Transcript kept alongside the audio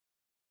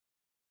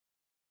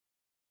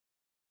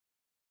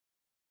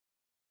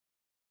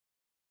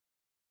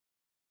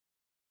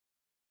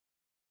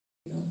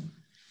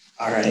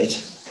All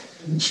right.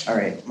 All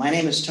right. My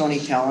name is Tony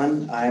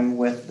Kellen. I'm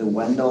with the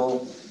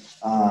Wendell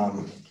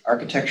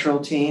architectural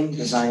team,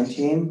 design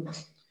team,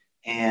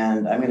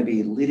 and I'm going to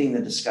be leading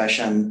the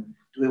discussion.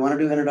 Do we want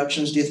to do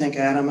introductions, do you think,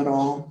 Adam, at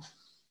all?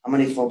 How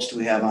many folks do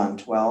we have on?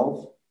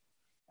 12?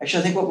 Actually,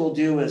 I think what we'll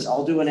do is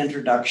I'll do an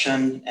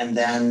introduction, and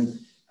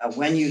then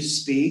when you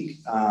speak,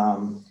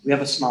 we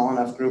have a small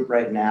enough group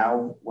right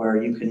now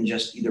where you can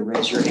just either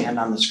raise your hand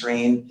on the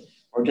screen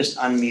or just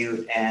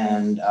unmute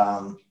and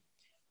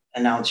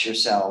announce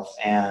yourself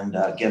and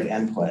give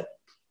input.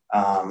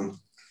 I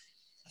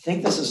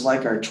think this is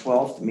like our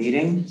 12th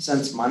meeting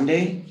since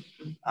Monday.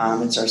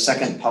 It's our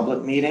second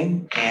public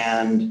meeting.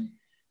 And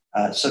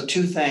so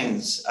two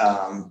things.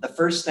 The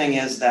first thing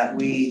is that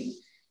we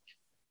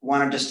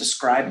want to just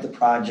describe the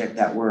project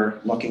that we're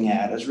looking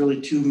at. There's really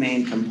two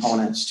main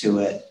components to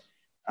it.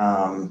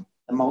 The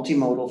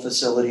multimodal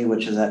facility,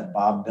 which is at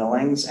Bob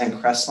Billings and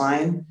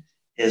Crestline,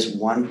 is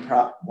one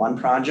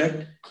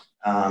project.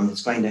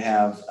 It's going to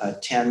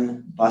have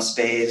 10 bus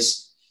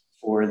bays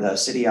for the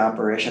city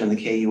operation and the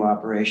KU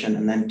operation,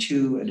 and then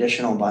 2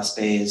 additional bus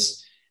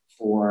bays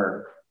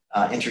for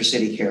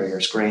intercity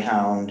carriers,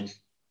 Greyhound,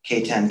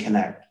 K10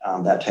 Connect,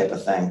 that type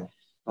of thing.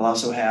 We'll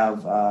also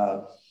have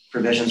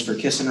provisions for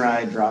kiss and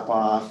ride, drop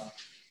off,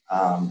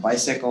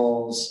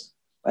 bicycles,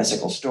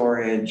 bicycle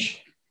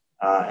storage,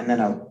 and then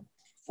a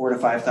 4,000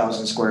 to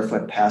 5,000 square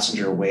foot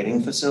passenger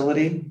waiting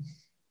facility.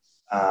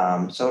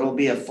 So it'll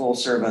be a full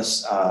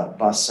service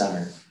bus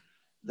center.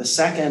 The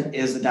second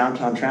is the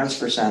Downtown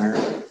Transfer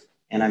Center.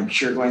 And I'm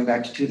sure going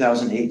back to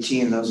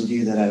 2018, those of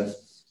you that have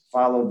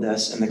followed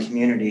this in the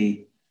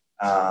community,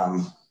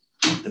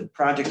 the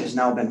project has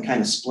now been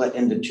kind of split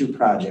into 2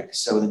 projects.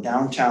 So the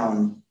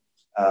downtown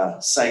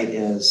site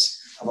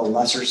is of a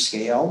lesser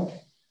scale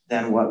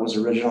than what was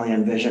originally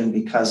envisioned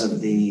because of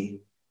the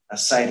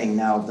siting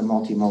now of the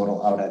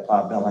multimodal out at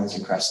Bob Billings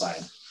and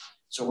Crestline.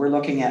 So we're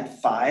looking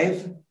at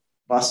 5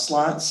 bus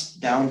slots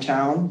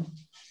downtown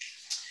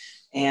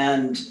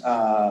and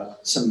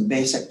some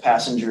basic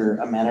passenger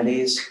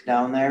amenities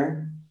down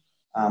there.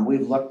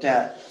 We've looked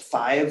at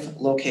 5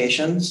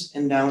 locations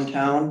in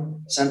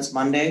downtown since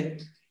Monday.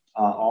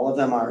 All of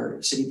them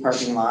are city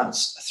parking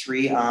lots,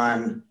 3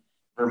 on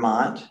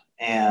Vermont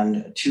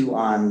and 2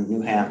 on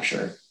New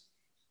Hampshire.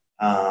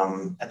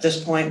 At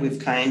this point, we've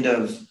kind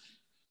of,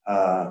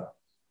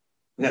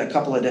 we've got a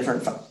couple of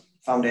different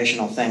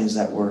foundational things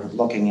that we're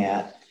looking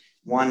at.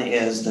 One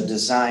is the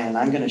design.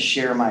 I'm going to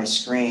share my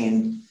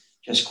screen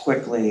just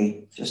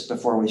quickly, just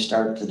before we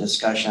start the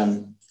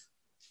discussion.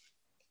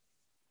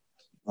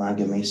 Want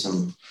to give me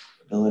some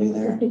ability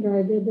there? I think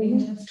I did.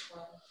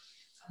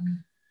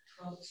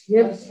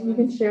 Yep, you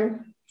can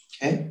share.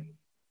 Okay.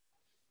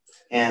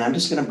 And I'm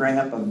just going to bring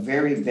up a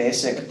very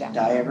basic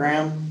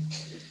diagram.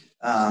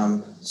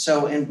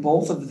 So in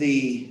both of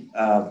the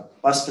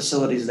bus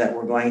facilities that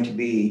we're going to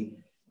be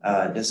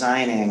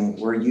designing,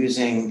 we're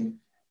using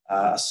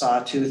a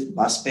sawtooth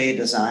bus bay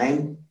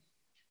design.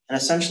 And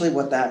essentially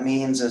what that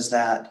means is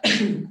that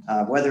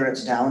whether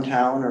it's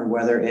downtown or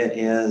whether it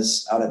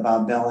is out at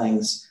Bob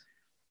Billings,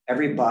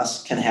 every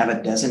bus can have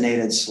a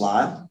designated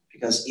slot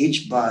because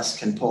each bus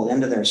can pull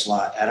into their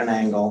slot at an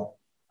angle,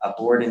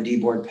 board and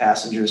deboard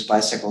passengers,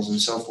 bicycles, and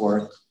so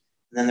forth.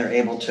 And then they're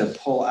able to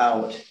pull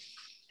out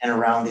and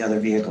around the other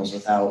vehicles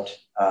without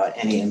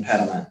any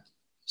impediment.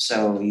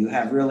 So you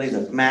have really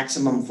the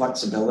maximum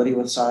flexibility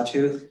with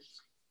sawtooth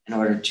in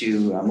order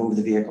to move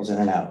the vehicles in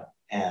and out.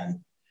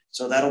 And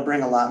so that'll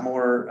bring a lot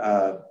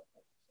more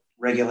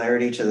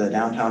regularity to the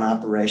downtown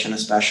operation,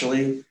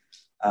 especially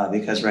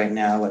because right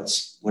now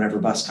it's whatever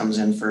bus comes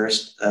in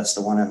first, that's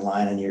the one in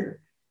line and you're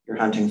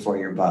hunting for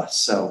your bus.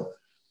 So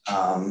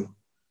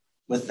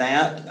with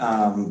that,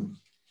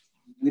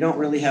 we don't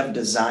really have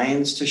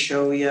designs to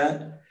show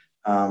yet.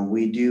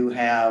 We do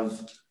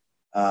have,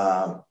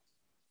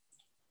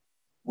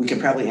 we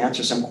could probably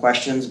answer some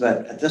questions,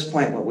 but at this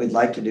point, what we'd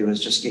like to do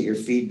is just get your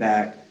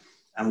feedback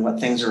on what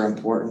things are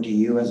important to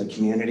you as a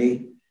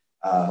community,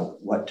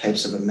 what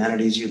types of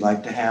amenities you'd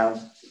like to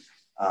have.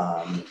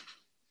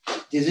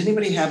 Does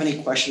anybody have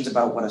any questions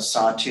about what a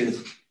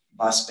sawtooth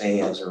bus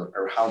bay is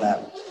or how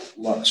that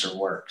looks or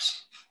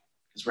works?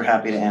 Because we're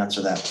happy to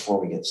answer that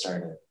before we get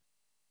started.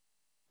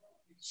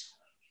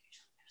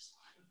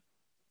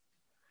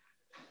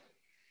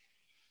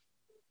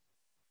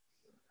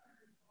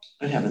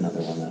 I have another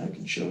one that I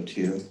can show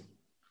too.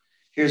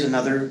 Here's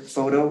another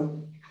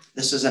photo.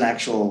 This is an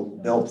actual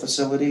built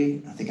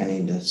facility. I think I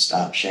need to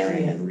stop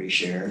sharing and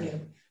reshare. Yeah.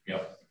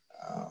 Yep.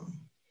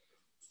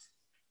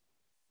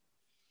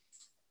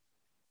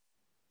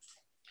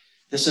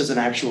 This is an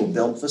actual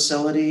built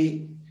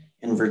facility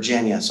in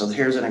Virginia. So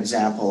here's an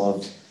example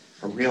of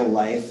a real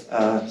life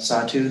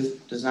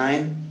sawtooth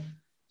design.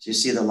 So you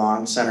see the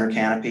long center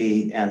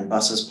canopy and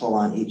buses pull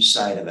on each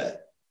side of it.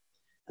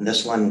 And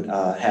this one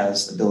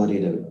has the ability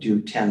to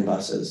do 10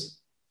 buses.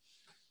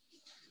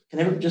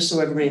 Just so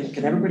everybody,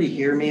 can everybody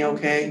hear me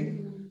okay?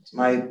 Is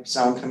my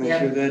sound coming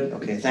through good?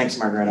 Okay, thanks,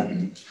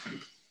 Margareta.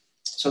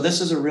 So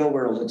this is a real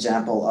world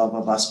example of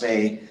a bus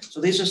bay.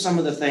 So these are some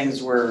of the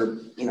things we're,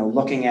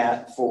 looking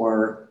at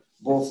for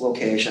both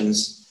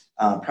locations.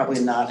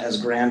 Probably not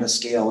as grand a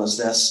scale as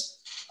this,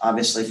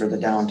 obviously for the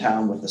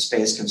downtown with the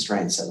space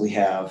constraints that we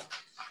have.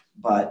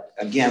 But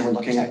again, we're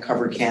looking at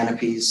covered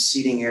canopies,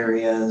 seating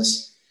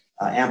areas,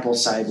 ample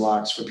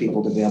sidewalks for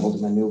people to be able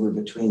to maneuver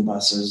between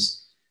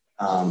buses.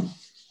 And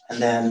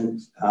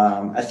then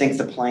I think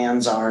the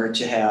plans are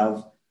to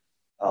have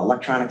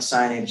electronic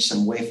signage,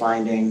 some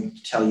wayfinding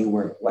to tell you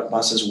what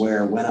bus is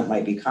where, when it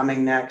might be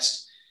coming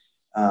next,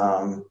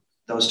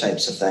 those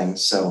types of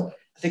things. So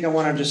I think I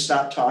want to just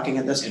stop talking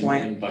at this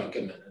point. And bike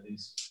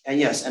amenities. And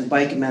yes, and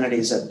bike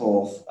amenities at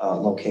both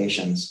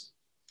locations.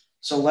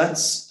 So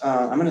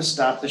I'm going to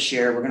stop the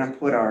share. We're going to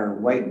put our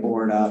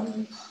whiteboard up.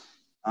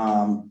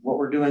 What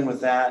we're doing with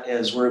that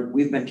is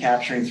we've been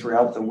capturing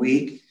throughout the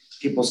week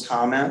people's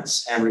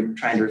comments and we're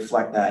trying to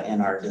reflect that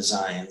in our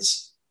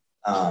designs.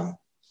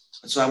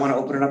 So I want to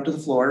open it up to the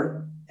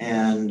floor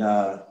and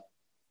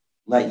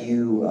let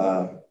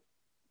you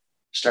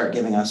start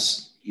giving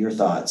us your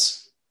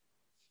thoughts.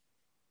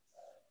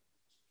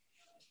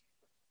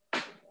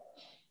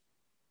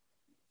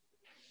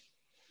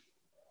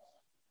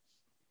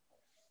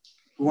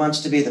 Who wants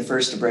to be the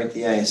first to break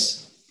the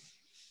ice?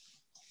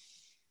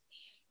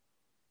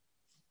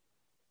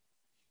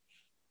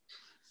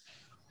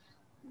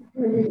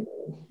 Well,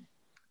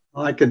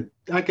 I could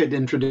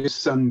introduce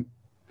some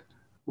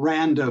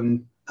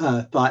random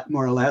thought,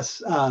 more or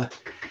less.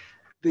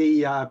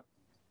 The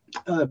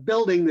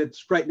building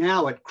that's right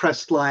now at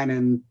Crestline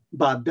and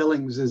Bob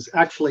Billings is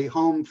actually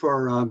home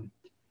for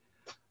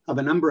of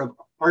a number of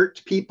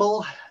art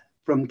people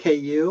from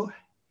KU,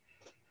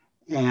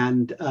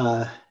 and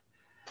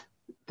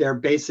they're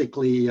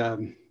basically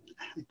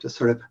just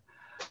sort of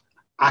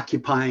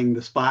occupying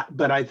the spot.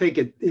 But I think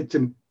it's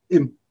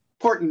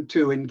important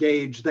to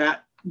engage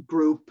that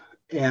group,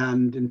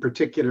 and in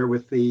particular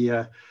with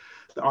the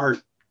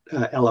art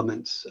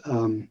elements.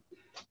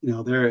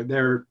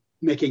 They're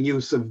making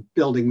use of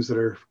buildings that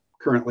are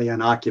currently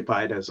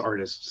unoccupied, as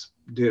artists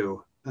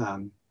do.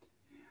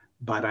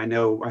 But I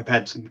know I've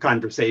had some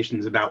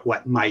conversations about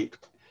what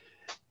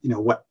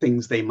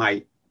things they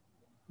might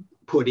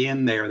put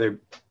in there. They're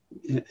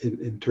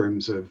in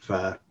terms of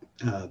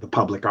the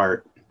public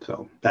art.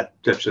 So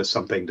that's just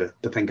something to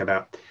think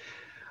about.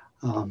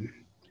 And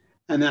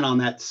then on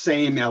that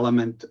same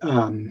element,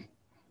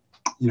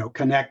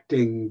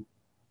 connecting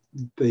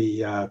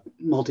the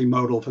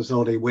multimodal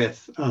facility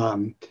with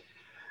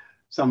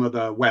some of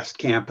the West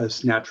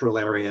Campus natural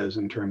areas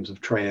in terms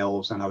of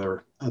trails and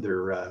other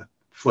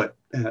foot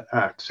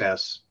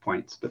access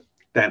points. But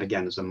that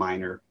again is a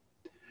minor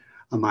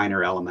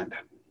element.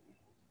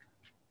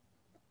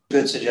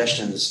 Good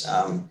suggestions.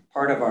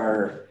 Part of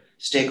our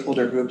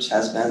stakeholder groups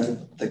has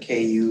been the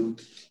KU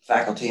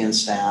faculty and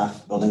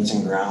staff, buildings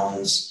and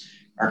grounds,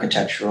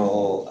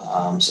 architectural,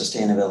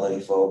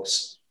 sustainability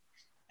folks.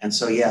 And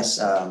so, yes,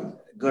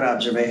 good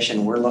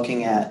observation. We're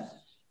looking at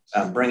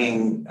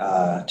bringing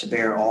to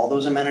bear all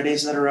those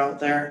amenities that are out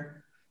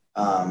there.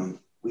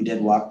 We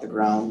did walk the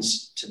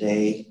grounds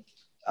today,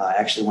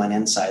 actually went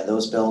inside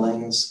those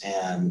buildings.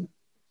 And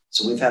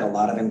so we've had a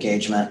lot of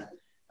engagement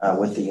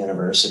with the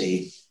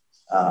university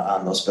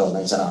on those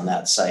buildings and on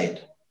that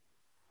site.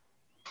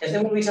 And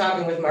then we'll be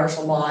talking with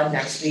Marshall Maud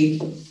next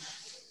week,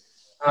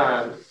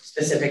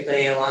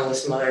 specifically along with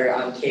some other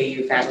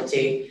KU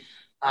faculty.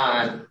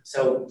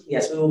 So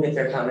yes, we will get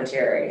their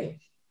commentary.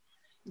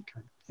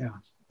 Okay. Yeah.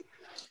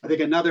 I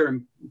think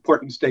another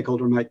important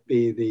stakeholder might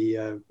be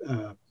the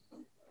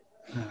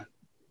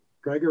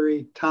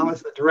Gregory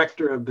Thomas, the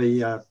director of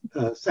the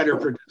Center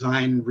for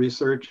Design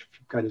Research, I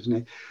forgot his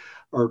name,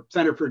 or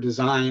Center for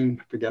Design,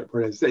 I forget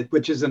what it is,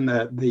 which is in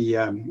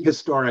the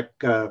historic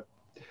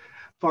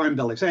farm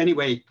building. So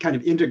anyway, kind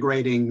of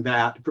integrating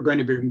that. If we're going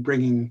to be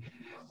bringing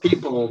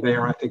people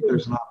there, I think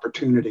there's an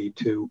opportunity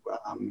to.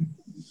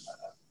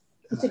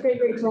 It's a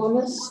Gregory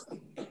Thomas.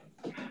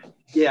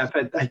 Yeah,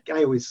 but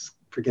I always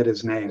forget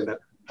his name, but.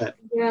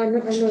 Yeah, I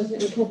know his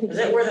name. Is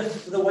that where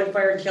the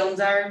wood-fired kilns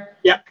are?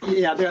 Yeah,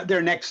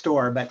 they're next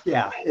door, but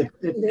yeah,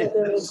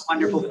 it's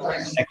wonderful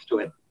next to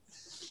it.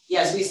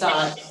 Yes, we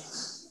saw it.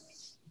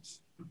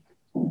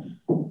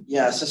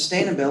 Yeah,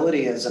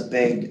 sustainability is a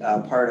big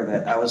part of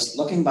it. I was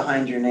looking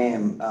behind your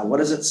name. What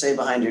does it say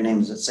behind your name?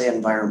 Does it say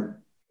environment?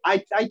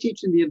 I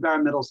teach in the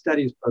environmental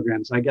studies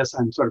program, so I guess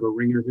I'm sort of a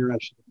ringer here. I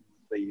should have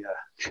the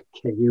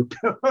KU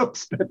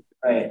folks, but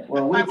right.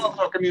 Well, I'm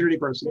also a community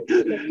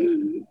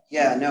person.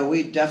 Yeah, no,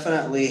 we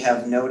definitely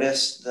have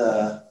noticed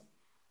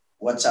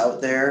what's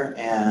out there,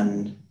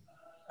 and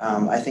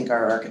I think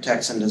our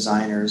architects and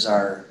designers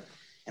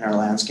and our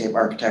landscape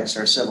architects,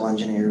 our civil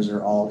engineers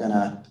are all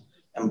gonna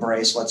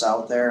embrace what's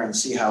out there and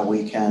see how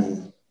we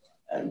can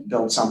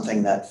build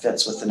something that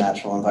fits with the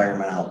natural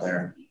environment out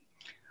there.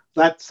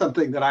 That's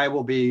something that I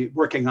will be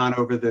working on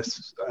over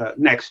this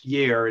next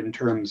year in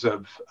terms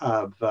of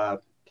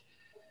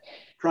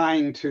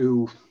trying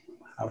to,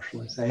 how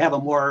shall I say, have a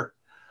more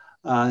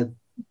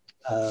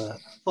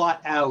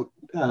thought out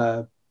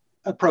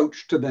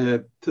approach to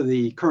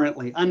the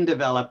currently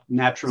undeveloped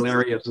natural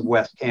areas of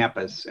West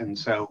Campus. And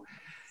so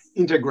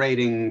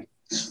integrating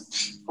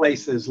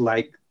places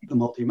like the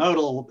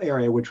multimodal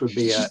area, which would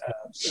be a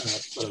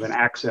sort of an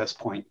access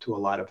point to a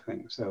lot of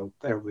things. So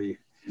there will be,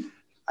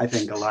 I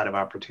think, a lot of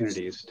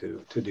opportunities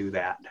to do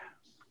that.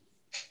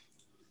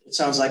 It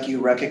sounds like you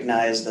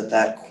recognize that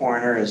that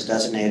corner is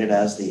designated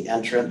as the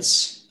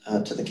entrance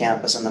to the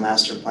campus in the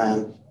master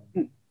plan.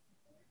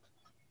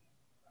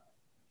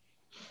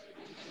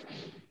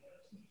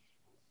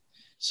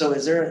 So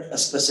is there a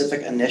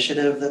specific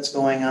initiative that's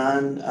going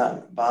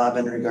on, Bob,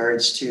 in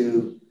regards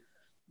to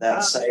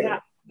that site?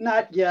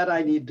 Not yet.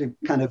 I need to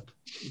kind of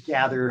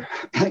gather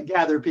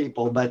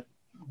people, but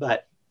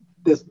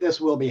this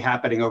will be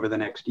happening over the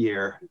next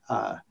year.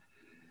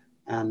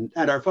 And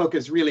our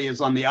focus really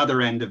is on the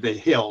other end of the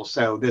hill.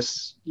 So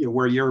this,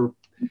 where you're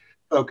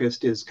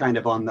focused is kind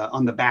of on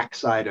the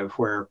backside of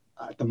where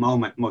at the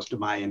moment most of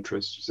my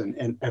interests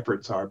and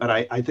efforts are. But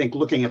I think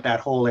looking at that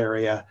whole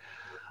area,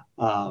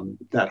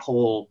 that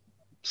whole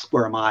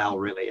square mile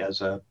really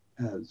as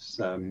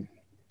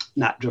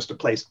not just a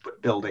place to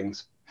put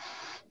buildings.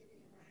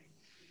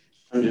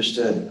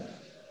 Understood.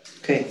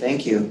 Okay,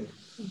 thank you.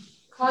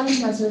 Connie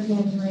has her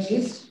hand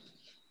raised.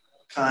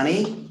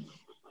 Connie,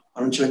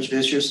 why don't you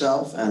introduce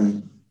yourself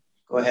and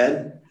go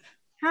ahead?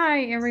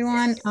 Hi,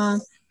 everyone.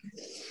 Can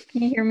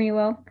you hear me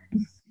well?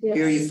 Yes.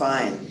 Hear you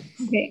fine.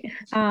 Okay.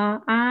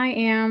 I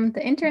am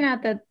the intern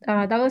at the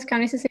Douglas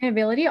County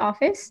Sustainability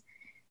Office,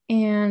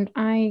 and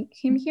I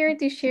came here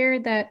to share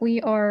that we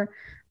are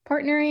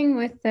partnering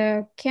with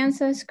the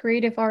Kansas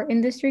Creative Art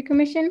Industry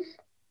Commission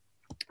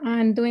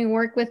and doing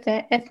work with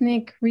the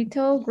ethnic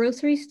retail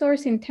grocery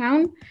stores in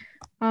town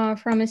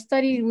from a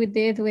study we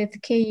did with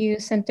KU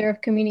Center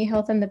of Community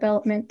Health and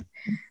Development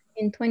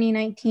in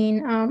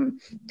 2019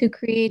 to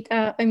create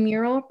a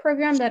mural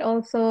program that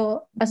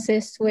also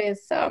assists with,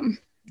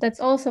 that's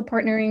also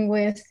partnering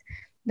with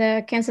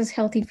the Kansas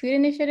Healthy Food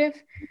Initiative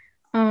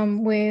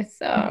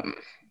with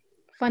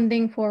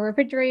funding for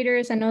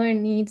refrigerators and other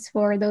needs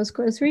for those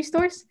grocery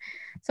stores.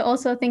 So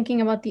also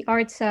thinking about the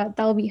arts that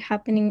will be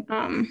happening.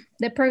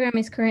 The program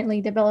is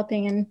currently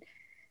developing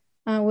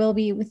and will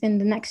be within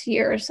the next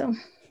year or so.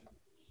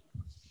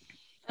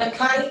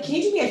 Connie, can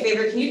you do me a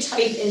favor? Can you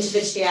type into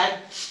the chat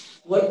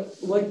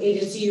what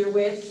agency you're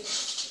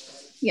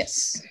with?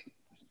 Yes.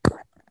 So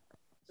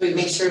we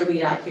make sure we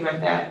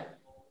document that.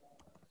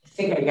 I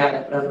think I got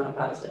it, but I'm not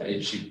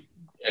positive. She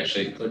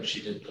actually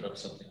she did put up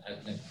something,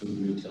 ethnic food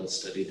retail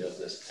study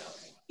Douglas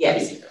County.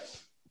 Yes.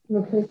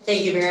 Okay.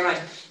 Thank you very much.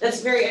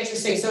 That's very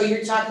interesting. So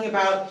you're talking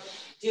about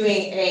doing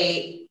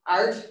a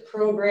art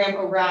program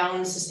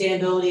around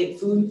sustainability,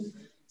 food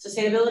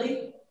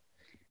sustainability?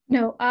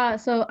 No,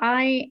 so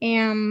I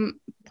am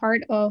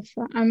part of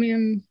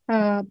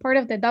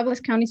the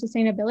Douglas County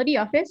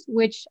Sustainability Office,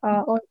 which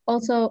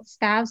also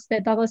staffs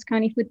the Douglas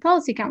County Food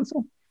Policy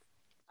Council.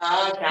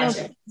 Gotcha.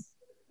 So,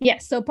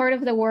 yes, so part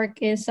of the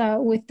work is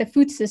with the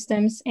food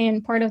systems,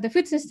 and part of the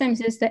food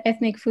systems is the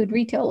ethnic food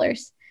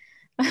retailers.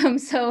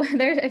 So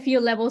there's a few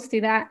levels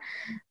to that.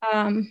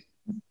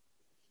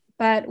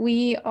 But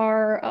we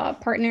are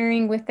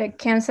partnering with the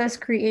Kansas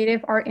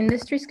Creative Art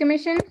Industries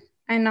Commission,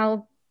 and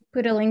I'll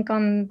put a link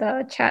on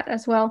the chat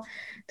as well,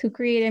 to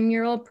create a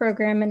mural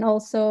program and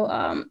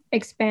also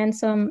expand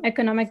some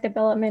economic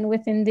development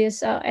within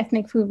these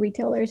ethnic food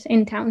retailers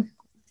in town.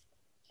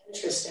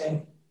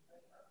 Interesting.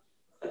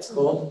 That's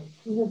cool.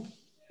 Mm-hmm.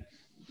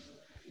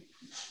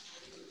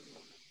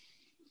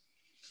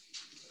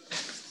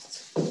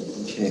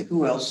 Okay,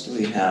 who else do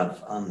we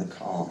have on the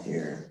call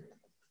here?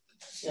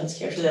 Yeah, let's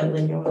capture that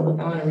link. I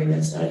want to read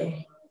that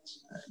study.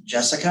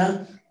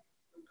 Jessica?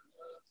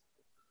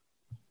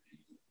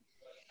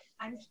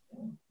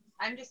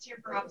 I'm just here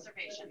for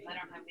observations. I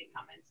don't have any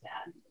comments to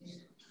add.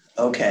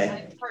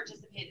 Okay. I've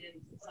participated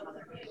in some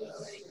other meetings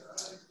already.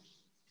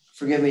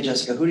 Forgive me,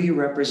 Jessica, who do you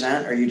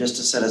represent? Or are you just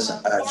a citizen?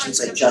 I should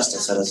say just a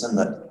citizen,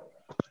 but.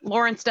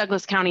 Lawrence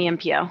Douglas County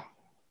MPO.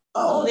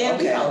 Oh, the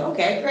okay. MPO.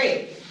 Okay,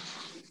 great.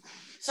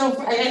 So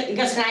I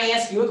guess, can I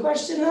ask you a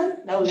question then?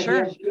 That was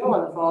Sure. You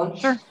on the phone.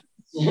 Sure.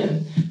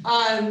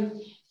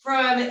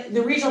 From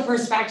the regional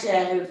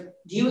perspective,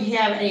 do you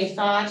have any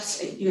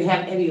thoughts? Have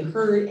you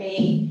heard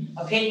any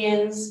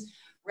opinions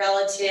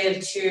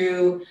relative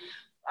to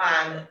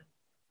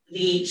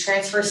the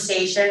transfer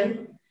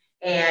station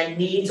and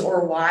needs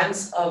or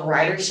wants of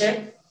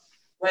ridership,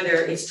 whether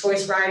it's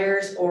choice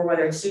riders or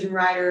whether it's student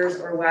riders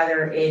or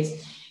whether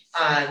it's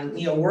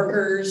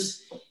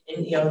workers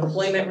and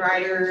employment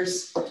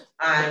riders?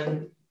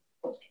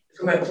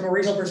 From a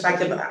regional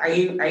perspective, are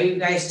you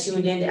guys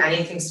tuned into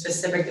anything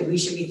specific that we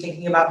should be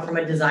thinking about from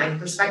a design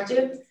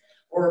perspective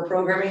or a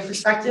programming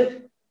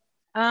perspective?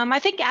 I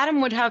think Adam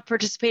would have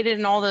participated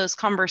in all those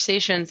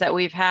conversations that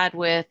we've had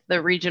with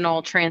the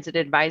Regional Transit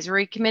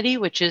Advisory Committee,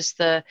 which is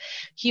the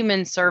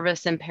human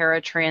service and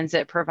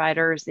paratransit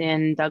providers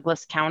in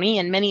Douglas County.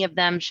 And many of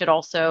them should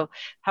also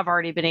have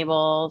already been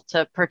able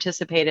to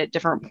participate at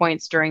different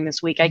points during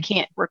this week. I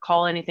can't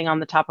recall anything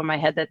on the top of my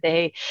head that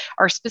they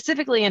are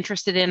specifically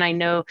interested in. I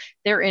know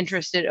they're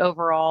interested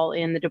overall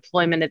in the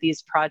deployment of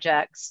these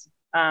projects,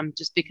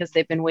 just because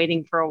they've been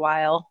waiting for a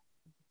while.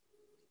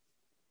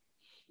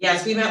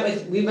 Yes, we met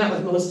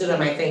with most of them,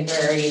 I think,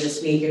 already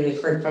this week, and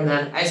we've heard from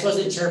them. I just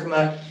wasn't sure from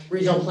a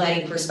regional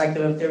planning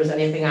perspective if there was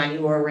anything on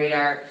your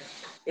radar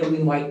that we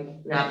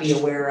might not be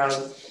aware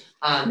of.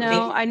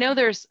 No, I know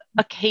there's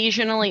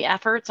occasionally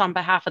efforts on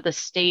behalf of the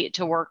state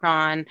to work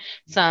on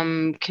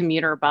some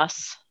commuter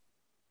bus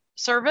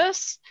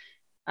service.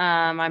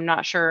 I'm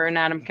not sure, and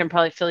Adam can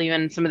probably fill you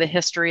in some of the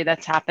history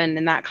that's happened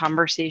in that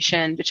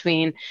conversation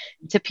between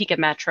Topeka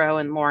Metro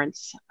and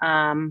Lawrence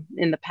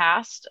in the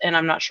past, and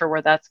I'm not sure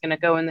where that's going to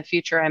go in the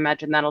future. I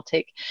imagine that'll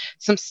take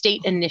some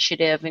state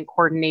initiative and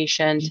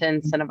coordination to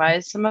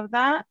incentivize some of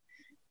that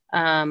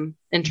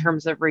in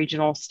terms of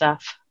regional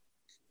stuff.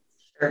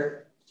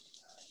 Sure.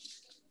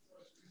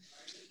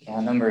 Yeah,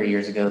 a number of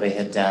years ago, they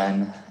had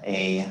done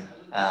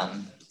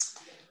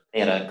they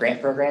had a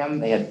grant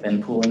program. They had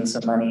been pooling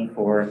some money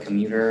for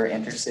commuter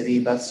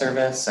intercity bus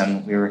service,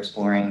 and we were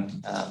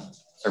exploring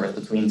service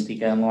between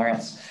Topeka and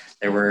Lawrence.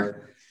 There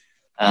were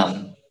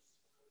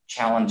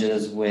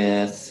challenges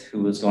with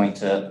who was going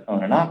to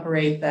own and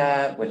operate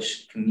that,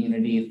 which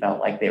community felt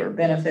like they were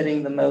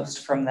benefiting the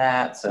most from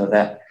that. So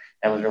that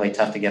was really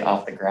tough to get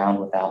off the ground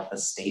without the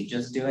state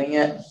just doing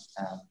it,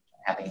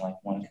 having like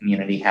one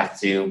community have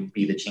to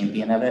be the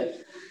champion of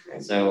it.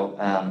 So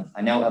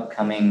I know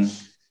upcoming,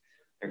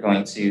 they're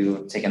going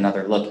to take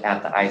another look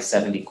at the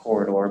I-70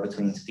 corridor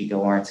between Topeka,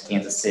 Lawrence,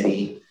 Kansas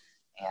City,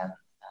 and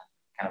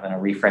kind of in a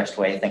refreshed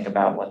way, think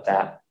about what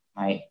that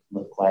might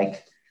look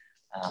like.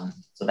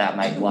 So that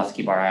might, we'll have to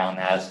keep our eye on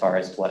that as far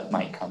as what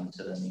might come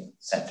to the new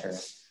center.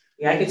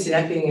 Yeah, I could see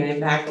that being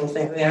an impactful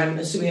thing. I mean, I'm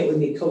assuming it would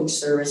be coach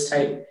service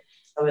type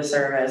of a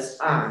service,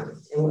 and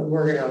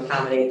we're going to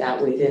accommodate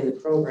that within the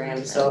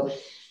program. So,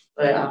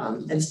 but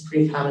it's a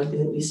pretty common thing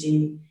that we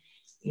see,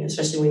 you know,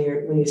 especially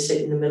when you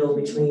sit in the middle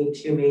between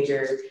two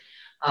major,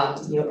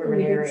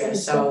 urban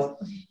areas. So,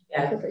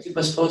 yeah, keep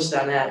us posted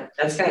on that.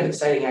 That's kind of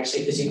exciting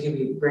actually, because you could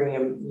be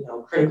bringing,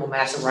 critical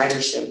mass of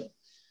ridership.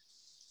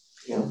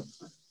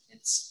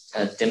 It's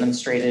a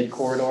demonstrated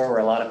corridor where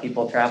a lot of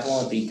people travel.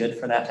 It'd be good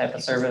for that type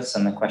of service.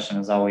 And the question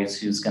is always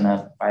who's going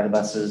to buy the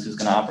buses, who's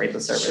going to operate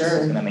the service, Sure.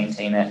 Who's going to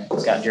maintain it,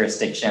 who's got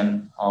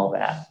jurisdiction, all of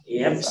that.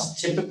 Yep, So.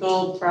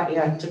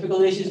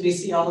 typical issues we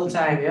see all the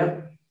time.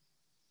 Yep.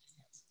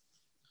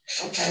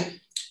 Okay.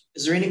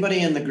 Is there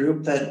anybody in the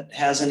group that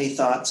has any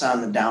thoughts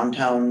on the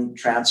downtown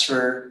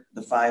transfer,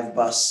 the 5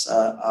 bus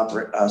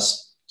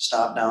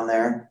stop down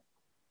there?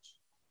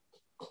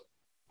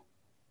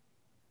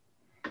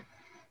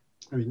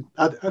 I mean,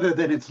 other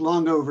than it's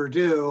long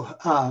overdue,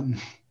 and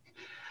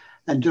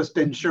just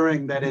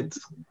ensuring that it's,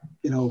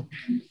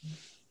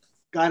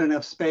 got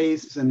enough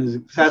space and is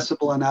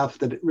accessible enough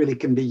that it really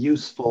can be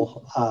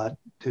useful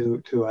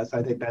to us.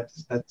 I think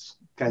that's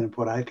kind of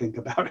what I think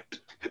about it.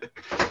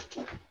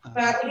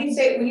 But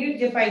when you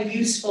define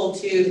useful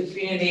to the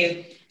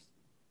community,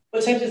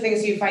 what types of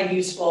things do you find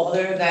useful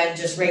other than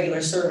just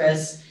regular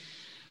service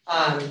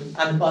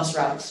on bus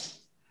routes?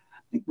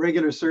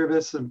 Regular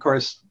service, of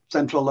course,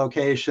 central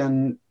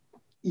location,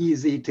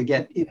 easy to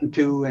get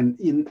into and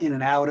in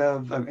and out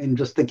of. I mean,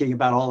 just thinking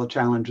about all the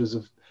challenges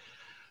of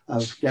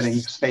getting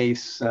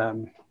space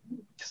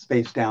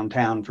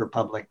downtown for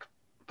public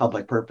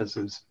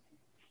purposes.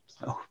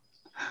 So.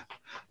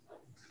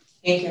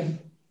 Thank you.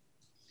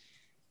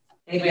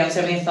 Anybody else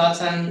have any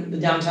thoughts on the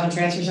downtown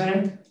transfer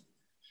center?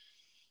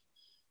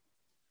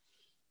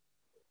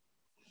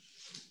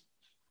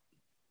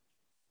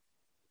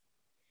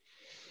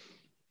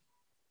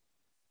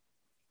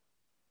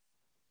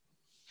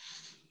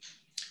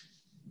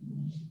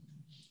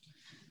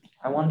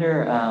 I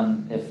wonder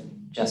if,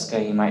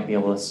 Jessica, you might be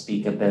able to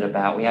speak a bit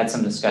about, we had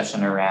some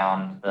discussion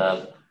around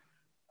the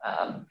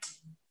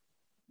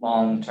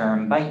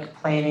long-term bike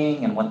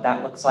planning and what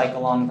that looks like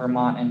along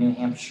Vermont and New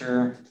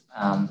Hampshire.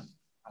 I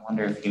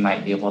wonder if you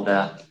might be able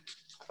to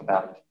talk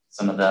about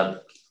some of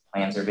the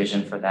plans or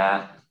vision for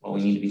that, what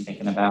we need to be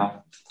thinking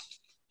about.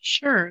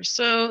 Sure.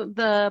 So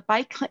the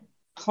bike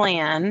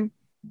plan,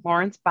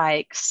 Lawrence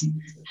Bikes,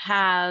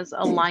 has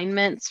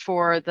alignments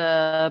for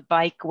the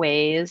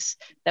bikeways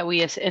that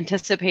we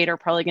anticipate are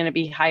probably going to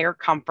be higher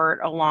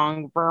comfort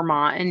along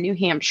Vermont and New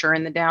Hampshire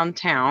in the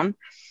downtown.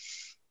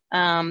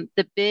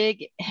 The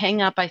big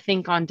hang up, I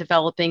think, on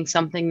developing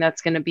something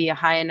that's going to be a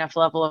high enough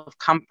level of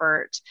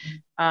comfort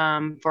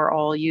for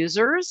all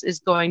users is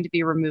going to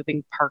be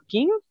removing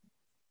parking.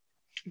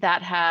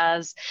 That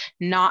has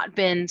not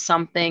been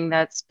something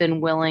that's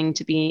been willing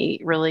to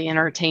be really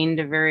entertained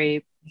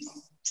very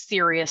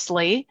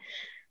seriously.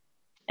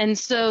 And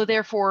so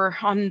therefore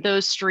on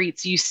those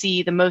streets,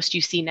 the most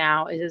you see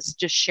now is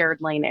just shared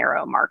lane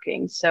arrow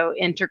markings. So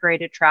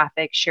integrated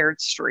traffic, shared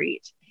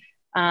street.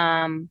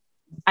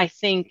 I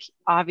think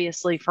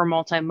obviously for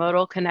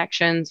multimodal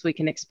connections, we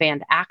can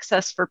expand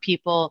access for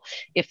people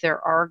if there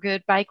are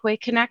good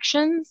bikeway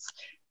connections.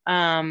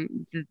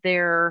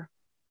 That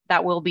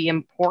will be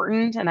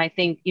important. And I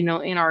think, in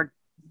our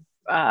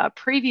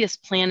previous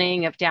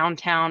planning of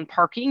downtown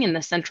parking in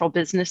the central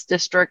business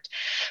district,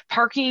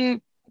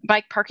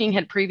 bike parking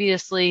had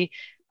previously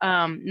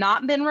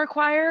not been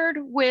required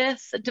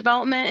with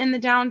development in the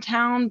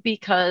downtown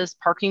because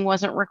parking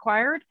wasn't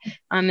required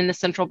in the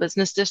central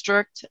business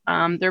district.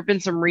 There have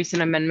been some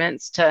recent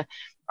amendments to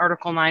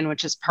Article 9,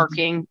 which is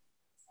parking.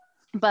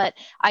 But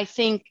I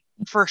think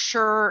for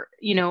sure,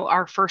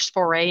 our first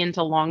foray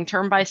into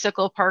long-term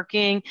bicycle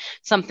parking,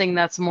 something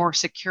that's more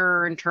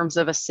secure in terms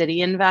of a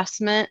city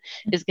investment,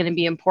 is going to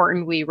be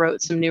important. We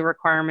wrote some new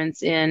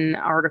requirements in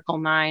Article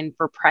 9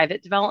 for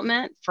private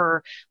development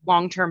for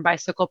long-term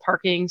bicycle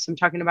parking. So I'm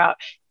talking about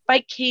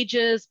bike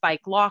cages,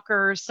 bike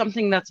lockers,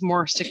 something that's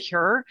more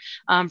secure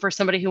for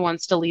somebody who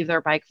wants to leave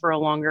their bike for a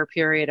longer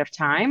period of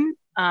time.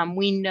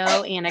 We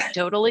know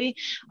anecdotally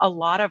a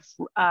lot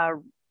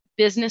of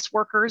business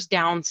workers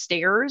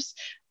downstairs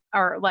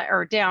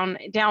or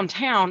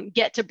downtown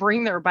get to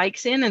bring their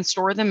bikes in and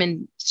store them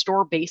in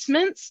store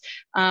basements,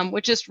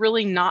 which is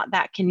really not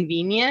that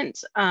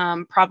convenient,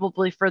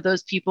 probably for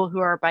those people who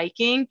are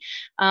biking.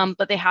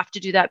 But they have to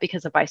do that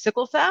because of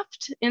bicycle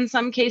theft. In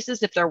some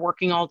cases, if they're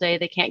working all day,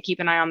 they can't keep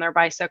an eye on their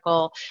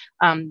bicycle.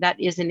 That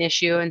is an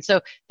issue. And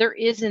so there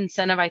is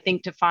incentive, I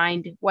think, to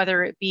find,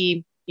 whether it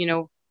be,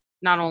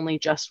 not only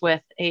just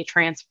with a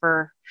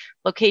transfer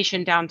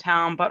location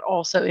downtown, but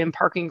also in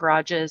parking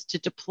garages, to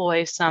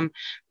deploy some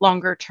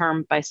longer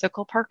term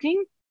bicycle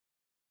parking.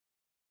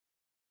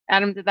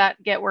 Adam, did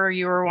that get where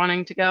you were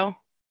wanting to go?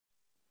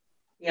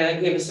 Yeah,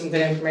 that gave us some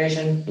good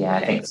information. Yeah,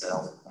 I think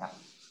so. Yeah.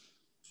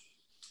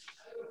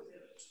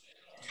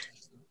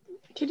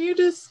 Can you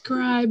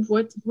describe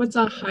what's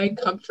a high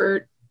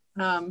comfort,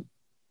 did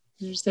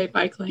you say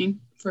bike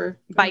lane? For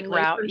bike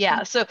route.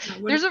 Yeah. So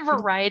there's a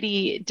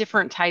variety,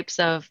 different types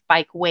of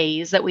bike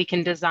ways that we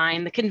can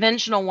design. The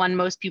conventional one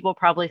most people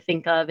probably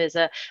think of is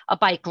a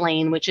bike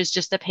lane, which is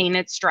just a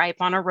painted stripe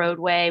on a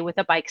roadway with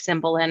a bike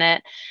symbol in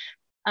it.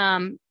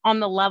 On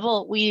the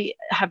level, we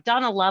have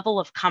done a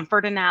level of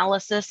comfort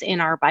analysis in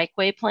our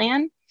bikeway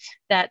plan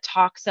that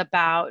talks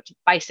about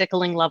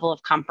bicycling level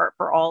of comfort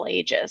for all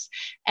ages.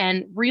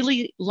 And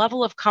really,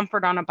 level of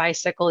comfort on a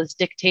bicycle is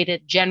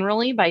dictated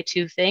generally by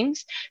two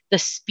things: the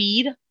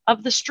speed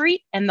of the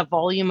street and the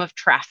volume of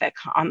traffic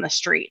on the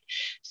street.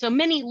 So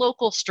many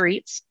local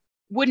streets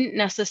wouldn't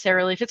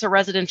necessarily, if it's a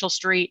residential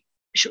street,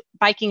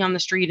 biking on the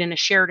street in a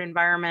shared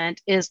environment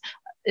is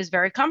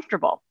very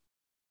comfortable.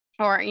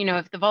 Or,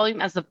 if the volume,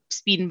 as the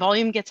speed and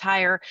volume gets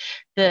higher,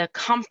 the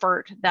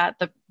comfort that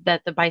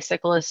the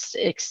bicyclist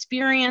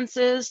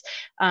experiences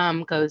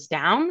goes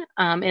down,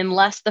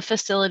 unless the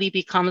facility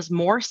becomes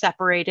more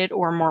separated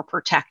or more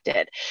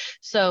protected.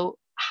 So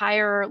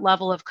higher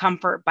level of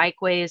comfort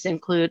bikeways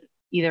include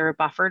either a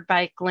buffered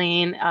bike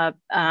lane,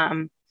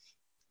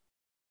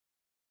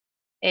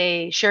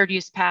 a shared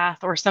use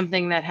path, or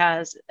something that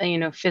has,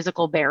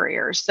 physical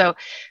barriers. So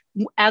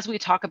as we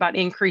talk about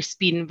increased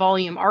speed and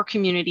volume, our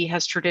community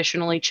has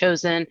traditionally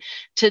chosen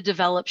to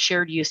develop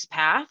shared use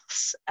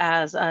paths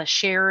as a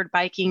shared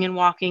biking and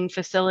walking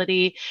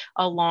facility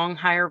along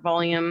higher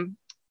volume,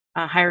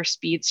 higher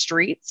speed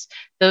streets.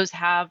 Those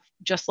have,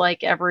 just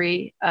like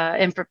every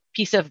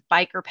piece of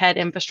bike or ped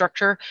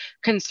infrastructure,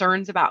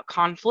 concerns about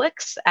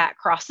conflicts at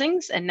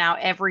crossings. And now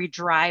every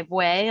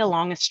driveway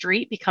along a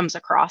street becomes a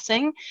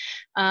crossing.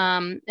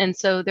 And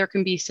so there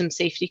can be some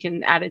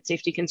added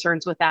safety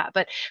concerns with that.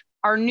 But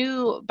our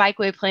new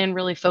bikeway plan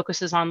really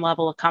focuses on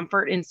level of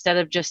comfort instead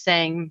of just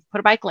saying, put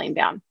a bike lane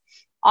down.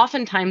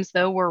 Oftentimes,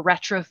 though, we're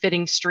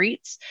retrofitting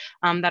streets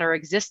that are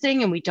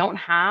existing, and we don't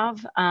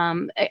have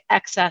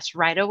excess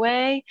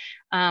right-of-way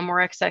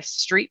or excess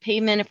street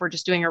pavement if we're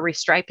just doing a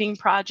restriping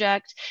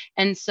project.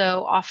 And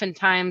so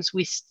oftentimes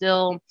we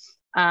still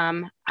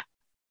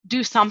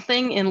do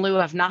something in lieu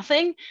of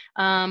nothing.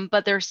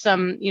 But there's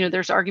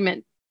there's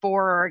argument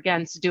for or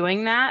against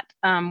doing that,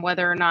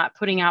 whether or not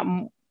putting out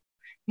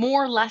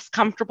more or less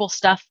comfortable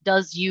stuff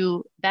does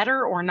you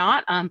better or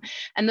not.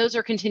 And those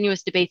are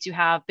continuous debates you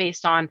have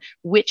based on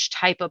which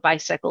type of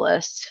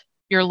bicyclist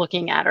you're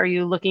looking at. Are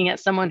you looking at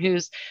someone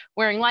who's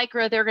wearing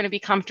Lycra? They're going to be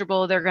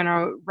comfortable, they're going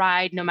to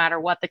ride no matter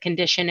what the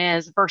condition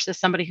is, versus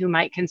somebody who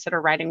might consider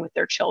riding with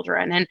their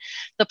children. And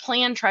the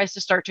plan tries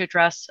to start to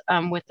address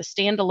with the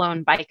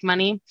standalone bike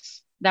money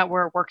that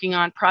we're working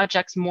on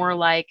projects more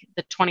like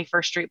the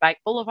 21st Street Bike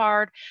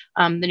Boulevard,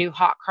 the new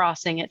hot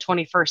crossing at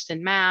 21st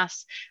and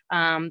Mass,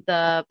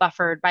 the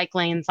buffered bike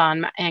lanes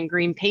and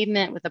green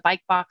pavement with a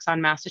bike box on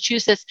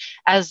Massachusetts,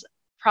 as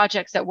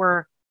projects that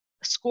were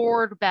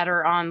scored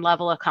better on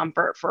level of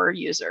comfort for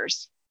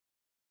users.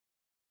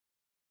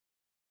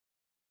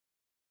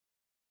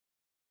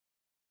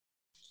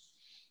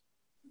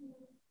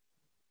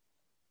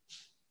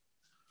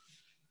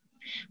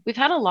 we've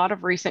had a lot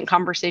of recent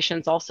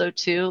conversations also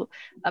too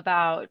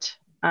about,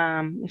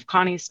 if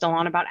Connie's still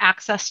on, about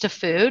access to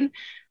food.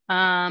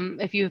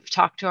 If you've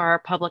talked to our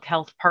public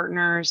health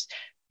partners,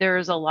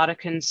 there's a lot of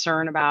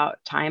concern about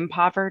time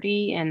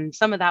poverty, and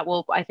some of that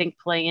will, I think,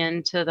 play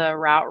into the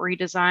route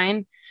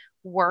redesign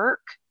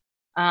work.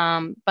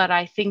 But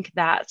I think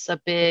that's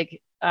a big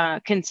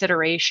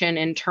consideration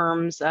in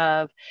terms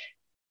of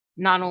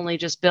not only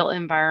just built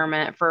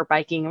environment for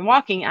biking and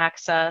walking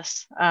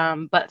access,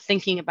 but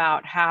thinking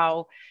about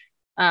how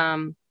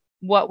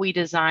what we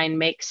design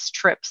makes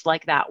trips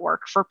like that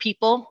work for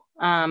people.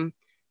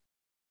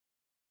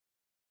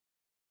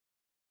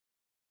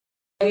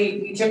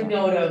 We took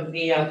note of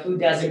the food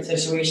desert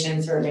situation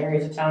in certain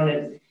areas of town,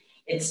 and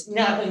it's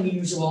not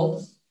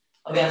unusual.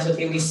 I'll be honest with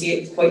you, we see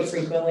it quite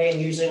frequently,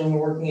 and usually when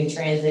we're working in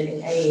transit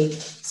in any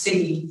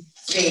city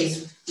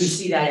space, we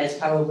see that as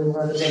probably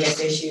one of the biggest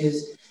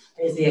issues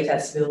is the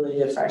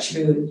accessibility of fresh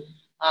food.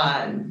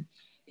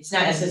 It's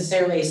not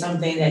necessarily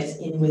something that's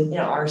within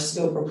our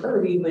scope or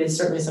purview, but it's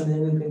certainly something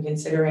that we've been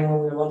considering when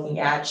we're looking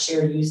at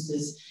shared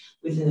uses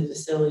within the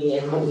facility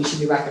and what we should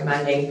be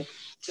recommending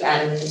to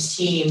Adam and his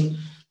team.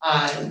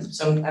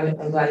 So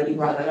I'm glad that you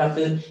brought that up.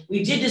 But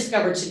we did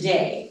discover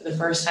today, for the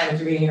first time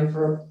after being here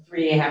for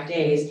 3.5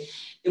 days,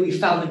 that we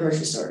found the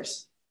grocery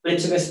stores. But it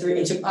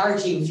took our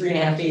team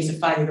 3.5 days to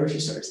find the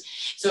grocery stores.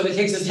 So if it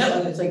takes us that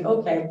long, it's like,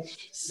 okay,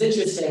 this is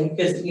interesting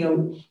because, you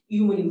know,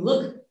 even when you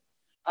look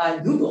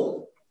on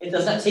Google, it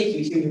does not take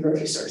you to your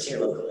grocery stores here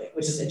locally,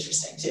 which is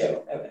interesting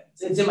too.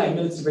 It's in my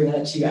notes to bring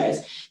that up to you guys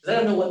because I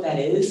don't know what that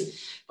is.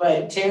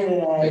 But Taryn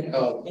and I,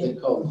 they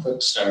call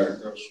Quick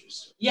Start grocery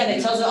store. Yeah, they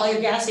tell us all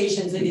your gas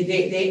stations that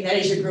that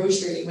is your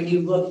grocery when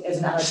you look as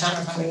an out of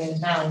towner coming into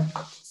town.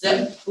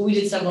 So we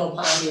did stumble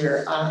upon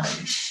your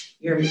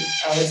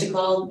what's it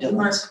called? The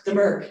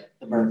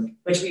Merc,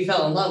 which we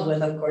fell in love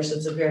with. Of course,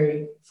 it's a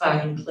very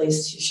fine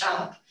place to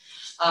shop.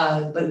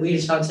 But we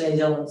just found today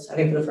Dylan's, I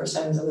think for the first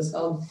time as it was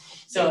called.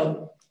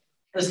 So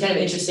it was kind of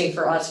interesting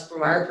for us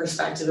from our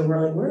perspective, and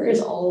we're like, where is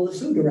all the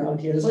food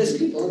around here? There's all these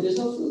people, there's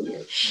no food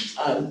here.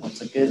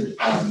 It's a good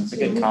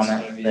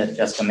comment that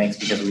Jessica makes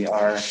because we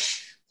are,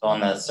 so on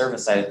the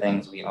service side of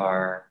things, we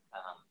are,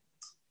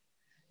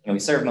 we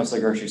serve most of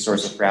the grocery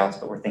stores with routes,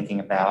 but we're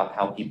thinking about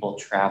how people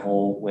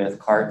travel with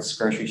carts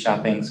grocery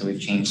shopping. So we've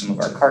changed some of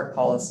our cart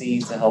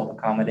policies to help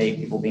accommodate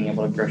people being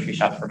able to grocery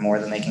shop for more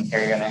than they can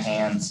carry on their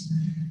hands.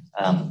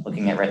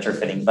 Looking at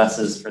retrofitting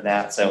buses for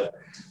that. So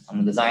on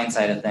the design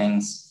side of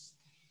things,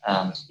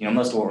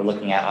 most of what we're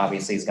looking at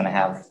obviously is going to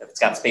have, if it's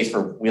got space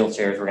for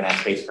wheelchairs, we're going to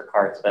have space for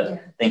carts,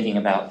 but thinking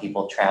about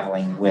people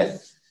traveling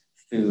with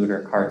food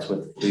or carts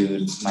with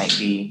food might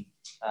be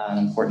an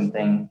important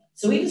thing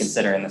to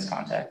consider in this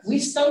context. We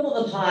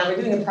stumbled upon, we're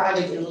doing a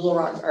project in Little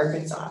Rock,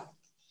 Arkansas.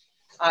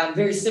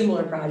 Very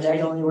similar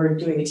project, only we're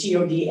doing a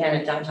TOD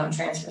and a downtown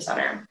transfer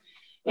center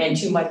and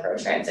 2 micro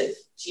transit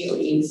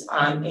TODs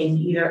in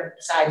either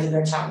sides of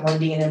their town, one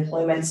being an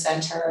employment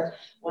center,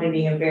 one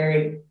being a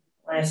very,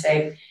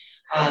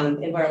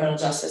 environmental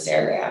justice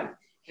area,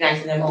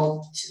 connecting them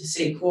all to the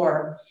city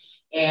core.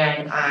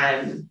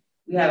 And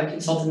we have a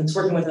consultant that's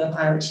working with them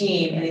on our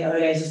team, and the other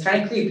guys is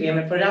kind of creepy. I'm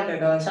gonna put it out there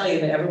though and tell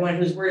you that everyone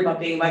who's worried about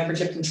being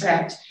microchipped and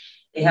tracked,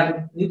 they have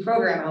a new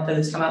program out there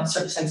that's come out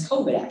since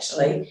COVID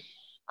actually,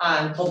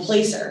 called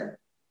Placer.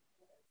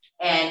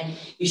 And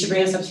you should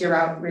bring this up to your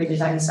route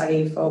redesign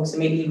study folks, and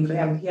maybe even for the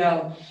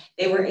MPO.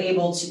 They were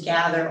able to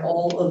gather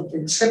all of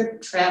the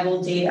trip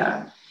travel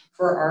data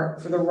for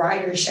the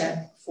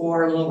ridership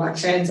for Little Rock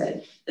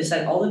Transit. They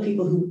said all the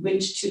people who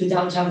went to the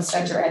downtown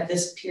center at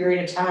this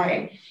period of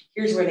time,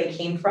 here's where they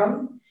came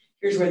from,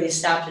 here's where they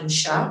stopped and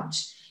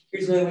shopped,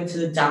 here's where they went to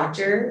the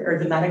doctor or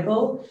the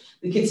medical.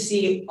 We could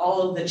see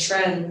all of the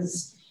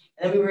trends,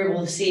 and then we were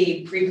able to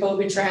see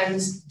pre-COVID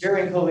trends,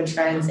 during COVID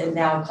trends, and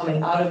now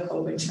coming out of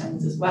COVID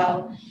trends as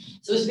well.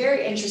 So it's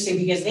very interesting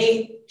because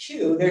they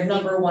too, their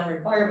number one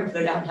requirement for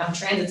their downtown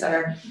transit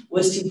center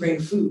was to bring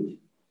food,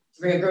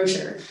 to bring a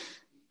grocer,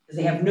 because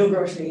they have no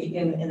grocery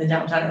in the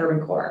downtown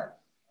urban core.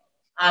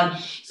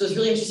 So it's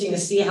really interesting to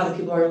see how the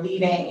people are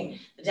leaving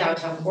the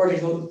downtown core to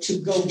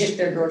go get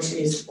their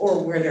groceries,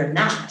 or where they're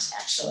not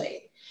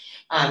actually.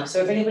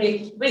 So if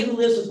anybody who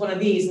lives with one of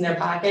these in their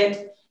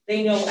pocket,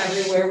 they know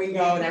everywhere we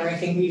go and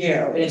everything we do.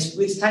 And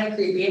it's kind of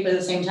creepy, but at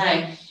the same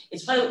time,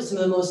 it's probably some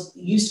of the most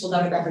useful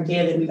demographic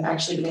data that we've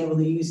actually been able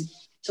to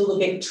use to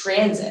look at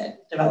transit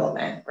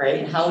development, right?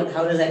 And how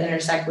does that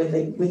intersect with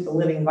the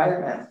living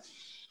environment?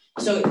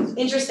 So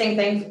interesting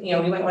thing,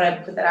 we might want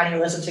to put that on your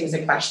list of things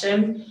to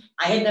question.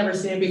 I had never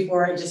seen it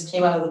before. It just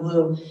came out of the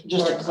blue.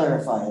 Just to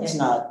clarify, it's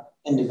not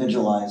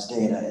individualized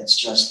data. It's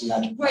just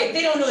not. Right.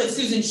 They don't know that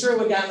Susan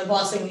Sherwood got on the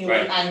bus and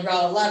went on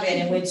Route 11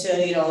 and went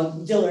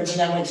to, Dillard's and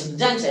then went to the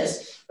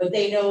dentist. But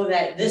they know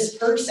that this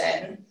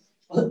person,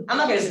 I'm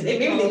not going to say,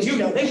 maybe they do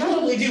know. They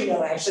probably do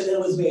know, actually, that it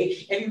was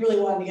me. If you really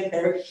wanted to get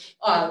there,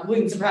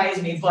 wouldn't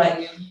surprise me. But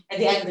at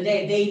the end of the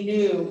day, they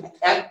knew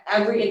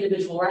every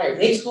individual rider.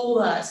 They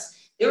told us,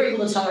 they were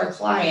able to tell our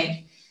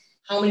client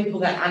how many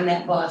people got on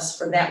that bus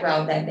for that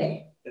route that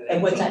day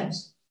and what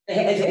times.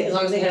 As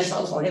long as they had a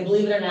cell phone. And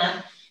believe it or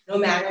not, no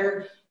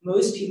matter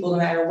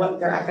what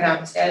their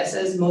economic status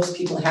is, most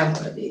people have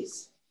one of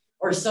these.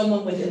 Or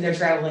someone within their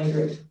traveling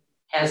group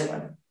has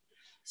one.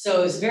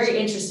 So it's very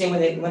interesting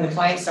when the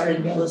client started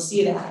to be able to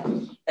see that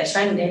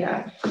trend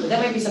data. But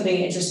that might be something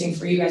interesting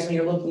for you guys when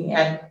you're looking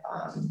at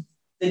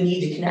the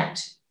need to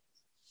connect,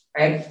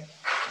 right?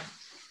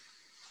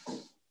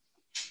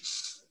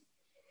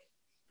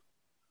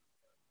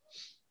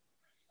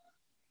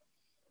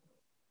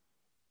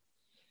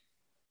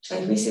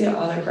 Can we see the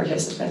other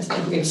participants?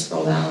 If we can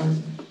scroll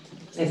down,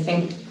 I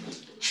think.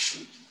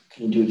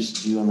 Can you do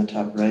just view on the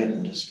top right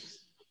and just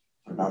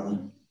put it on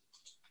the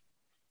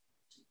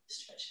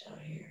Stretch it out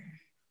here.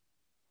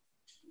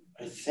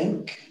 I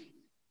think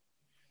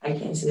I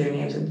can't see their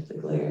names with the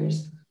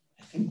glares.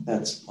 I think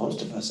that's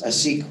most of us. I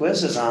see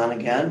Quiz is on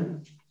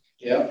again.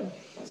 Yeah.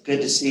 It's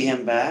good to see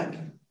him back.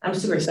 I'm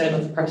super excited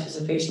about the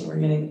participation we're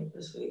getting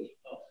this week.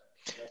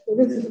 So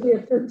we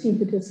have 13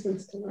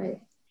 participants tonight.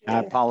 I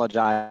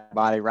apologize,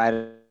 everybody. Right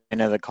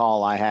into the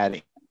call, I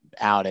had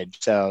outage,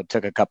 so it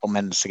took a couple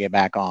minutes to get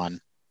back on.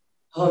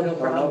 Oh, no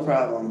problem. No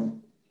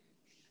problem.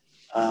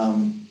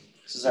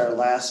 This is our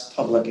last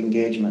public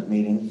engagement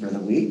meeting for the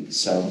week,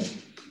 so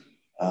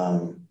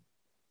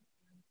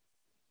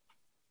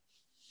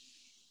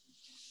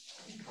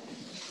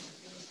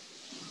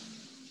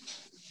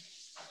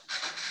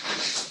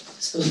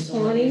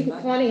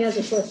Connie has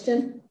a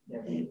question.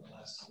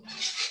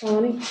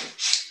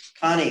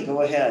 Connie,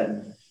 go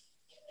ahead.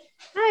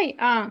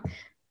 Hi.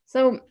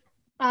 So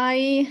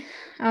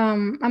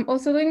I'm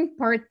also doing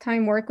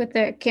part-time work with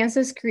the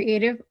Kansas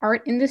Creative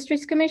Art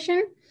Industries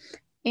Commission,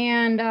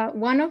 and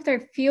one of their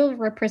field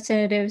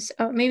representatives,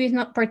 maybe it's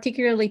not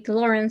particularly to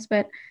Lawrence,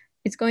 but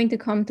it's going to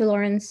come to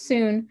Lawrence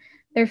soon.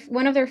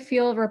 One of their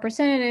field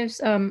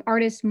representatives,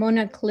 artist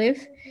Mona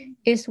Cliff,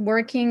 is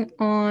working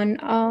on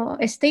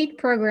a state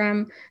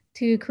program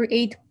to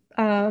create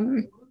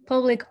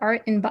public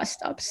art in bus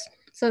stops.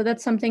 So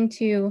that's something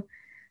to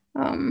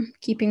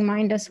keep in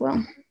mind as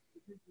well.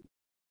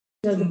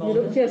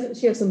 She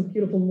has some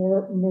beautiful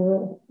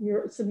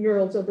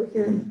murals over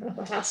here in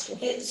Haskell.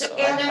 So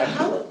Anna,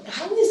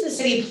 how is the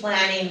city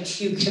planning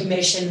to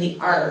commission the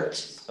art?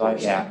 So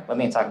let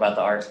me talk about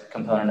the art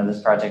component of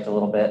this project a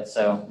little bit.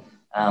 So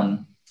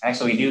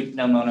actually we do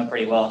know Mona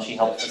pretty well. She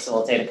helped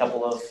facilitate a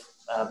couple of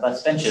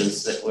bus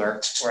benches that were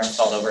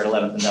installed over at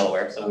 11th and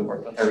Delaware. So we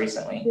worked with her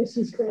recently. This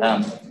is great.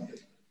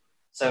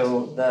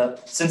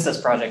 Since this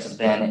project has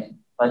been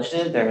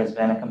budgeted, there has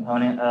been a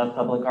component of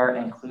public art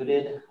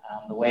included.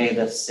 The way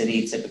the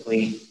city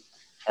typically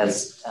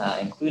has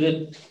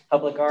included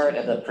public art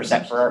at the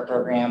Percent for Art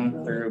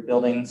program through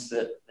buildings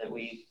that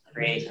we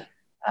create.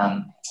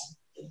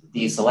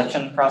 The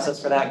selection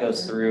process for that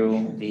goes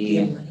through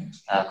the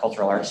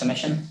Cultural Arts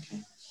Commission.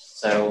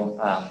 So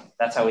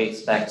that's how we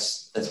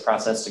expect this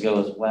process to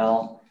go as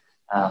well.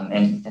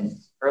 In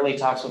early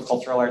talks with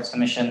Cultural Arts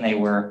Commission, they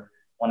were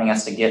wanting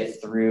us to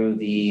get through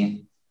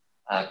the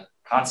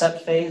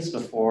concept phase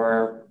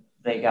before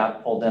they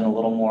got pulled in a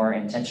little more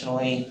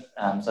intentionally,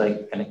 so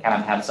they can kind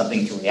of have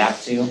something to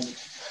react to.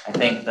 I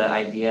think the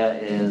idea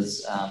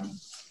is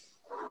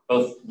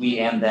both we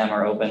and them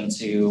are open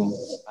to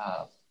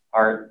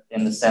art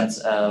in the sense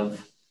of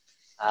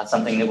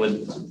something that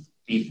would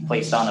be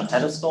placed on a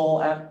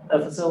pedestal at a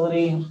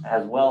facility,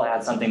 as well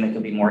as something that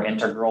could be more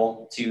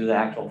integral to the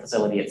actual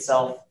facility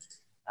itself.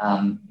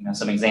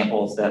 Some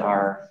examples that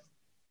our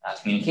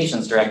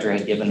communications director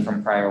had given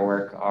from prior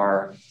work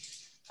are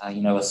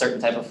a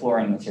certain type of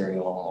flooring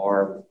material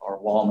or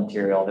wall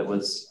material that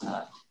was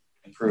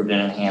improved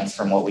and enhanced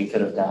from what we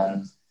could have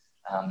done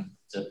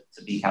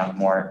to be kind of a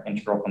more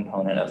integral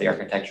component of the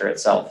architecture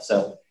itself.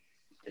 So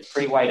it's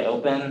pretty wide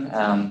open,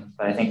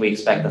 but I think we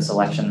expect the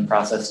selection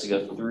process to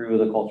go through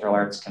the Cultural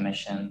Arts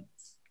Commission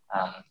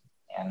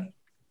and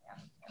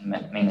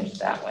manage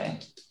that way.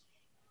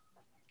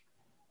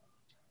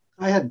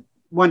 I had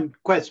one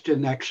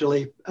question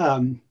actually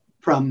from,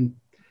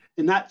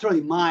 and not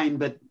really mine,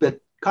 but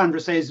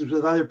conversations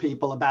with other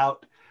people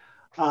about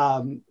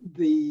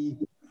the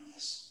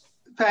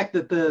fact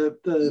that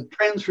the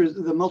transfers,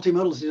 the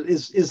multimodal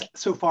is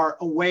so far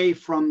away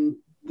from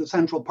the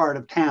central part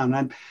of town.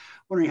 I'm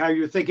wondering how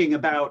you're thinking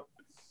about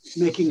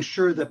making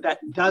sure that that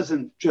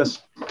doesn't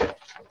just,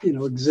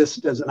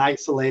 exist as an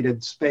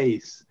isolated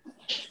space.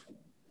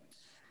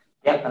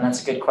 Yep, and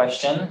that's a good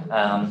question.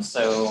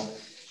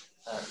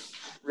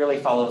 Really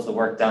follows the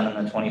work done in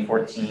the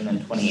 2014 and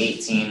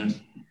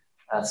 2018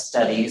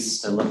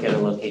 studies to look at a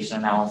location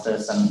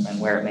analysis and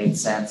where it made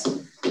sense.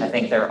 I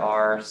think there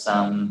are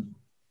some,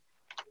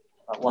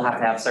 we'll have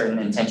to have certain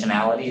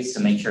intentionalities to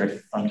make sure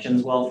it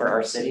functions well for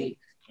our city.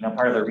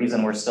 Part of the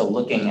reason we're still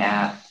looking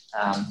at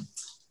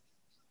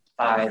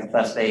 5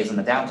 bus bays in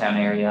the downtown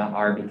area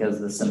are because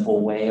the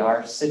simple way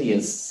our city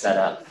is set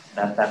up.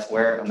 That's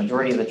where a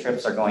majority of the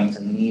trips are going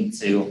to need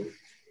to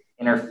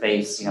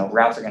interface.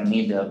 Routes are going to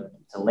need to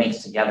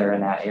link together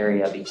in that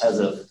area because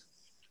of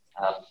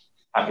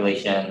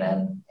population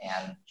and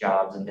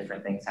jobs and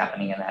different things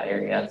happening in that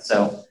area.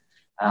 So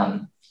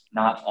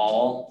not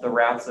all the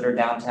routes that are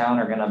downtown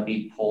are going to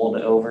be pulled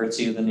over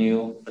to the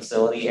new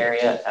facility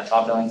area at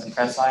Bob Billings and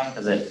Crestline,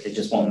 because it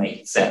just won't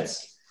make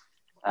sense.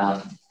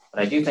 But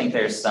I do think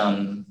there's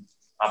some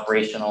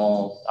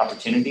operational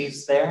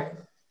opportunities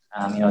there.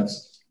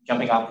 It's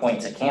jumping off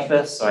point to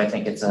campus, so I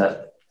think it's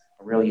a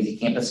real easy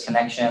campus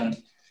connection.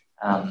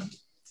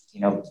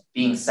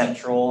 Being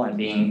central and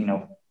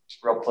being,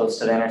 real close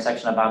to the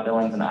intersection of Bob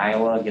Billings and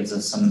Iowa gives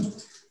us some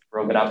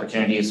real good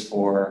opportunities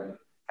for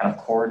kind of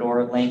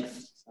corridor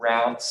length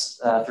routes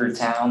through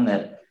town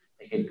that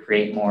they could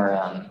create more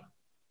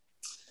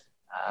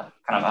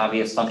kind of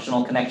obvious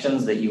functional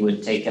connections that you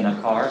would take in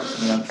a car.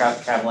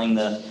 Traveling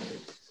the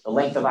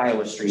length of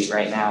Iowa Street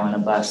right now in a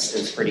bus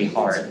is pretty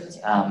hard,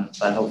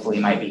 but hopefully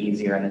it might be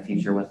easier in the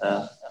future with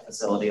a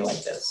facility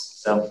like this.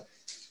 So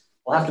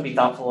we'll have to be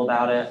thoughtful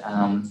about it,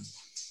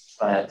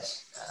 but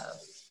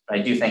I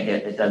do think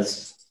it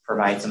does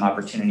provide some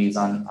opportunities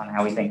on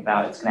how we think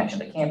about its connection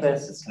to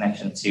campus, its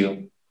connection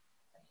to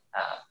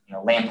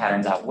land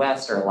patterns out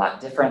west are a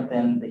lot different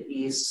than the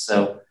east.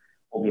 So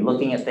we'll be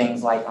looking at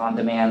things like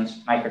on-demand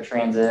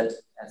microtransit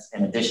as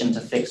in addition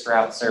to fixed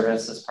route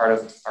service as part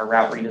of our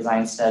route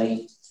redesign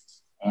study.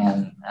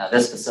 And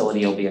this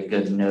facility will be a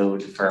good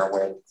node for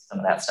where some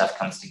of that stuff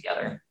comes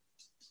together.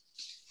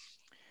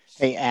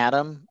 Hey,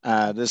 Adam,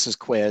 this is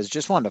Quiz.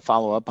 Just wanted to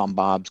follow up on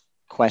Bob's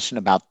question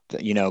about,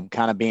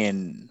 kind of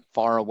being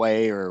far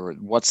away, or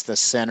what's the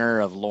center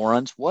of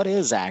Lawrence? What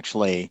is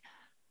actually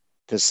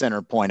the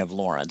center point of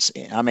Lawrence?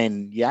 I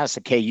mean, you ask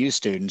the KU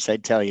students,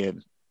 they'd tell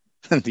you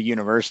the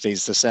university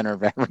is the center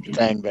of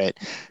everything, but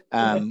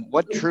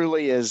what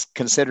truly is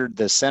considered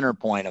the center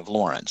point of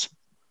Lawrence?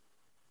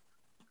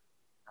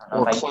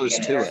 Or close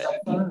to it.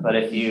 But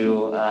if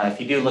you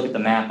do look at the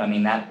map, I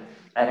mean, that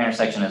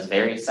intersection is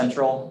very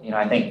central.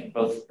 I think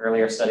both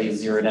earlier studies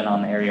zeroed in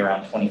on the area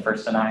around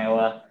 21st and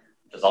Iowa,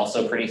 which is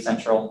also pretty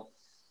central.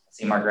 I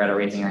see Margaretta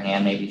raising her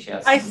hand. Maybe she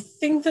has. I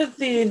think that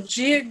the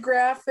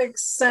geographic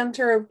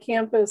center of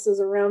campus is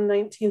around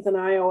 19th and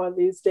Iowa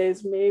these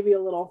days, maybe a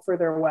little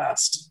further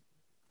west.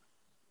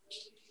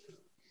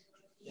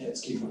 Yeah, it's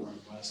keep going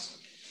west.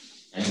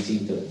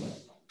 19th of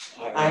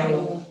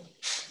Iowa.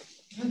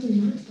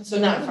 So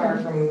not far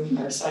from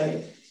our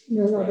site.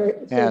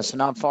 Yeah, so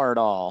not far at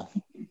all,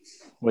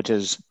 which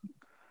is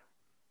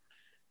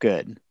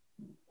good.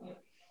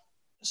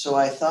 So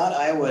I thought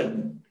I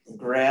would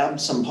grab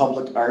some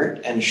public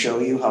art and show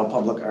you how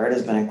public art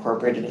has been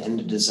incorporated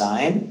into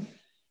design.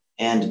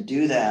 And to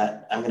do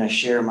that, I'm going to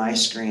share my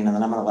screen, and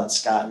then I'm going to let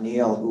Scott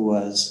Neal, who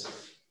was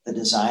the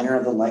designer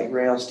of the light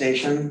rail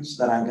stations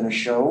that I'm going to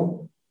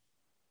show,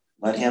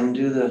 let him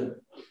do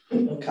the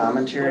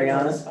commentary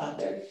on it.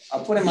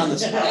 I'll put him on the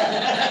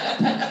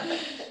spot.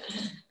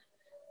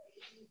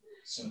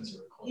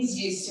 He's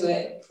used to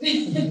it.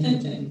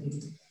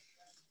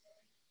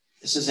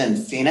 This is in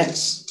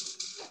Phoenix.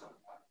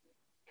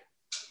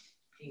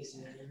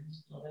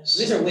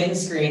 These are wind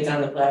screens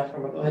on the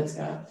platform. Go ahead,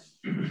 Scott.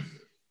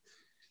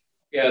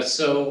 Yeah,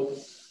 so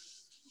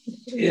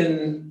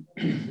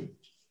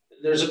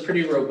there's a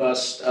pretty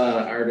robust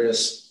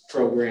artist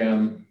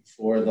program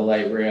for the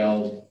light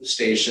rail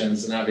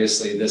stations, and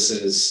obviously this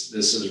is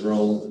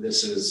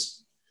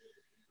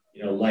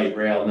light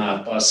rail,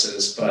 not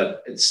buses,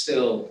 but I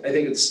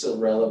think it's still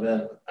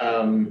relevant.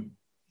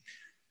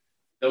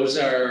 Those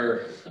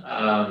are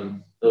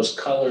those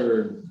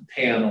colored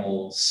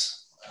panels.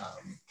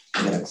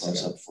 I got a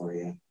close up for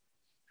you.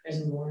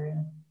 There's more.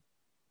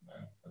 No,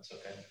 that's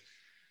okay.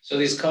 So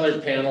these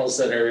colored panels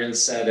that are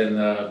inset in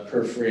the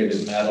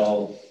perforated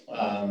metal,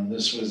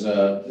 this was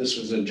a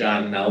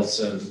John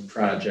Nelson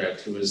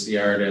project, who was the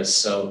artist.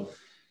 So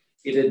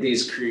he did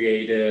these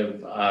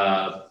creative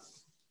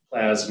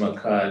plasma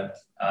cut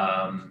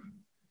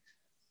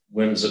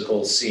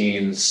whimsical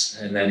scenes,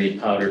 and then he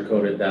powder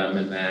coated them,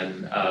 and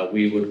then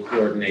we would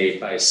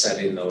coordinate by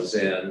setting those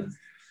in.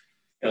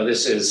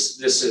 This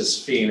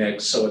is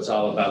Phoenix, so it's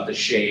all about the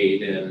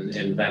shade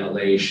and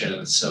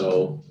ventilation.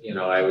 So,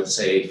 I would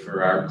say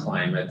for our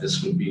climate,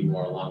 this would be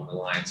more along the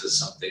lines of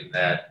something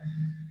that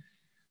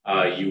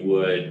you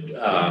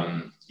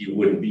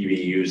wouldn't be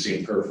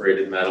using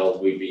perforated metal.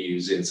 We'd be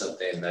using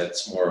something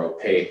that's more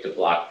opaque to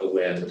block the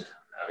wind.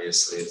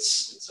 Obviously,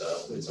 it's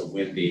a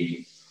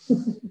windy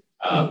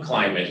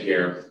climate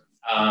here,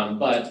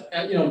 but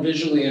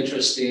visually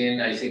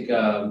interesting. I think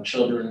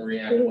children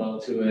react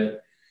well to it.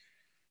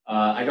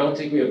 I don't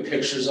think we have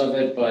pictures of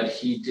it, but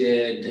he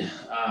did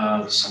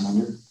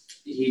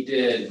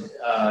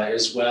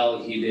as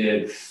well.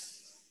 He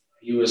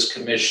was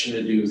commissioned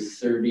to do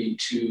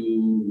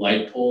 32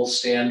 light pole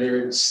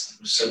standards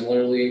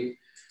similarly.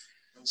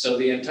 So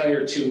the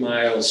entire 2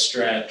 mile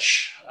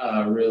stretch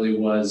really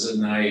was a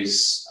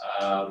nice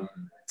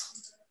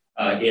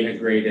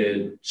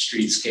integrated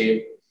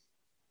streetscape.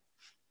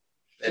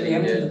 Do we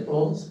have the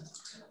poles?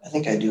 I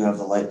think I do have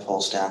the light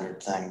pole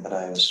standard thing, but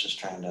I was just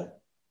trying to.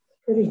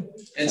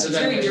 And so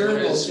what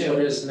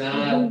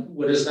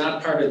is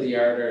not part of the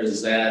art are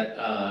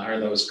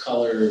those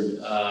colored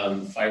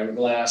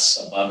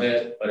fiberglass above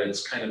it, but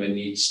it's kind of a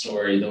neat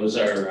story. Those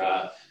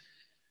are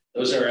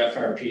those are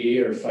FRP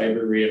or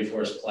fiber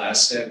reinforced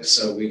plastic.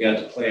 So we got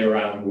to play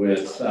around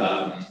with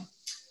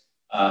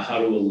how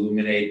to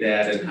illuminate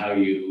that and how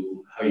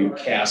you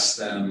cast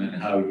them and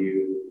how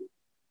you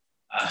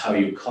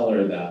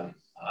color them.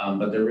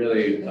 But they're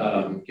really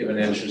give an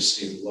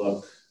interesting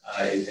look,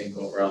 I think,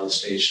 over all the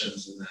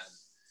stations.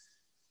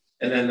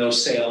 And then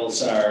those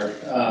sails are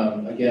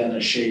again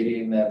a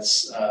shading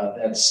that's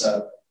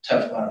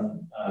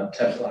Teflon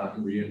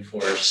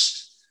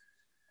reinforced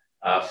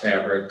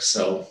fabric.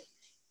 So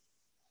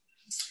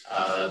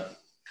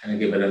kind of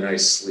give it a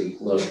nice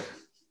sleek look.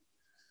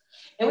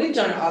 And we've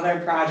done other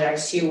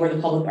projects too, where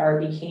the public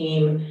art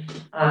became,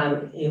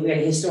 we had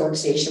a historic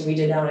station we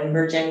did down in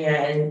Virginia,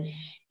 and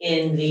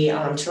in the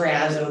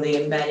terrazzo,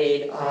 they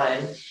embedded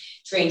on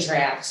train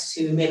tracks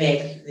to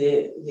mimic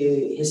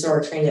the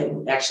historic train that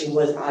actually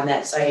was on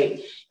that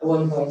site at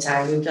one point in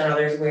time. We've done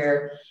others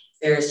where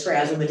there's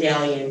terrazzo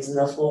medallions in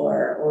the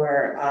floor,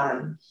 or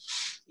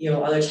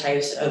other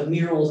types of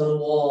murals on the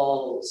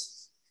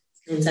walls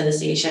inside the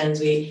stations.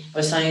 I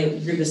was telling the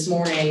group this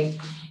morning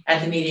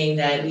at the meeting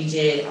that we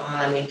did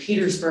in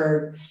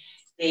Petersburg.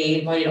 They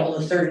invited all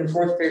the 3rd and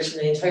 4th graders from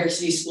the entire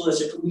city school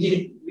district. We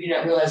did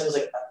not realize it was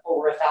like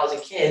over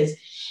 1,000 kids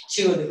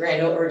to the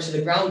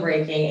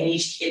groundbreaking, and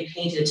each kid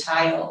painted a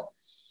tile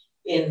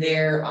in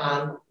their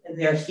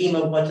theme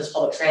of what does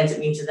public transit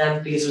mean to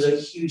them, because there was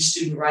a huge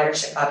student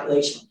ridership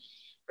population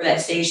for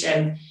that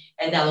station.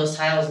 And now those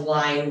tiles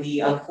line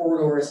the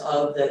corridors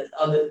of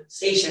the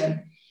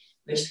station.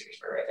 There's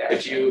Petersburg right there.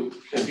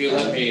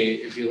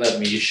 If you let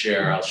me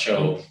share, I'll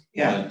show.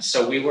 Yeah.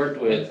 So we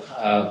worked with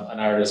an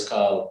artist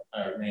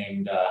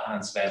named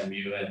Hans van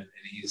Meuwen, and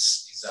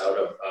he's out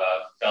of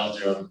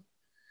Belgium,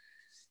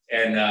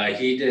 and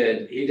he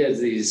did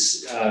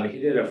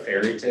a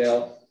fairy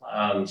tale.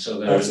 So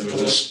there was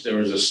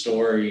a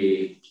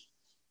story.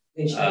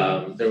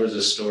 There was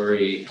a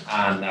story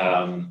on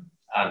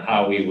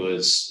how he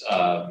was.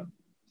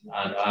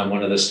 On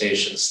one of the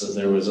stations, so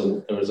there was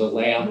a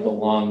lamp, a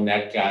long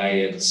neck guy,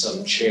 and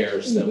some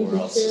chairs that were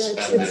all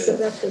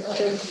suspended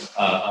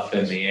up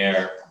in the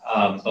air.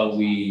 But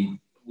we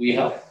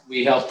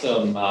helped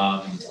them.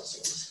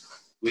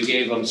 We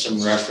gave him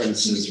some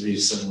references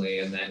recently,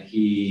 and then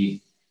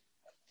he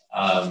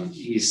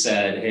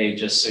said, "Hey,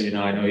 just so you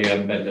know, I know you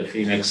haven't been to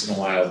Phoenix in a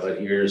while, but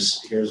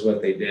here's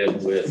what they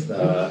did with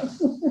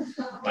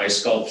my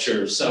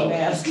sculpture." So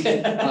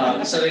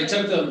they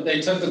took the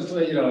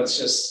it's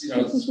just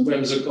it's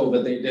whimsical,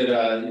 but they did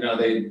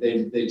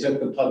they took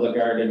the public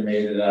art and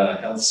made it a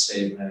health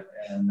statement,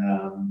 and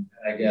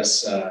I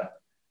guess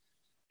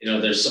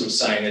there's some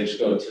signage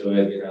go to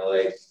it,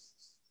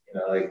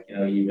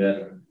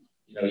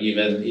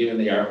 even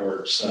the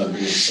artworks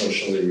being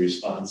socially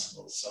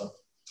responsible. So.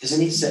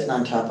 Isn't he sitting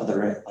on top of the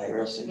light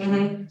rail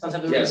station?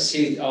 Mm-hmm. Yes,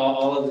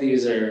 all of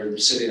these are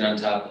sitting on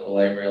top of the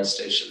light rail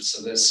station.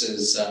 So this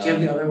is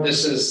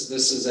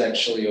this is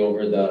actually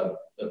over the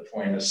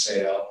point of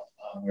sale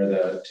where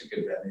the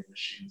ticket vending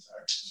machines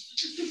are.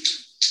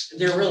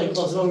 They're really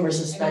close. When we're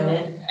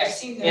suspended. I've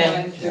seen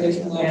them when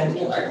there's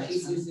multiple art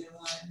pieces in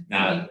one.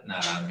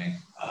 Not on me.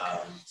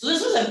 So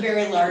this was a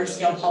very large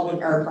scale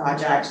public art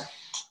project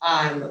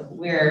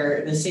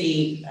where the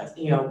city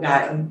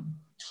got a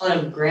ton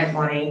of grant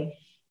money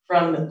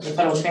from the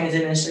Federal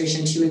Transit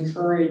Administration to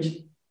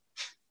encourage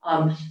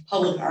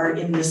public art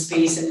in the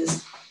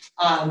spaces.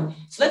 So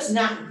that's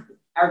not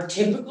our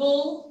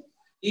typical.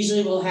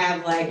 Usually we'll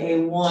have like a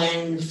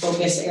one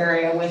focus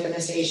area within a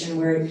station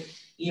where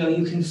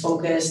you can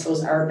focus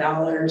those art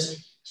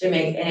dollars to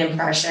make an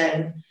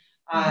impression.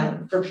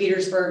 For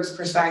Petersburg's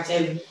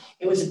perspective,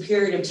 it was a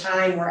period of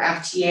time where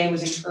FTA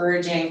was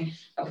encouraging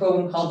a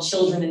program called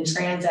Children in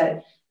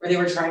Transit, where they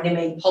were trying to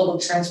make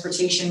public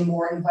transportation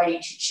more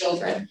inviting to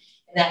children.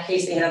 In that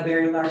case, they had a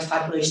very large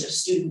population of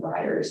student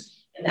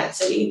riders in that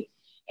city.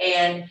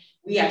 And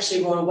we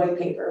actually wrote a white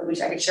paper,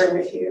 which I could share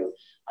with you,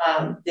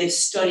 that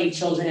studied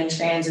children in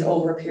transit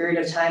over a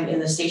period of time in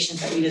the stations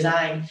that we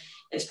designed.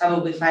 It's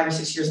probably 5 or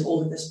 6 years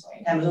old at this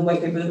point. That was a white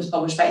paper that was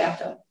published by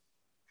APTA.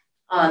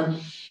 And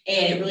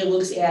it really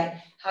looks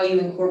at how you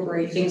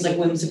incorporate things like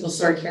whimsical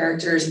story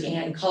characters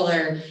and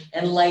color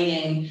and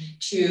lighting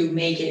to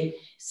make it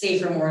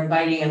safer, more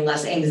inviting, and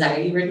less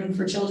anxiety-ridden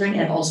for children,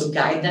 and also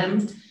guide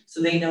them.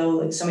 So they know,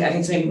 like I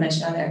think somebody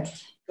mentioned on there,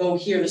 go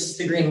here, this is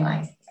the green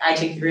line. I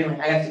take the green line,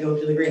 I have to go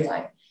to the green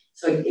line.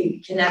 So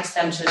it connects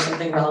them to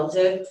something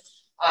relative.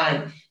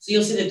 So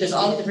you'll see that there's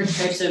all different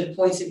types of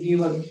points of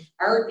view of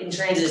art in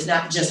transit is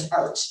not just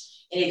art.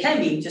 And it can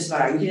be just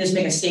about art. You can just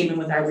make a statement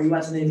with art where you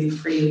want something to be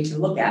pretty to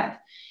look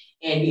at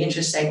and be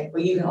interesting,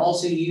 but you can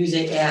also use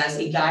it as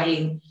a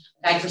guide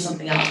for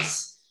something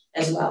else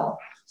as well.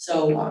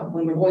 So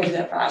when we're going through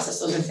that process,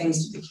 those are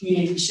things the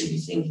community should be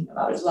thinking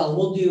about as well.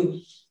 We'll do,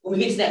 when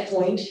we get to that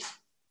point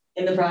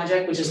in the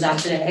project, which is not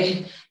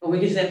today, but when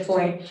we get to that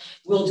point,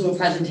 we'll do a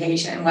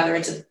presentation, whether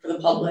it's for the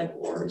public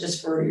or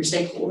just for your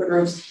stakeholder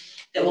groups,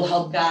 that will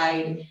help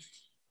guide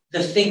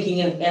the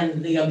thinking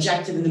and the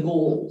objective and the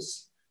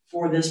goals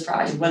for this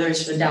project, whether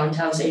it's for the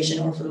downtown station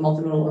or for the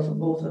multimodal or for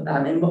both of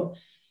them.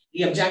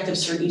 the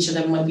objectives for each of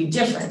them might be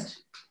different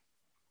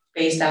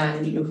based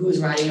on who's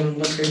riding them,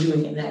 what they're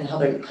doing, and then how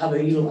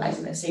they're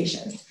utilizing that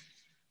station.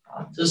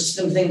 So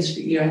some things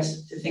for you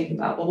guys to think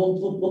about, but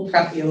we'll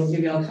prep you. We'll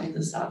give you all kinds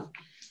of stuff.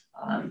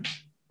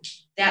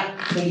 That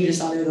what you just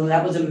saw there, though,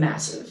 that was a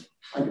massive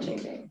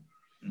undertaking.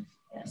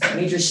 Yes,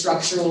 major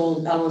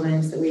structural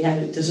elements that we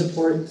had to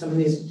support some of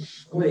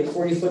these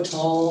 40-foot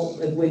tall,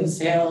 like wind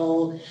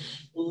sail,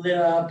 lit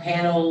up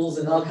panels,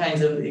 and all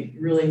kinds of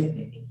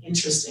really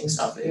interesting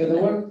stuff. Yeah,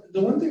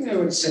 the one thing I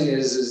would say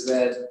is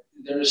that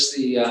there's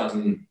the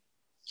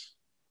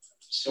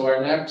so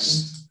our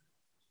next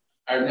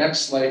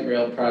light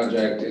rail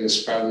project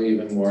is probably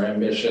even more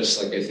ambitious.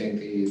 Like I think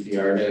the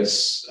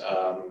artists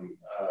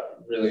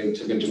really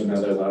took it to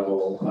another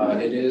level.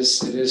 It is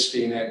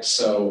Phoenix,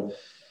 so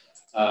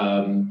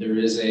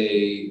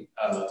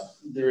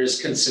there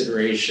is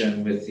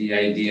consideration with the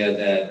idea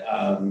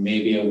that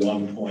maybe at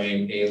one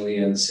point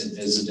aliens had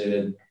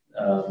visited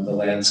the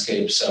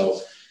landscape.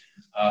 So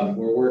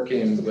we're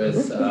working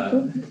with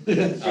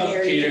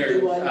Peter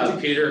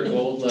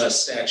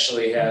Goldlust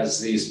actually has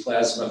these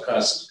plasma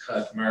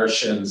cut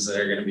Martians that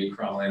are going to be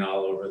crawling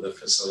all over the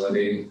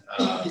facility.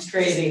 It's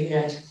crazy,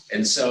 yeah.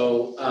 And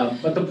so,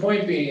 but the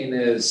point being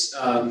is,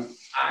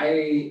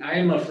 I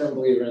am a firm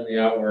believer in the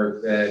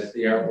artwork, that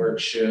the artwork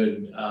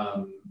should,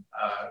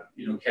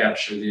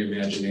 capture the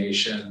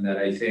imagination, that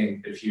I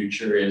think the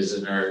future is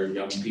in our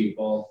young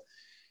people.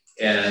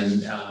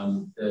 And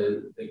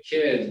the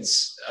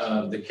kids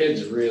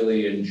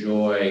really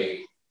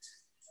enjoy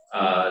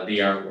the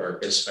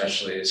artwork,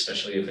 especially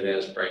if it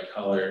has bright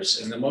colors.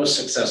 And the most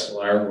successful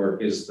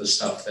artwork is the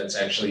stuff that's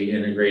actually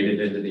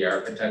integrated into the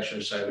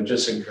architecture. So I would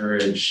just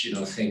encourage,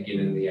 thinking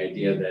in the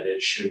idea that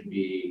it should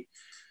be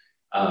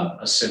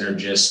a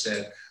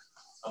synergistic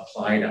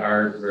applied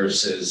art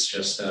versus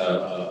just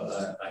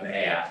an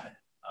ad.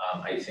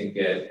 I think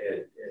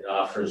it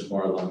offers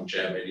more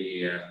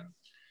longevity,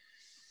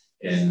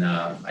 and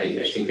I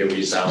think it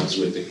resounds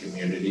with the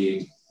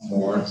community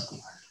more.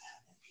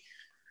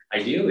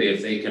 Ideally,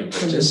 if they can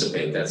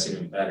participate, that's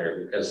even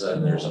better, because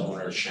then there's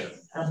ownership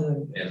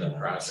in the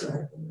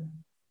project.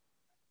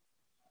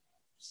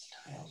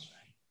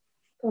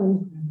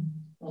 Well,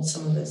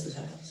 some of this is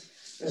tiles.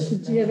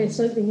 Do you have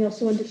something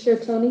else you wanted to share,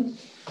 Tony?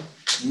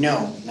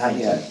 No, not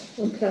yet.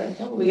 Okay.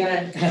 Oh, we got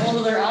a whole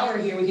other hour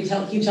here. We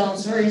can keep telling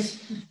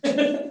stories.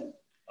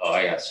 Oh,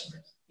 I got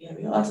stories. Yeah,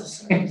 we got lots of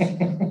stories.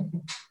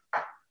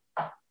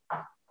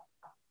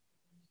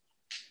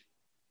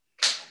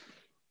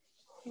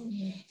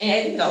 And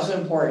I think it's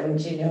also important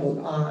to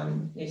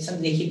know, it's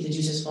something to keep the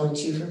juices flowing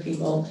too for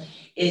people,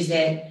 is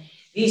that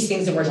these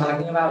things that we're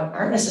talking about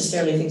aren't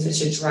necessarily things that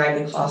should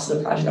drive the cost of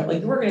the project up.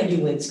 Like, we're going to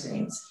do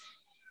windscreens.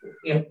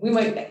 We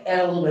might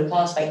add a little bit of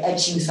cost by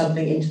etching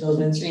something into those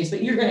windscreens,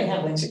 but you're going to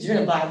have windscreens. You're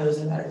going to buy those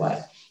no matter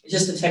what. It's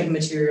just the type of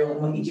material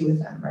and what you do with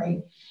them,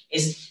 right?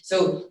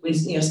 So when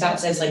Scott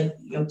says, like,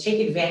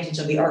 take advantage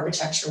of the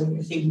architecture when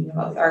you're thinking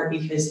about the art,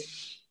 because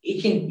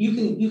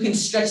you can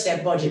stretch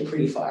that budget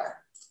pretty far.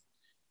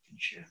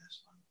 Share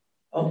this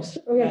one.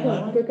 Oh yeah,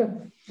 go.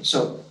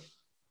 So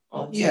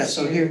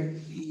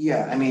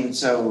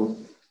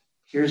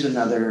here's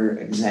another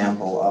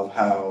example of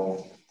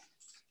how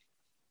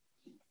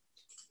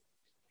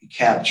you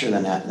capture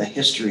the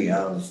history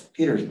of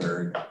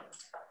Petersburg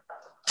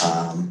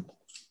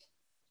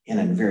in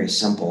a very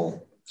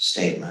simple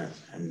statement,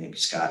 and maybe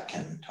Scott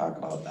can talk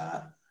about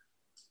that.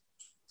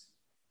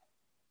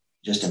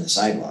 Just in the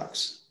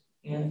sidewalks.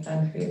 Yeah,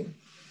 concrete.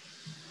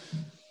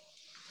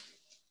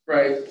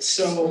 Right.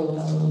 So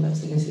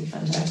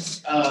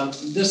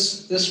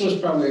this was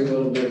probably a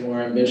little bit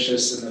more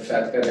ambitious in the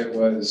fact that it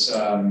was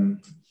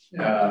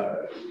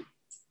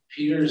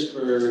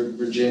Petersburg,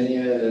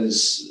 Virginia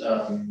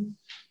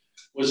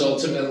was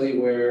ultimately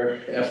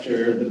where,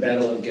 after the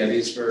Battle of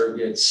Gettysburg,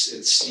 it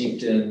was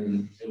steeped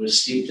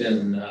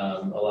in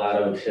a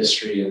lot of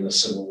history in the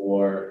Civil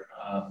War.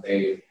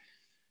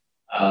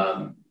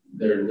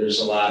 There's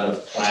a lot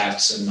of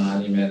plaques and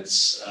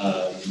monuments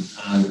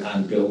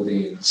on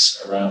buildings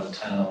around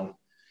town.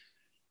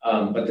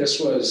 But this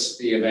was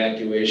the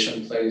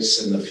evacuation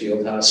place in the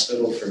field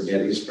hospital for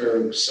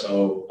Gettysburg.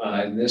 So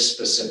in this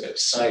specific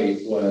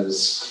site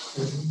was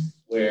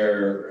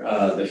where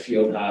the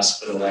field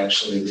hospital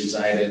actually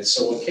resided.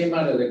 So what came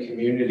out of the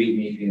community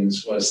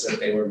meetings was that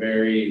they were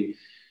very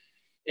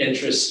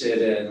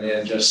interested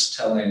in just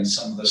telling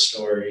some of the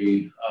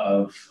story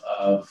of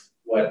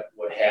what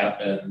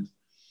happened.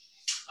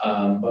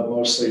 But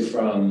mostly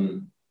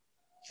from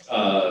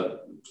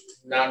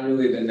not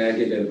really the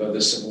negative of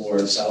the Civil War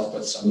itself,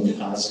 but some of the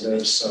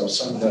positives. So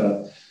some of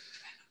the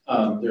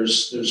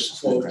there's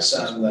quotes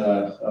on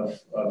of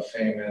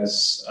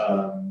famous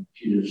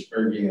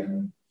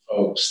Petersburgian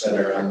folks that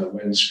are on the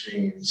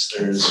windscreens.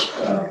 There's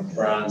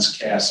bronze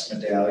cast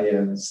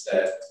medallions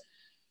that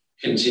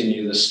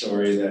continue the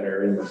story that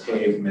are in the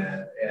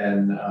pavement.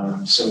 And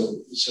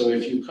so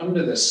if you come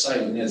to this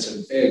site, and it's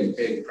a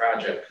big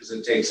project because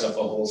it takes up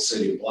a whole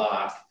city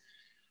block,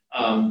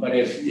 But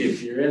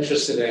if you're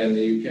interested in,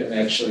 you can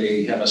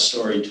actually have a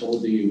story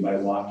told to you by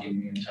walking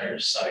the entire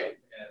site.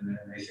 And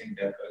I think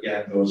that,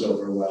 again, goes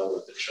over well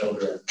with the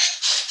children.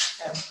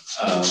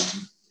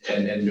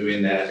 And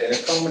doing that. And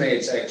it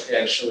culminates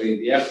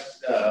actually,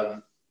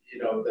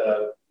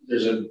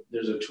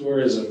 there's a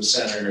tourism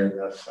center in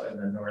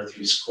the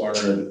northeast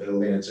corner of the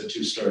building. It's a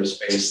 2-story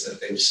space that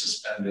they've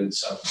suspended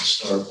some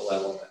historical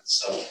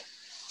elements. So it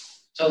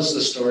tells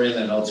the story and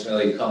then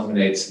ultimately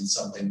culminates in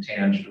something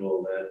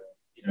tangible that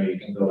you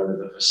can go into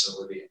the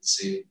facility and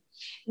see.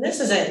 And this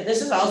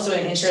is also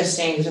an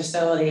interesting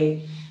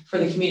facility for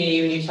the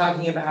community when you're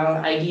talking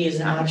about ideas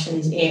and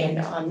options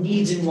and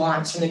needs and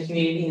wants from the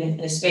community in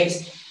a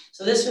space.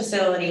 So this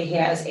facility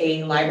has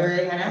a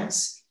library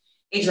annex,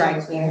 a dry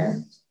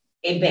cleaner,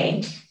 a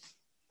bank,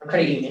 a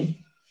credit union,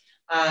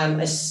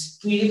 a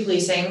community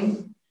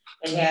policing.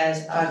 It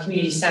has a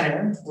community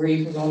center where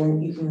you can go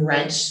and you can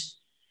rent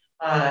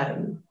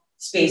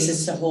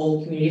spaces to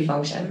hold community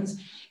functions.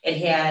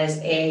 It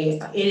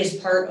is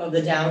part of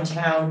the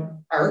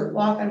downtown art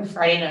walk on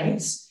Friday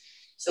nights.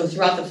 So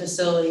throughout the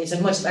facility,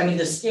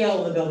 the scale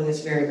of the building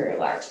is very, very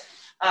large.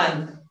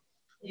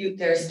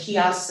 There's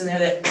kiosks in there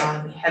that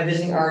have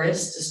visiting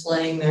artists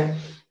displaying their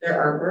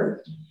artwork.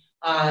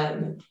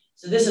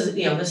 So this is a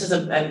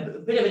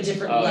bit of a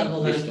different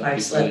level than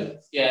Five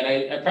Slip. Yeah,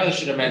 and I probably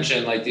should have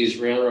mentioned, like, these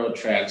railroad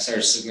tracks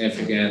are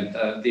significant.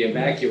 The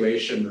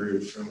evacuation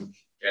route from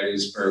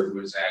Gettysburg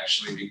was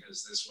actually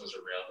because this was a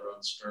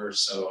railroad spur,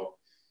 so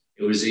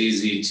it was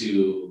easy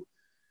to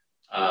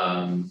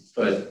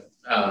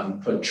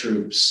put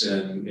troops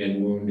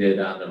and wounded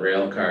on the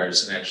rail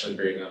cars and actually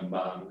bring them.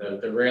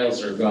 The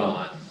rails are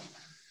gone,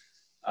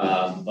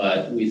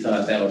 but we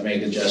thought that would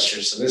make a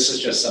gesture. So this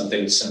is just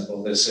something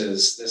simple. This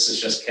is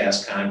just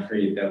cast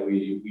concrete that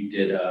we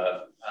did.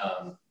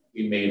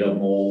 We made a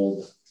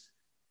mold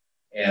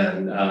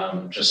and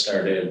just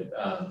started.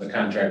 The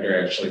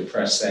contractor actually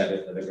pressed that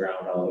into the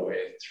ground all the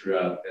way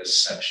throughout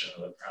this section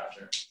of the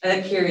project. And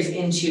it carries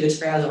into the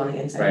trails on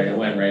the inside. Right, it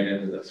went right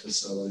into the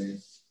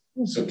facility.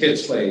 So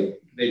kids they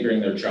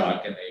bring their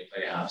chalk and they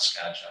play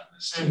hopscotch on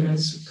this too. Mm-hmm.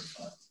 It's super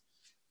fun.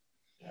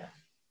 Yeah.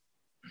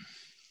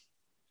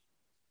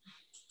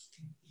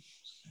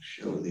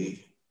 Show the.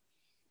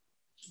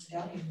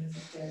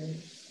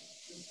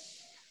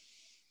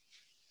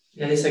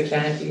 Yeah, these are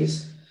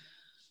canopies.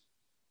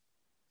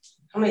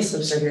 How many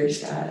slips are here,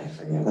 Scott? I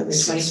forget. Like 24?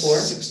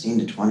 16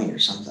 to 20 or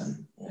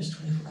something. There's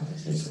 24.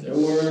 There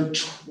were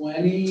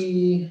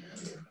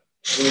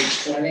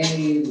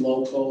 20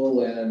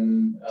 local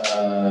and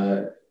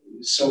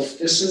so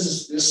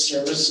this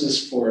service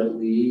is for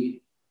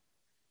Lee.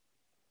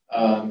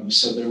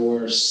 So there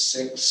were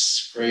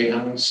 6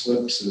 Greyhound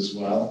slips as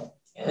well.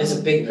 Yeah, there's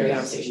a big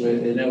Greyhound station.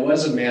 And it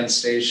was a manned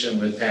station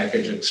with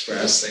Package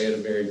Express. They had a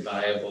very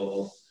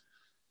viable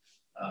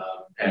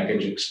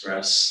Package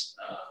Express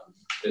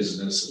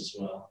business as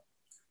well.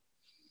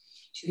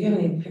 Do you have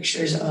any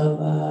pictures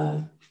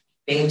of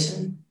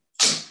Binghamton?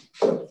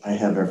 I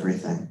have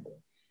everything.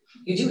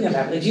 You do have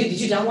everything. Did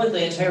you download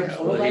the entire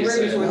photo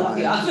library before we left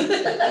the office?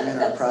 I'm in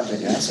our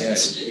project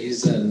assets. Yeah,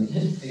 he's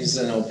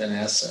an open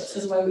asset. This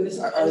is why we.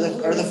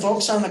 Are the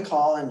folks on the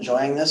call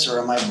enjoying this, or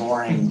am I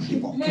boring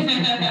people?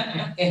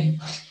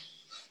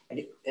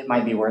 It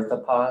might be worth a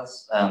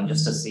pause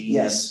just to see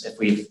if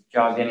we've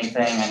jogged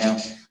anything.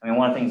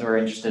 One of the things we're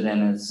interested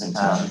in is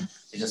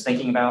just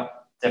thinking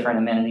about different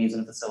amenities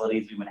and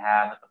facilities we would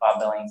have at the Bob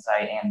Billings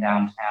site and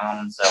downtown.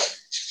 And so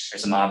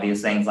there's some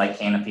obvious things like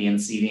canopy and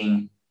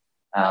seating,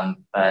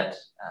 but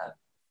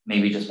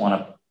maybe just want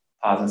to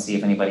pause and see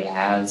if anybody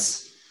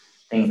has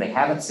things they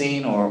haven't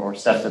seen or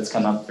stuff that's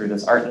come up through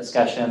this art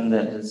discussion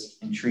that has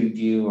intrigued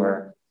you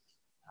or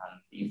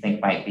you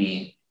think might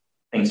be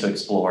things to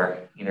explore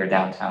either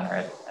downtown or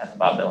at the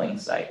Bob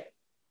Billings site.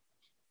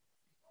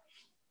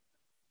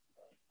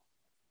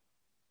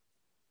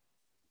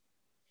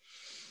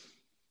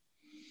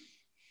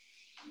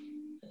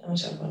 I'm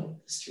talking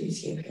about the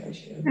streetscape here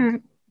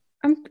too.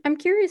 I'm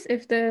curious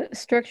if the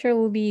structure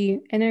will be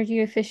energy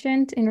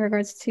efficient in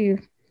regards to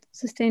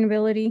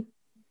sustainability.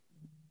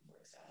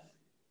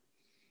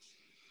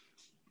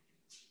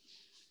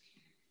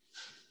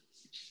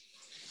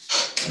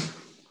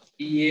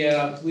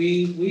 Yeah,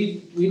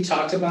 we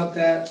talked about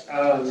that.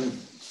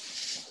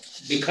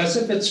 Because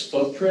of its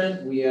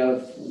footprint, we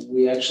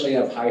actually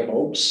have high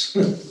hopes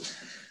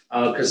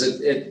because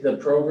the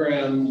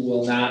program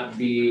will not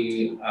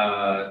be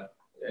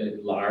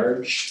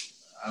large.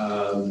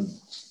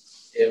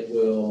 There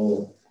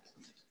will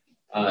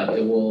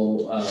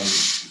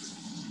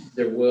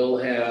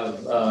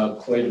have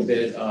quite a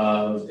bit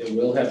of.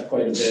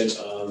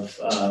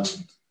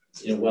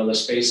 While the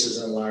space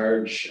isn't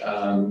large,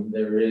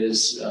 there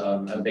is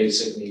a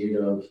basic need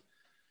of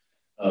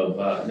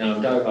now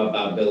I'm talking about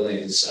Bob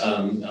Billings,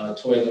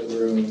 toilet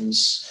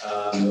rooms,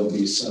 there'll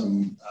be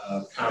some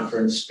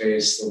conference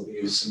space, there'll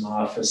be some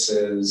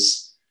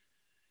offices,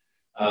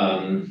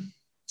 and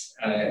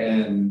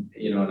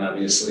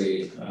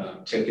obviously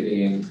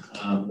ticketing,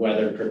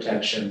 weather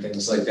protection,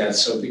 things like that.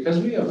 So because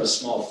we have a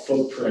small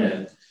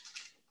footprint,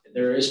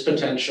 There is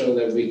potential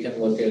that we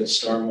can look at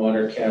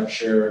stormwater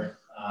capture,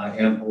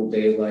 ample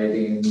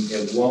daylighting.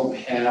 It won't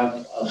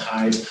have a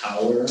high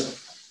power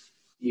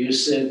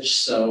usage.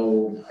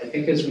 So I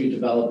think as we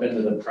develop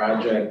into the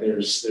project,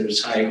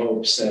 there's high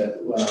hopes that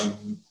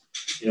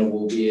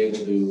we'll be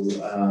able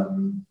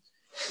to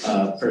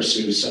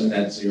pursue some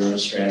net zero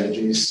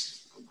strategies.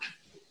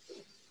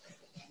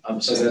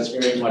 So that's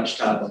very much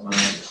top of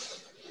mind.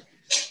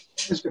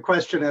 Just a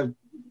question of a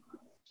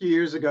few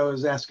years ago I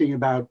was asking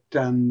about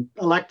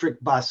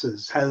electric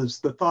buses. Has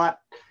the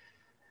thought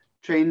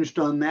changed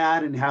on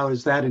that, and how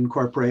is that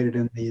incorporated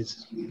in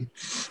these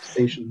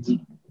stations?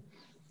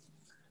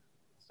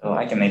 So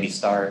I can maybe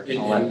start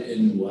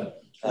In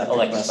what?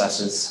 Electric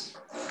buses.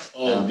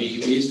 Oh,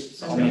 BEVs?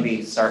 So I'll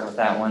maybe start with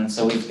that one.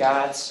 So we've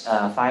got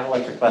 5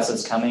 electric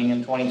buses coming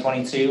in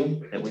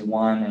 2022 that we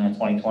won in a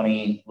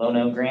 2020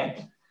 Low-No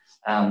grant.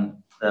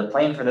 The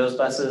plan for those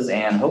buses,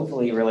 and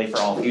hopefully really for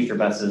all future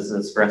buses,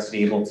 is for us to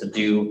be able to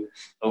do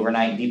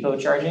overnight depot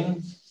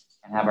charging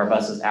and have our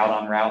buses out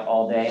on route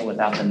all day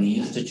without the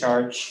need to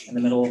charge in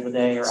the middle of the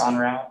day or on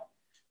route.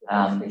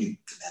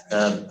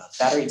 The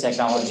battery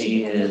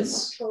technology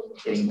is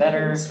getting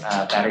better.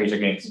 Batteries are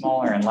getting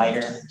smaller and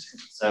lighter.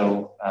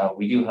 So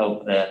we do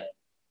hope that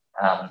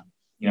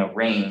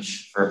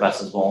range for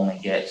buses will only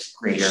get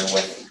greater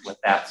with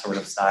that sort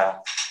of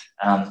style.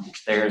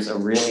 There's a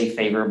really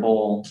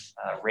favorable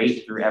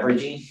rate through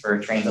Evergy for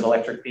transit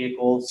electric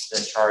vehicles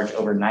that charge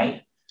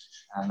overnight.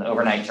 The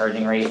overnight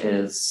charging rate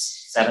is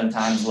 7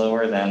 times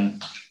lower than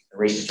the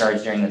rate to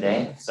charge during the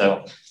day.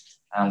 So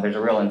there's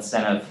a real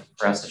incentive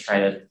for us to try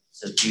to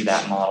do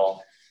that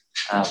model.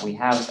 We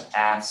have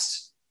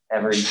asked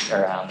our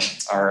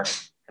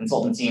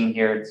consultant team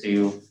here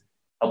to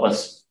help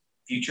us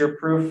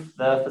future-proof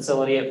the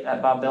facility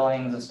at Bob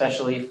Billings,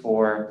 especially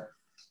for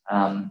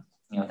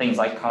things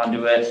like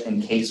conduit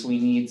in case we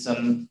need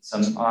some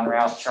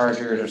on-route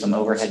chargers or some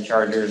overhead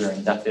chargers or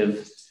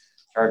inductive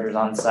chargers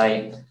on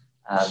site.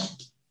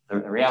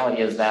 The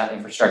reality is that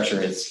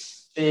infrastructure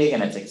is big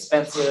and it's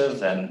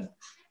expensive, and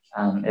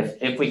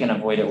if we can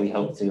avoid it, we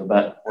hope to,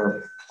 but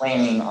we're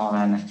planning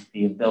on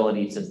the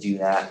ability to do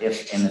that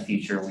if in the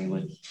future we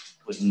would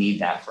need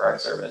that for our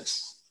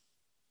service.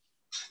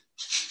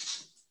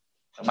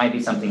 It might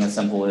be something as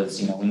simple as,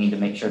 we need to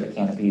make sure the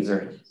canopies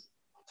are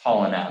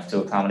tall enough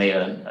to accommodate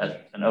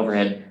an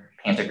overhead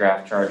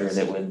pantograph charger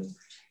that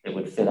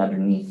would fit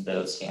underneath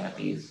those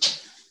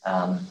canopies.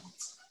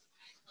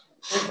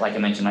 Like I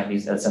mentioned, might be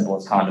as simple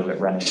as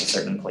conduit running to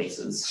certain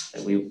places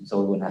so we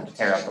wouldn't have to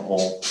tear up the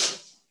whole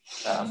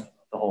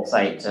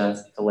site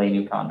to lay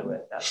new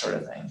conduit, that sort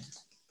of thing.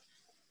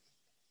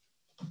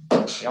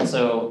 We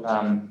also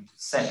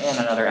sent in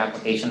another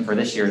application for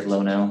this year's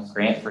Low-No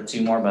grant for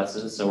 2 more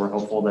buses, so we're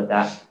hopeful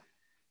that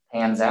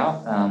pans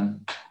out.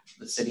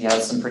 The city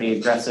has some pretty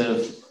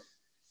aggressive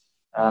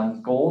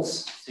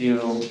goals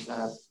to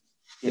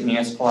get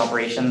municipal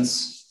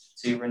operations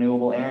to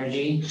renewable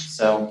energy.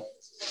 So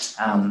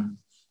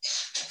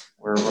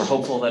we're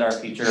hopeful that our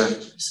future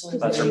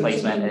bus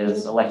replacement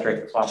is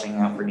electric swapping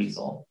out for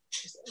diesel.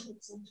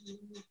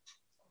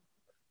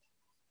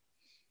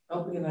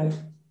 Oh, we have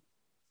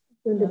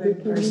another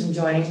person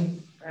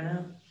joining,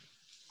 Brenna.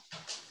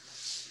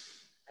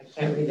 I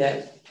can't read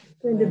that.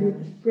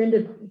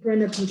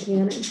 Brenda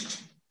Buchanan.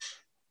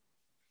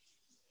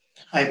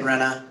 Hi,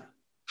 Brenna.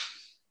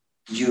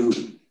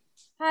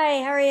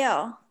 Hi, how are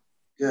you?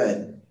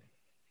 Good.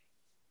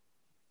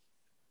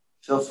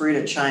 Feel free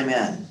to chime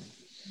in.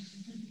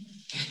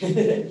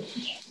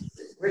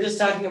 We're just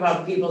talking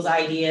about people's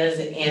ideas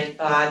and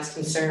thoughts,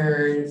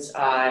 concerns,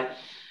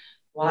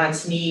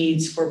 wants,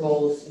 needs for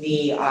both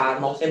the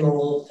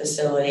multimodal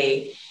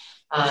facility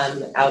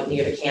out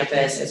near the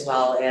campus, as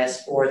well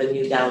as for the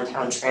new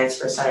downtown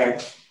transfer center.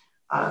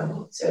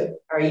 So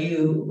are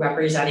you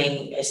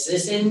representing a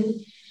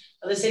citizen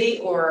of the city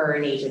or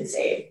an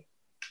agency?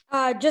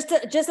 Just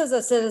as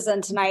a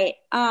citizen tonight.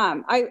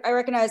 I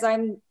recognize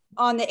I'm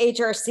on the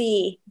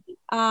HRC,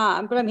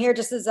 but I'm here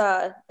just as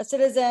a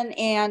citizen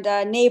and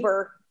a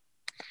neighbor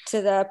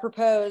to the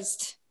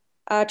proposed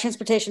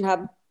transportation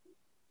hub.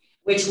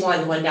 Which one?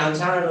 The one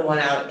downtown or the one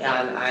out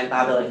on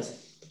Bob Billings?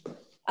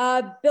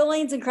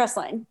 Billings and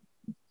Crestline.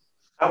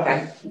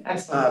 Okay,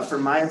 excellent. For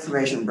my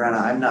information, Brenna,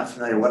 I'm not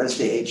familiar. What is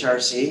the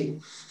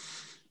HRC?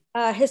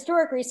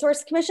 Historic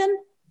Resource Commission.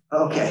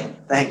 Okay,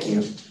 thank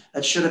you.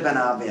 That should have been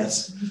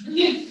obvious.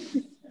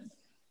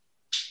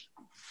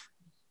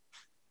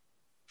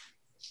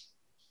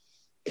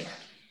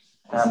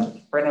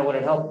 Brenda, would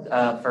it help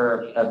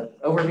for an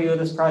overview of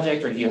this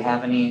project, or do you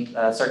have any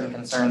certain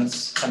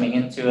concerns coming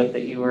into it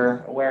that you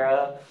were aware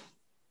of?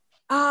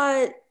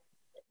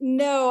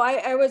 No,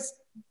 I was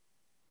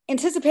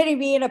anticipating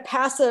being a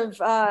passive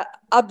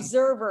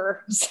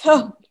observer,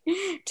 so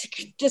to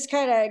just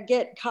kind of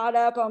get caught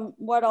up on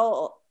what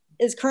all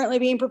is currently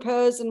being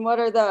proposed and what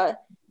are the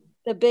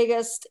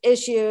biggest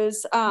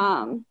issues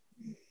and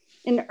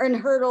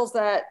hurdles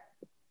that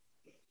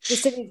the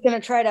city is going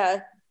to try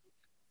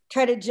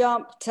to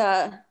jump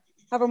to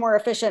have a more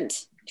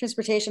efficient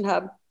transportation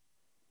hub.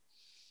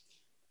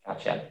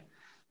 Gotcha.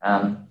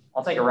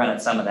 I'll take a run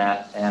at some of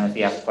that, and if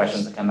you have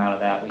questions that come out of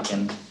that, we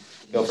can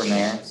go from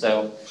there.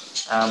 So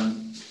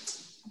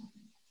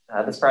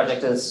this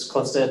project is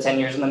close to 10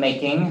 years in the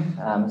making,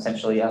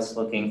 essentially us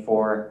looking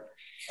for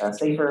a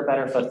safer,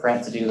 better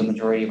footprint to do the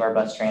majority of our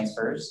bus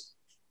transfers.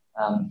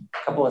 A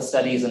couple of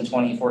studies in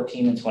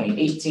 2014 and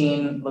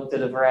 2018 looked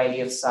at a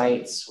variety of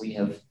sites. We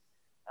have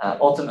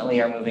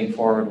ultimately are moving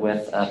forward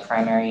with a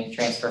primary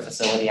transfer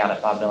facility out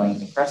at Bob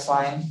Billings and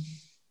Crestline,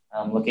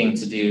 looking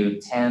to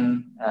do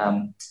 10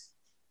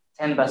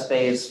 bus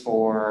bays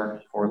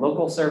for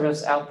local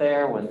service out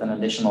there, with an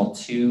additional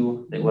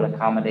 2 that would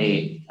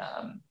accommodate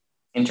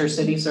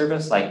intercity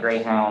service like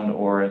Greyhound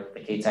or the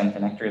K-10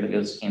 connector that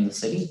goes to Kansas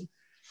City.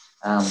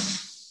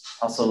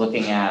 Also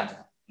looking at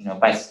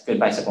good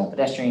bicycle and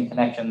pedestrian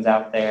connections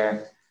out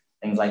there,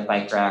 things like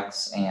bike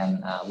racks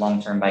and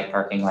long-term bike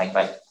parking like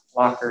bike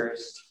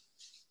lockers.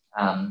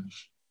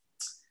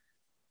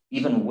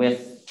 Even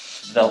with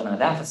development of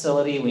that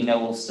facility, we know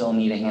we'll still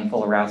need a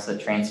handful of routes that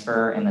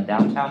transfer in the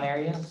downtown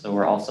area. So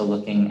we're also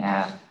looking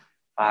at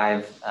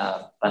 5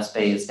 bus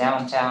bays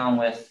downtown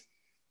with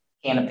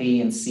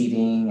canopy and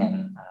seating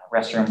and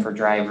restroom for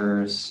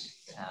drivers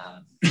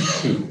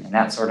and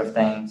that sort of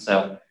thing.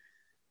 So,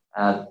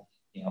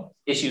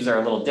 issues are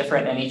a little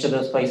different in each of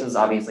those places.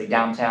 Obviously,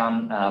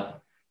 downtown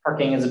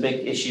parking is a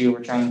big issue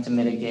we're trying to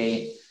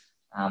mitigate.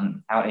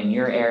 Out in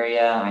your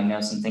area, I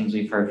know some things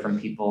we've heard from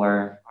people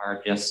are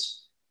just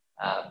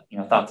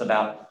thoughts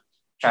about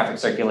traffic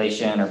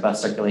circulation or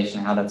bus circulation,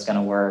 how that's going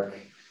to work,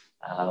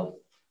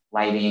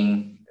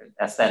 lighting,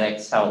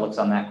 aesthetics, how it looks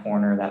on that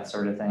corner, that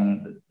sort of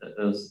thing.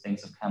 Those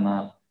things have come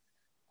up.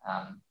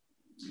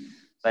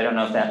 So I don't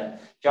know if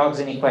that jogs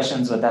any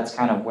questions, but that's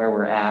kind of where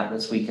we're at.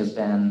 This week has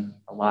been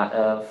a lot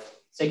of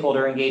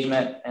stakeholder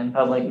engagement and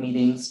public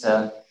meetings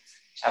to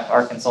have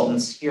our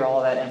consultants hear all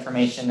of that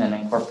information and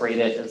incorporate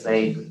it as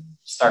they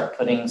start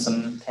putting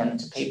some pen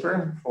to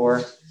paper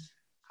for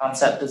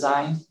concept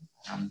design.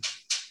 And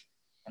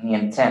the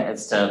intent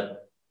is to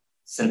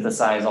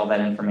synthesize all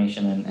that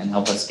information and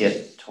help us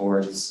get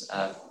towards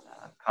a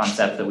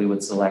concept that we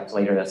would select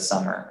later this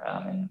summer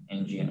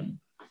in June.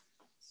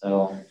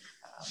 So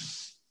I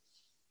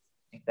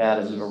think that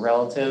is a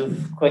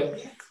relative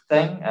quick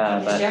thing,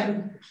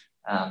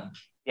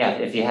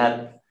 if you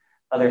had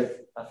other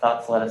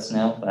thoughts, let us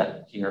know,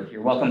 but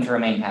you're welcome to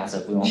remain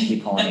passive. We won't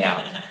keep calling you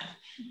out.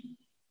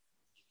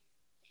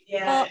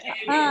 Yeah.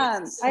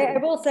 I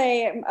will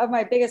say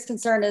my biggest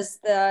concern is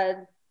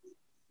the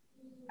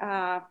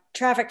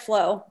traffic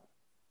flow.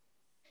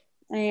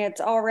 I mean,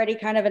 it's already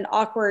kind of an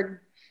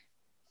awkward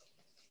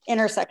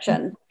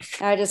intersection.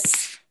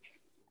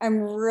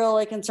 I'm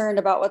really concerned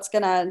about what's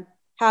going to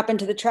happen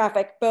to the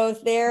traffic,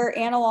 both there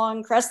and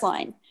along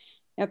Crestline.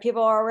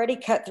 People are already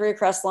cut through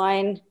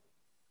Crestline,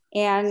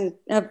 and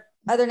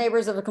other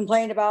neighbors have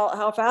complained about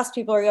how fast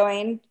people are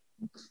going.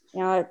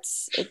 It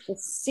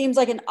just seems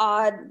like an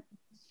odd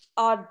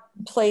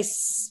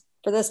place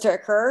for this to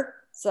occur.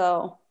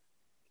 So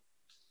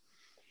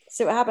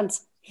see what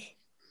happens.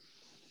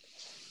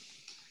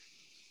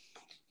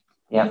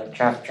 Yeah,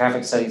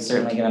 traffic study is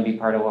certainly going to be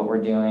part of what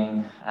we're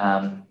doing.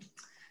 So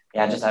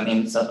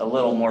a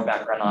little more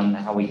background on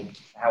how we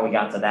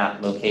got to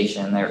that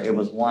location. It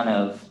was one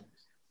of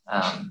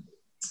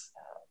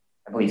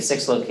I believe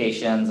 6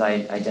 locations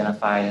I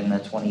identified in the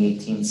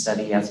 2018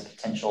 study as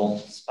potential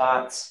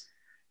spots.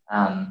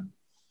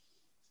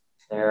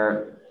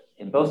 There,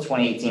 in both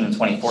 2018 and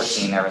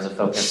 2014, there was a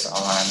focus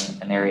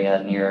on an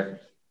area near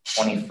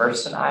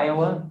 21st in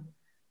Iowa.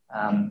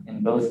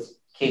 In both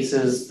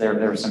cases, there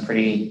were some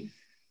pretty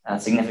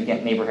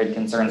significant neighborhood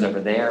concerns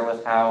over there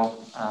with how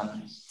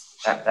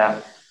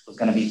that was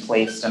going to be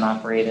placed and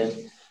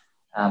operated.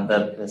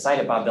 The site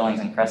at Bob Billings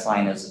and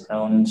Crestline is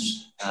owned,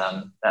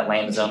 that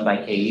land is owned by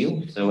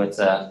KU. So it's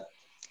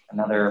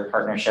another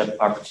partnership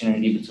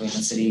opportunity between the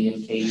city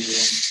and KU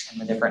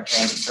and the different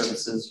transit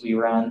services we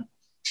run.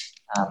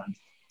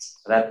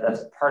 So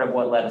that's part of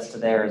what led us to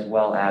there, as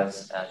well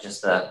as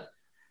just the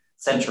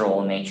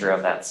central nature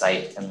of that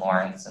site in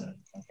Lawrence and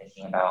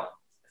thinking about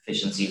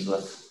efficiencies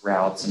with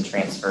routes and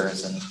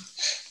transfers and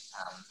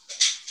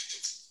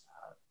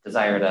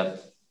desire to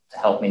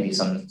help maybe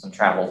some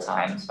travel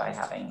times by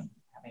having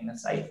the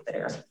site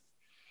there.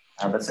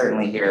 But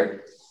certainly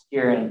hear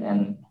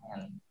and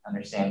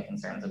understand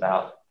concerns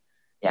about,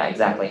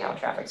 exactly how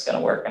traffic's going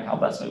to work and how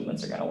bus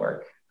movements are going to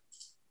work.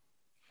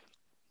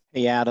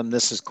 Hey, Adam,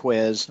 this is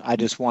Quiz. I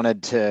just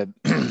wanted to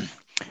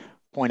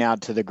point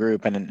out to the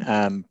group,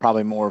 and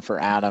probably more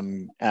for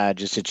Adam,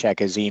 just to check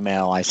his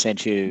email. I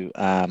sent you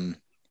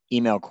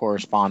email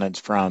correspondence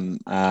from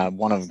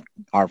one of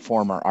our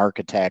former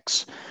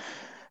architects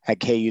at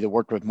KU that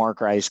worked with Mark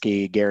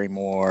Reisky, Gary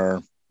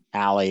Moore,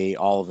 Allie,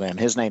 all of them.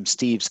 His name's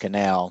Steve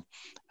Scannell.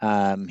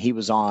 He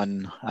was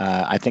on,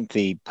 I think,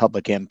 the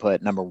public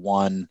input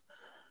 #1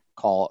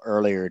 call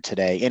earlier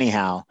today.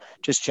 Anyhow,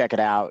 just check it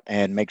out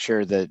and make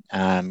sure that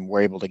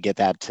we're able to get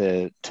that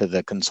to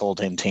the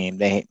consulting team.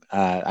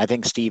 I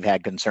think Steve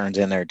had concerns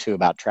in there too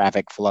about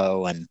traffic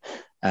flow, and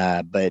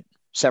but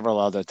several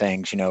other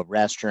things, you know,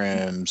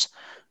 restrooms,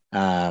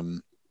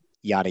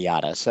 yada,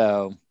 yada.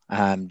 So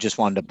just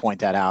wanted to point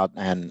that out,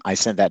 and I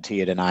sent that to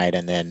you tonight,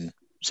 and then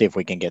see if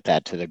we can get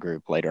that to the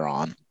group later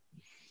on.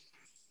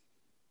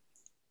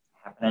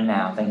 Happening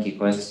now. Thank you,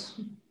 Quiz.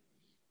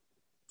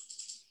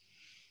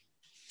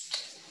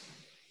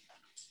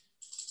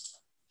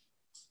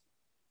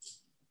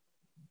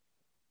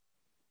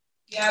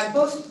 Yeah,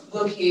 both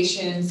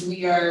locations,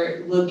 we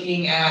are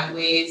looking at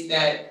ways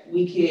that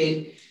we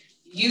could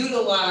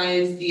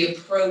utilize the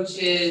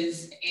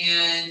approaches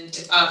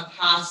and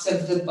paths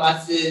of the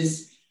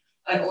buses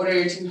in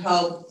order to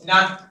help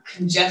not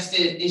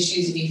congested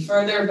issues any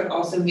further, but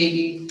also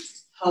maybe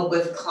help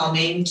with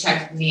calming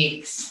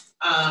techniques.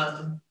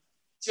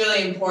 It's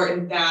really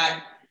important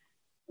that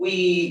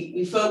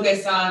we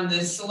focus on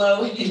the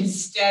slow and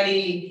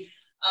steady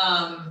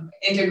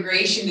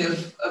integration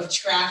of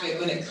traffic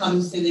when it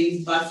comes to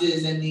these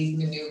buses and these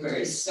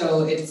maneuvers.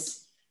 So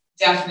it's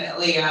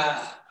definitely a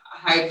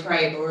high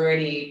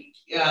priority.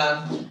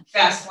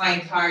 Fast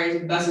flying cars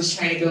and buses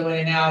trying to go in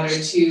and out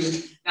are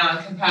two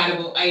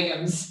non-compatible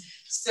items.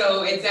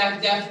 So it's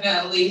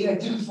definitely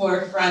at the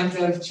forefront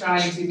of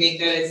trying to make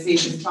that as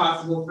safe as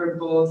possible for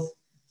both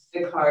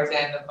the cars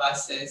and the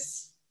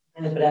buses.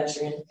 And the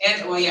pedestrian.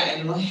 And well, yeah,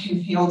 in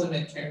the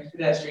ultimate term,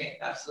 pedestrian,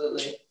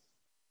 absolutely.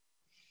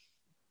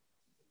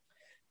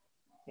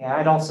 Yeah,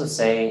 I'd also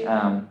say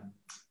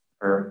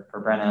for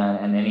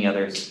Brenna and any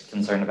others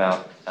concerned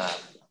about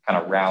kind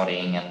of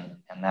routing and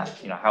that,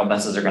 you know, how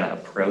buses are going to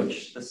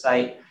approach the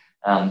site,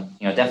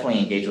 you know, definitely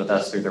engage with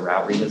us through the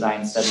route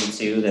redesign study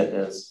too that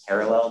is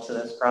parallel to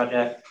this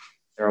project.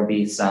 There will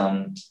be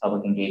some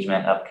public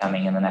engagement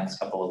upcoming in the next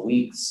couple of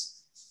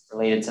weeks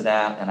related to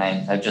that. And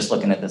I'm just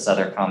looking at this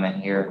other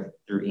comment here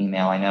through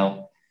email. I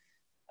know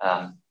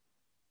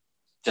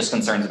just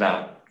concerns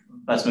about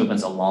bus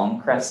movements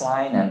along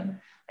Crestline, and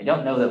I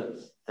don't know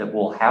that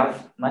we'll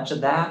have much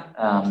of that.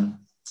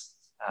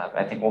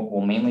 I think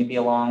we'll mainly be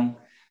along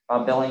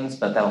Bob Billings,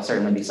 but that'll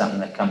certainly be something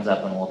that comes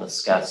up and we'll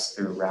discuss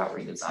through route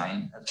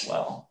redesign as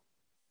well.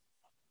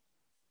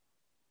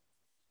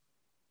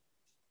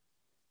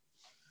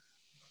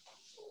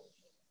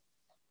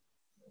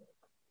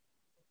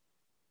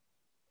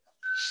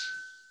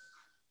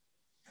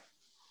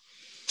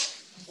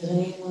 Has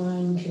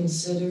anyone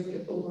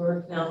considered or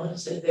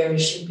acknowledged that there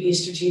should be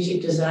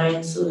strategic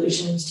design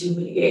solutions to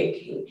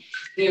mitigate?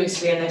 Can you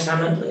expand that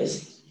comment,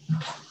 please?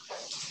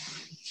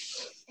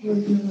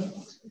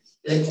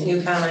 The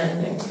new comment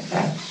in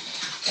there.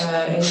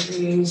 Okay.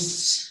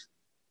 Increased,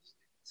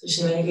 so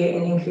should mitigate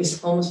an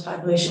increased homeless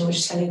population,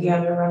 which tend to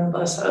gather around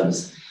bus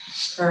hubs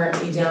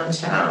currently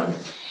downtown.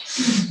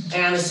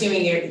 And I'm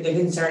assuming the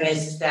concern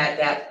is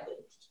that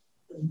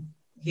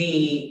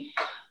the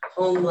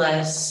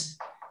homeless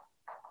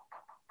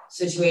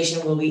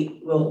situation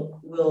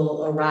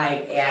will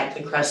arrive at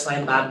the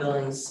Crestline Bob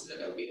Billings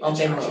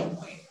open room.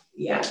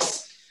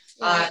 Yes.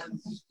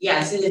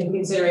 Yes, in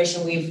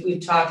consideration, we've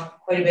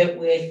talked quite a bit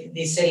with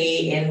the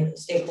city and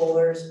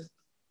stakeholders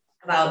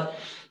about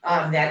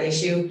that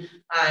issue.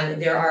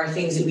 There are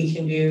things that we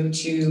can do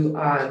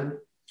to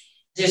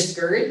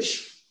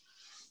discourage,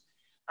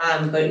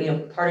 but you know,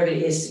 part of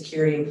it is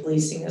security and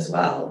policing as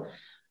well.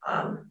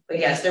 But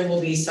yes, there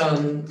will be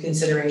some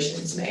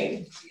considerations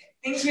made.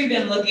 Things we've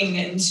been looking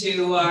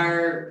into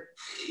are,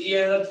 you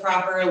know, the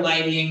proper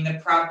lighting, the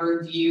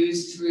proper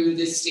views through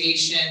the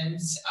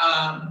stations,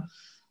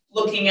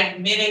 looking at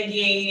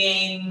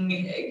mitigating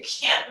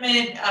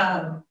encampment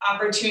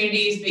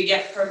opportunities, but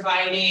yet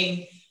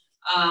providing,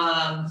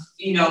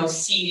 you know,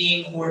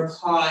 seating or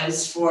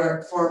pause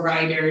for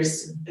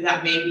riders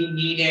that may be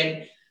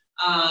needed.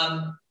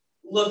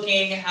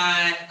 Looking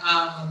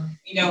at,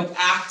 you know,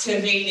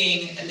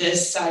 activating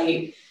this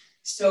site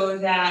so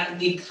that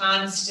the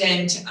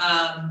constant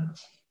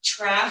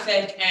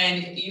traffic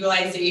and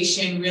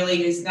utilization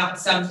really is not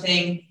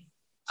something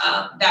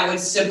that would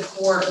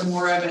support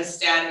more of a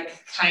static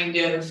kind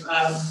of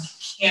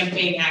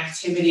camping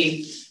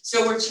activity.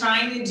 So we're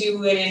trying to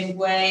do it in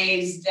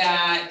ways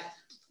that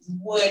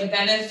would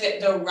benefit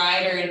the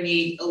rider and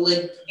the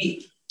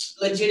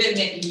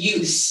legitimate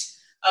use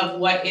of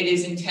what it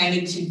is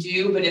intended to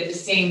do, but at the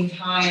same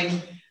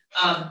time,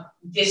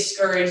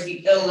 discourage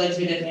the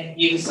illegitimate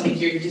use like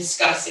you're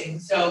discussing.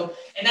 So,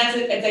 and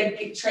it's a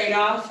big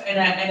trade-off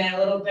and a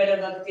little bit of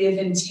a give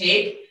and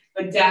take,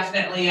 but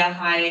definitely a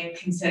high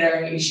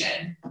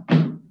consideration.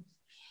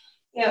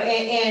 You know,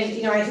 and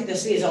you know, I think the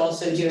city is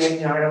also doing,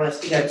 you know, I don't want to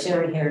speak out of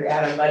turn here,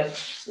 Adam, but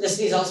the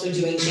city is also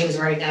doing things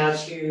right now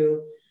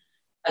to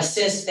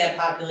assist that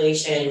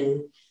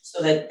population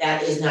so that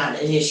that is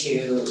not an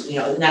issue, you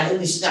know, not at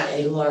least not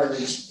a large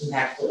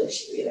impactful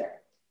issue either,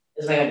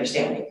 is my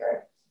understanding,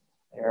 correct?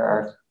 There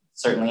are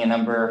certainly a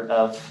number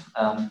of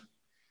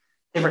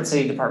different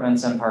city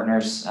departments and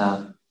partners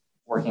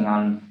working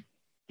on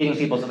getting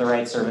people to the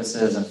right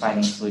services and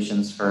finding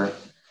solutions for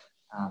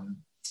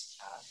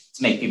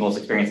to make people's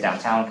experience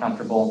downtown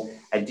comfortable.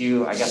 I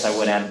guess I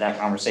would add to that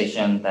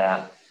conversation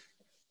that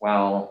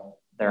while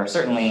there are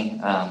certainly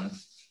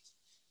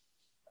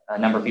a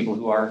number of people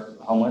who are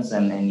homeless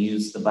and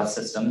use the bus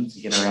system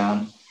to get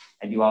around.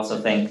 I do also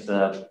think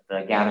the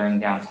gathering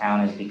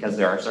downtown is because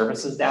there are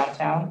services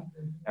downtown,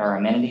 there are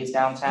amenities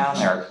downtown,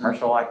 there are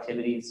commercial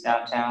activities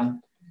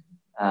downtown.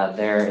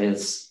 There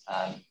is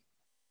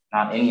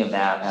not any of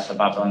that at the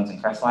Bob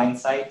Billington Crestline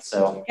site.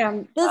 So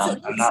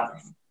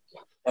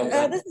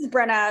this is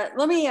Brenna.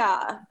 Let me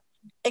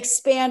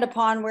expand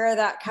upon where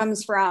that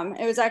comes from.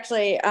 It was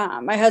actually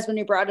my husband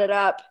who brought it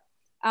up.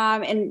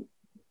 And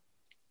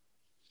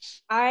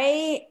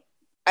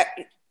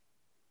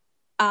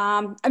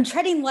I'm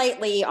treading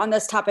lightly on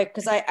this topic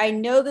because I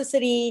know the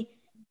city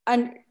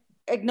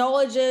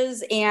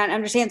acknowledges and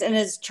understands and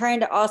is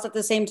trying to also at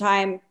the same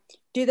time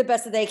do the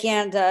best that they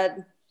can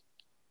to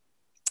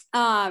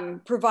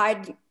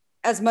provide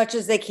as much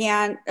as they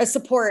can, as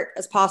support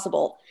as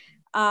possible.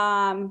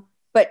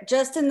 But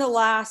just in the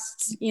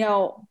last,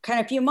 kind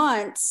of few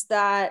months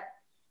that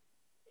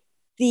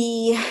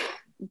the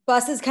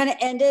buses kind of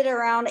ended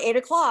around 8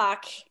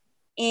 o'clock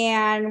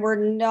and we're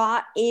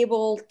not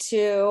able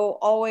to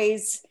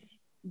always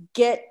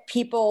get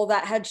people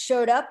that had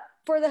showed up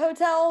for the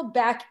hotel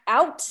back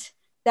out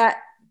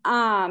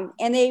and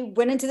they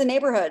went into the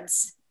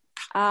neighborhoods.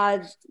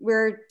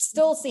 We're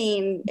still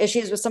seeing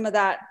issues with some of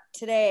that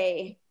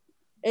today.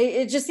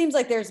 It just seems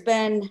like there's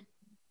been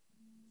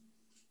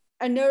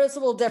a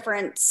noticeable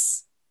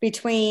difference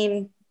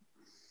between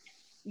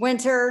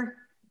winter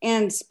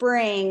and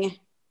spring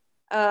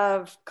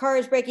of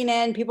cars breaking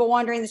in, people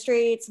wandering the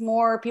streets,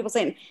 more people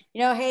saying,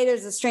 hey,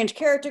 there's a strange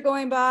character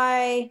going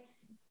by.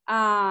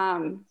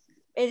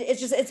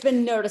 It's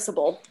been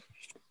noticeable,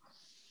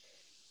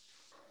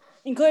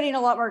 including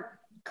a lot more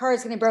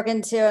cars getting broken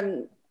into.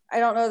 And I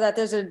don't know that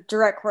there's a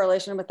direct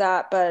correlation with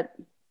that, but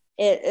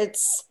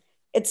it's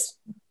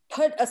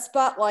put a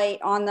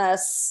spotlight on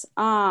this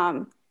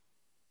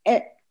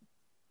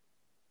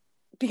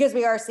because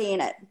we are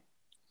seeing it.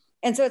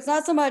 And so it's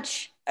not so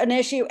much an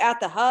issue at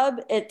the hub,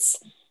 it's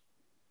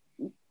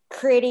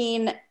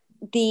creating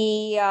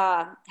the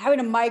having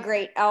to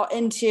migrate out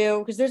into,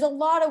 because there's a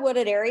lot of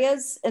wooded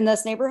areas in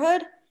this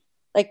neighborhood.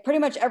 Like pretty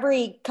much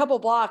every couple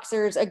blocks,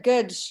 there's a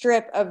good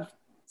strip of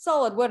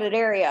solid wooded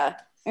area.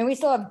 And we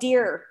still have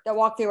deer that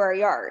walk through our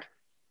yard.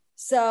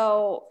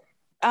 So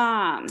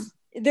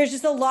there's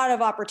just a lot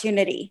of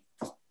opportunity.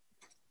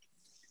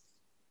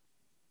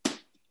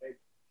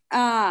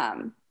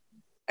 I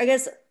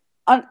guess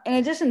in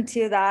addition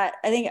to that,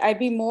 I think I'd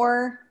be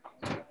more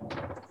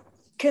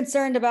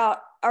concerned about,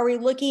 are we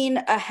looking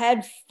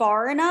ahead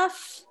far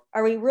enough?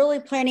 Are we really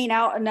planning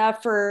out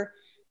enough for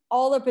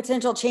all the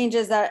potential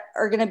changes that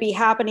are going to be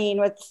happening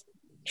with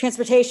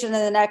transportation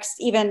in the next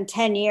even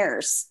 10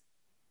 years?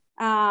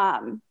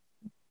 I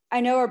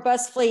know our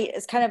bus fleet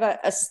is kind of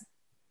it's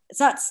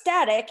not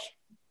static,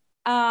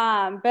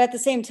 but at the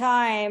same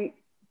time,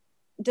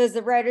 does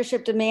the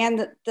ridership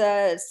demand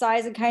the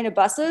size and kind of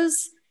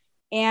buses?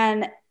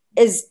 And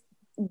is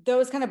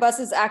those kind of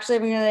buses actually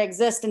going to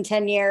exist in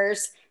 10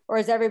 years? Or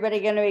is everybody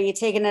going to be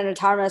taking an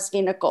autonomous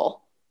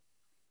vehicle?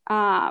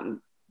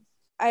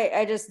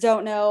 I just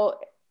don't know.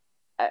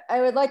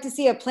 I would like to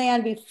see a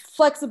plan be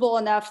flexible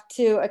enough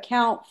to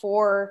account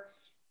for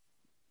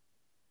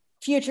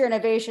future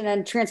innovation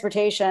and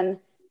transportation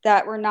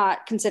that we're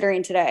not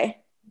considering today.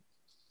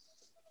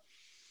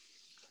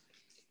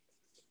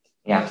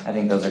 Yeah, I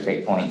think those are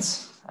great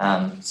points.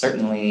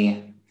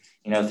 Certainly,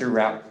 through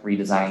route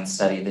redesign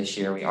study this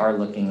year, we're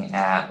going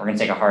to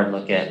take a hard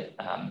look at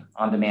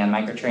on-demand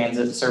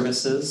microtransit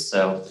services.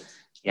 So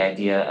the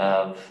idea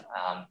of,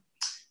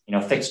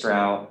 fixed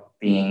route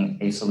being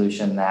a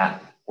solution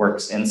that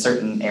works in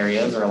certain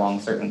areas or along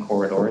certain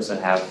corridors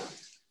that have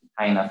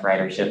high enough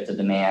ridership to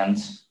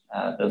demand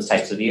those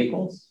types of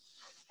vehicles.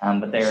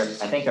 But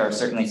I think there are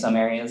certainly some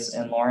areas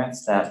in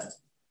Lawrence that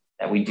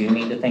we do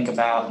need to think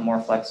about a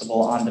more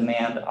flexible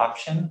on-demand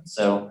option.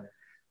 So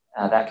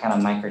that kind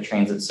of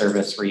microtransit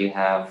service where you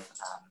have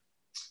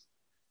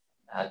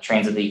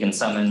transit that you can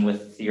summon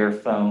with your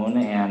phone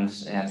and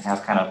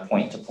have kind of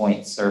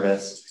point-to-point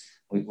service.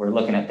 We're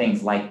looking at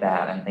things like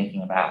that and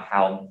thinking about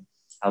how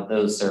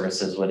those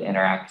services would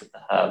interact with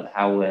the hub.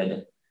 How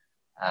would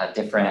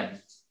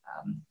different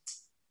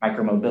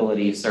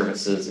micromobility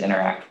services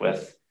interact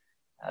with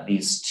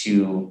these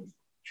two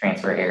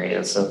transfer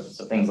areas? So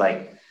things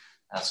like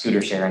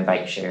scooter share and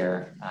bike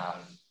share.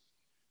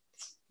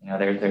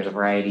 There's a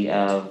variety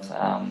of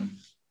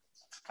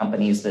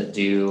companies that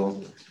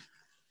do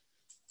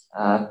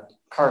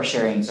car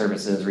sharing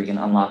services where you can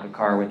unlock a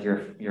car with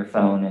your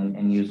phone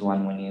and use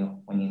one when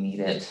you need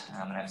it.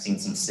 And I've seen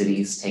some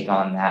cities take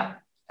on that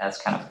as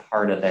kind of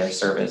part of their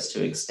service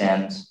to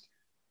extend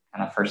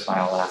kind of first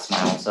mile, last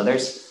mile. So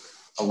there's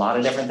a lot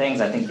of different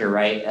things. I think you're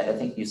right. I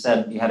think you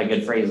said, you had a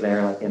good phrase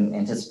there, like in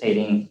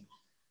anticipating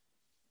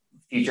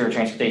future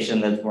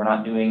transportation that we're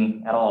not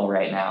doing at all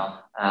right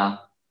now.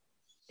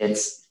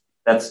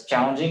 That's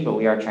challenging, but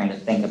we are trying to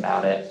think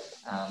about it.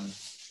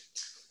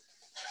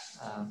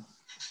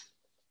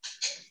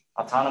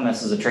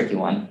 Autonomous is a tricky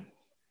one.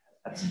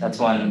 That's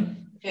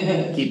one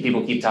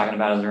people keep talking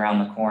about is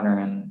around the corner,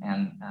 and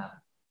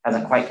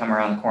hasn't quite come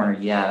around the corner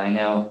yet. I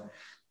know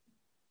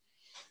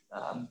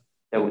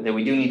that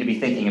we do need to be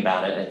thinking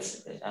about it.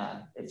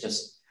 It's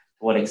just to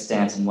what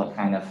extent and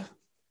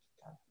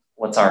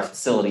what's our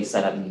facility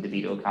setup need to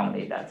be to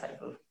accommodate that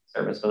type of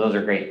service. But those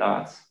are great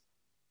thoughts.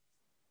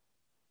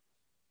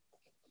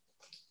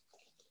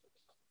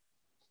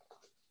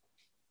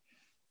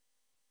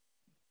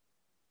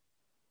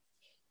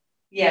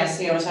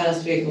 Yes,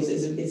 autonomous vehicles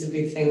is a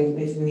big thing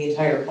within the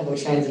entire public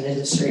transit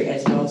industry,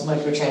 as well as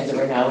microtransit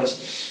right now,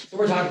 which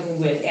we're talking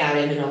with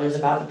Adam and others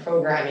about the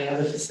programming of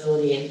the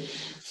facility and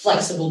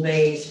flexible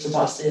bays for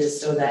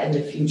buses, so that in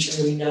the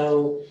future we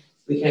know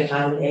we can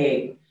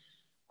accommodate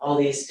all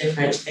these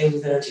different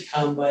things that are to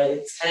come. But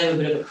it's kind of a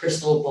bit of a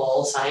crystal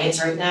ball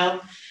science right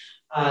now.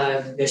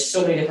 There's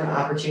so many different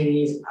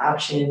opportunities,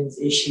 options,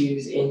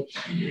 issues, and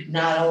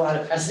not a lot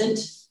of precedent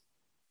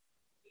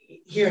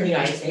here in the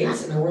United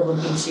States. And we're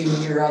looking to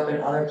Europe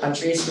and other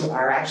countries who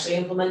are actually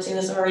implementing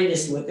this already to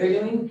see what they're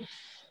doing,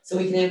 so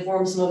we can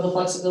inform some of the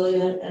flexibility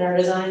in our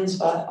designs.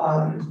 But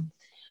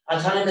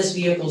autonomous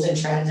vehicles in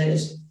transit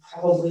is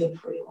probably a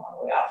pretty long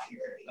way off here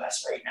in the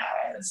US right now,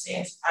 as it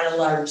stands on a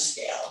large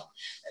scale,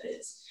 that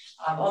is.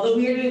 Although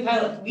we are doing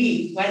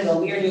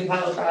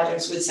pilot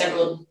projects with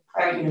several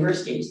private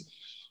universities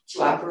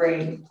to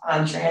operate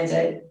on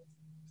transit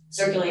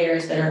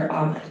circulators that are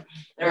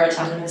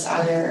autonomous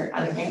on their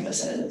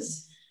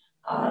campuses.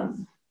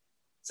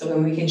 So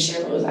then we can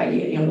share those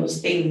ideas,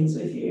 those things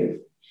with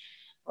you.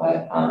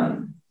 But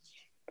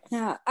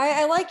yeah,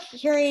 I like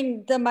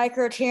hearing the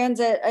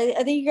microtransit.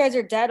 I think you guys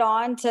are dead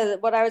on to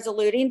what I was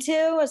alluding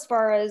to as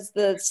far as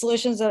the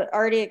solutions that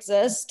already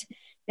exist.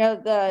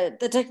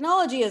 The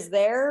technology is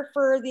there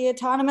for the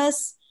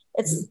autonomous.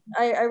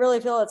 I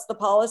really feel it's the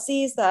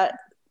policies that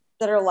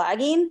are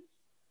lagging.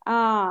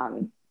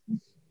 And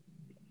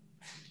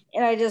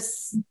I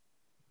just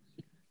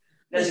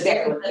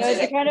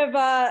kind of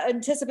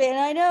anticipate, and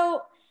I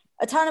know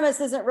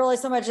autonomous isn't really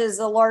so much as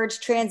a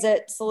large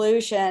transit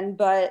solution,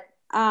 but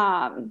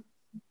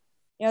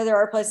there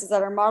are places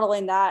that are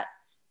modeling that.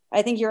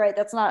 I think you're right,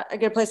 that's not a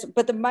good place.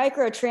 But the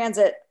micro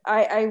transit,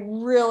 I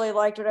really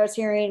liked what I was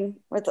hearing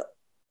with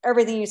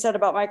everything you said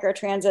about micro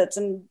transits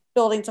and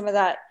building some of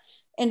that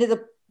into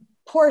the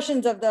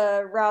portions of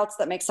the routes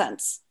that make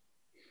sense.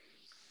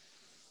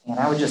 And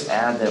I would just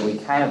add that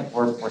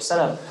we're set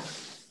up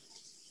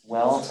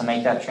well to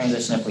make that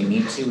transition if we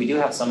need to. We do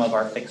have some of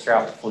our fixed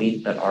route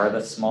fleet that are the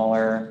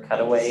smaller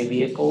cutaway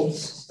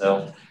vehicles.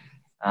 So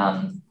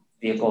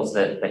vehicles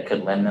that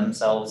could lend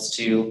themselves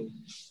to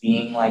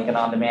being like an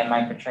on-demand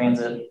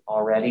microtransit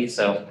already.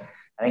 So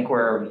I think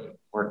we're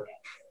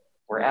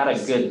at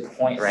a good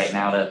point right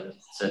now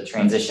to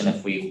transition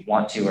if we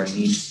want to or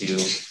need to,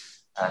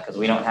 because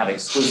we don't have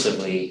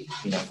exclusively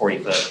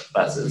 40-foot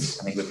buses.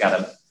 I think we've got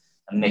a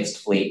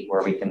mixed fleet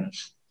where we can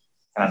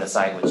kind of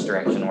decide which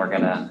direction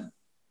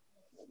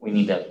we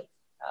need to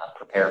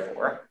prepare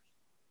for.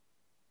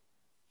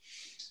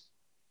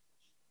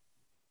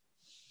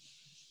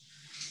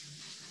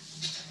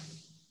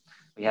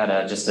 We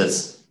had just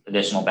as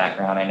additional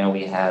background, I know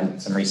we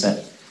had some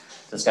recent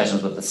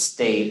discussions with the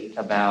state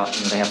about,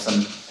 they have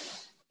some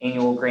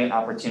annual grant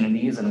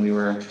opportunities, and we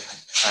were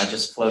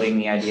just floating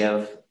the idea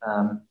of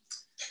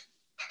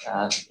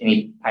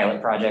any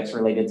pilot projects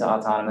related to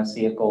autonomous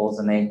vehicles,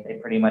 and they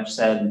pretty much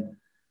said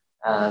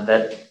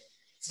that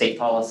state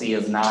policy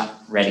is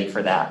not ready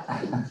for that.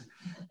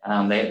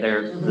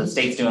 The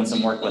state's doing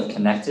some work with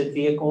connected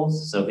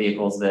vehicles, so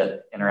vehicles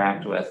that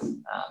interact with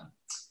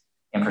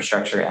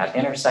infrastructure at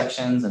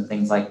intersections and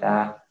things like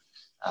that,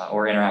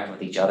 or interact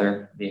with each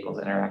other, vehicles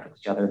that interact with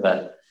each other.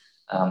 But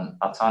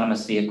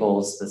autonomous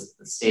vehicles,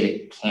 the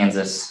state of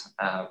Kansas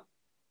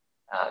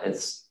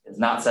is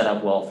not set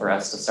up well for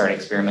us to start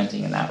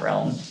experimenting in that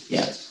realm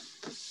yet.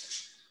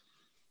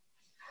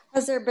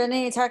 Has there been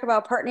any talk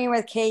about partnering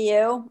with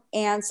KU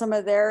and some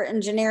of their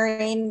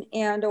engineering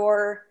and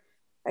or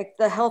like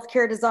the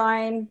healthcare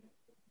design?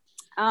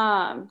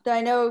 That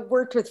I know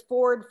worked with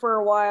Ford for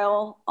a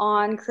while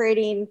on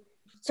creating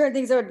certain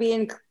things that would be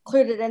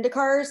included into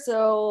cars.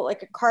 So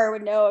like a car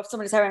would know if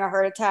somebody's having a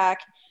heart attack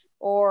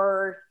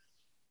or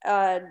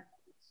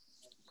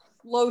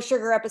low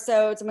sugar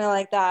episode, something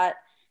like that.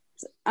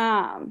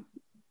 I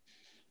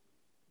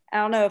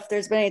don't know if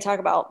there's been any talk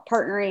about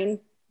partnering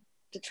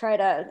to try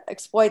to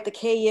exploit the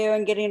KU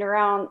and getting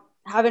around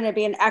having it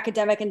be an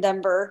academic in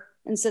Denver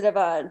instead of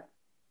a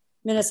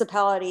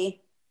municipality.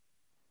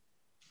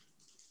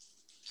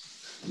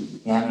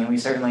 Yeah, I mean,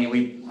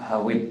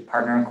 we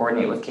partner and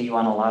coordinate with KU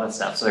on a lot of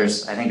stuff. So I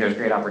think there's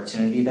great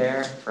opportunity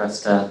there for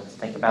us to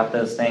think about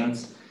those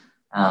things.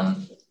 I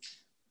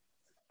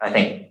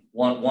think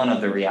one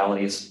of the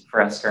realities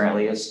for us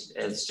currently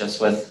is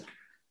just with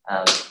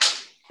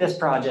this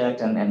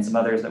project and some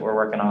others that we're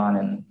working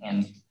on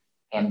and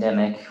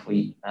pandemic,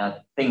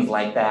 things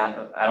like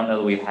that. I don't know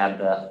that we've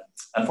had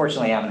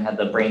unfortunately, I haven't had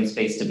the brain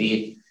space to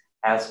be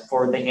as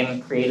forward-thinking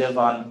and creative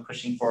on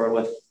pushing forward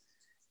with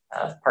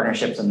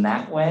partnerships in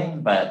that way.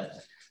 But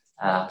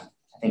I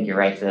think you're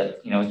right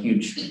that, a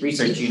huge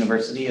research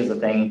university is a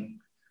thing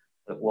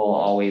that we'll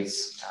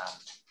always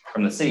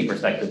from the city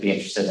perspective, be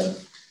interested in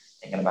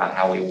thinking about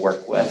how we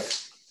work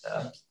with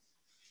to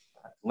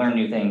learn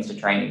new things, to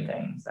try new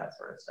things, that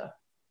sort of stuff.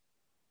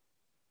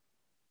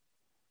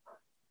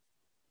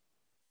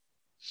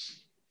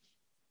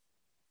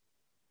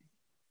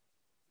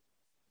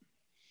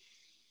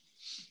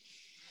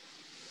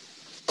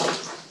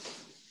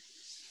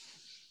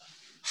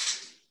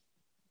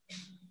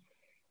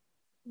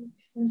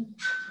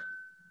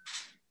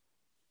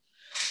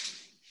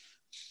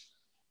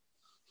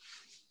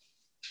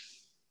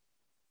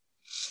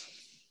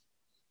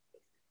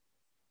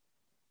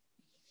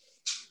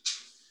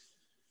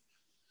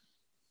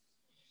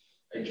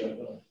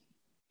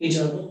 You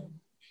juggle?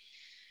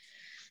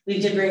 We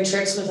did bring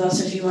tricks with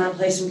us if you want to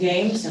play some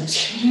games. I'm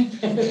just kidding.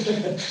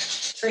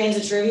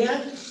 Transit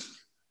trivia.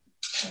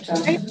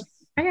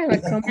 I have a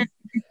comment.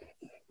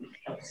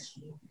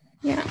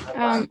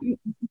 Yeah,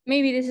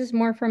 maybe this is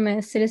more from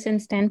a citizen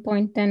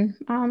standpoint than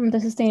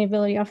the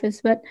sustainability office,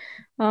 but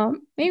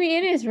maybe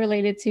it is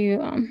related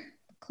to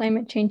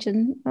climate change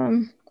and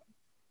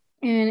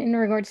in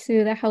regards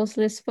to the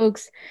houseless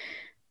folks.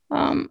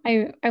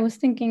 I was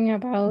thinking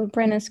about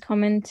Brenna's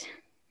comment,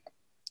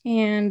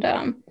 and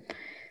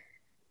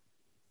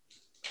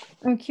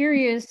I'm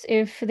curious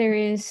if there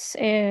is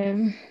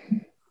a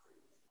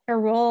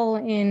role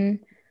in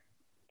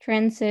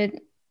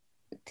transit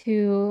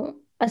to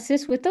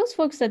assist with those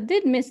folks that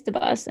did miss the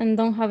bus and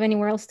don't have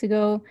anywhere else to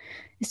go,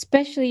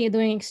 especially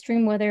during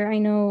extreme weather. I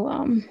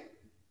know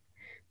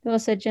there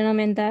was a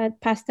gentleman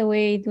that passed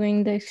away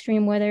during the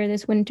extreme weather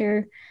this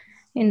winter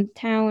in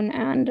town,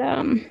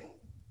 and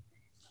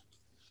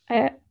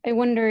I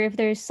wonder if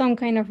there's some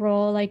kind of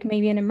role, like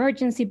maybe an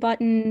emergency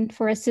button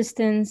for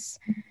assistance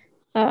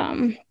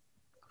in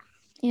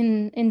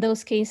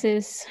those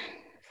cases,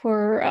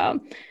 for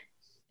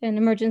an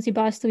emergency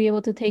bus to be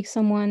able to take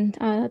someone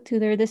to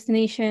their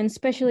destination,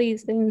 especially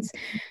since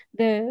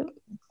the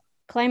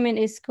climate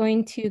is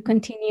going to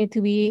continue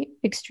to be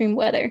extreme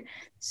weather.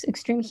 It's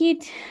extreme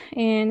heat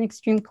and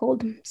extreme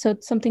cold. So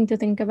it's something to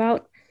think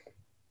about.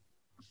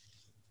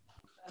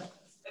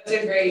 That's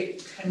a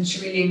great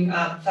contributing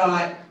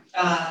thought.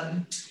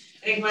 I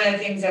think one of the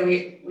things that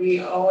we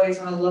always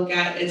want to look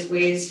at is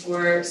ways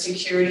for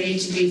security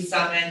to be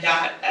summoned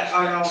at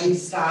all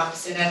these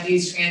stops and at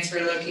these transfer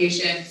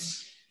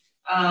locations.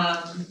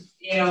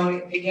 You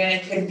know, again,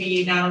 it could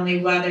be not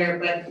only weather,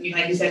 but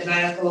like you said,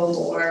 medical,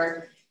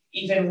 or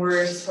even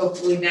worse,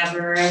 hopefully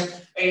never,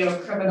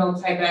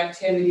 criminal type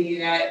activity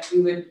that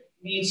we would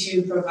need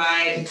to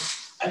provide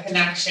a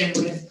connection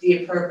with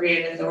the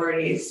appropriate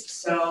authorities.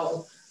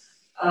 So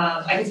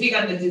I can speak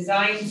on the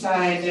design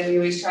side that we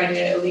always try to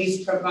at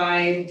least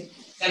provide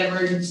that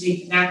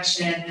emergency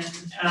connection. And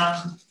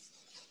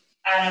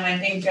Adam, I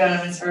think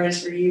as far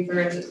as for you,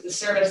 for the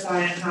service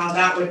side and how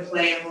that would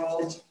play a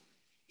role,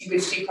 you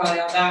could speak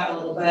probably on that a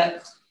little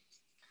bit.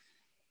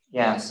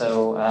 Yeah,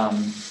 so a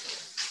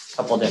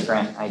couple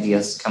different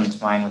ideas come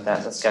to mind with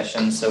that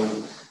discussion.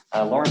 So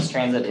Lawrence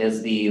Transit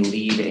is the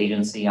lead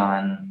agency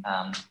on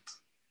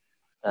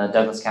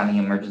Douglas County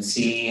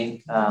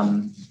Emergency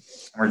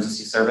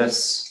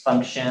Service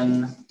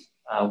Function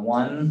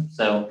 1.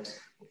 So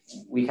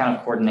we kind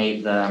of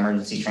coordinate the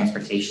emergency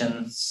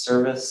transportation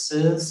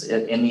services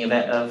in the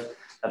event of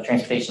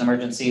transportation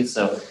emergencies.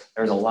 So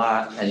there's a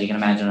lot, as you can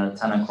imagine, a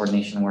ton of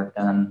coordination work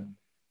done,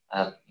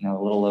 a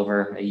little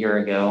over a year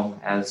ago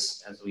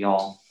as we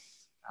all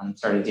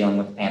started dealing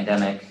with the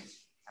pandemic.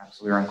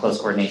 So we were in close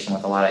coordination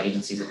with a lot of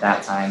agencies at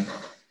that time.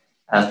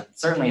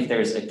 Certainly if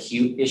there's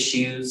acute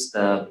issues,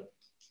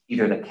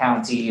 either the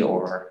county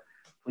or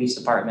police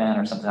department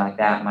or something like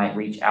that might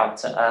reach out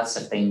to us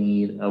if they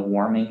need a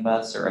warming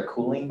bus or a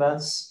cooling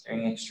bus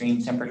during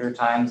extreme temperature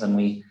times, and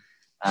we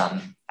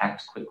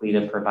act quickly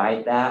to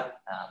provide that.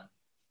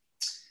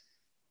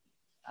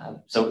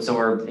 So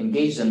we're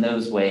engaged in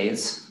those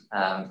ways.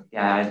 I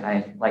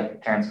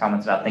like Karen's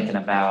comments about thinking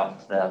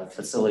about the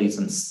facilities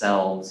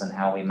themselves and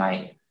how we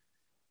might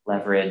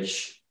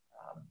leverage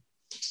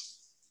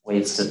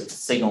ways to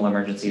signal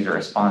emergencies or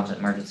respond to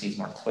emergencies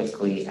more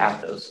quickly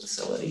at those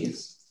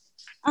facilities.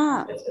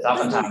 It's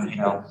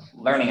oftentimes,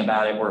 learning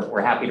about it,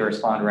 we're happy to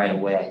respond right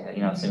away,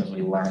 as soon as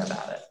we learn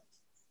about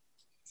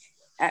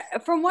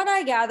it. From what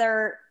I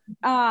gather,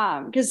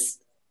 because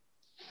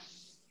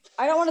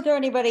I don't want to throw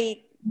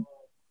anybody,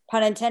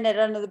 pun intended,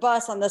 under the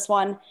bus on this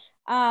one,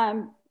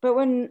 but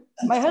when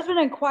my husband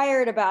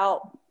inquired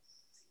about,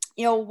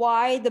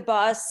 why the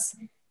bus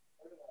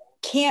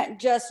can't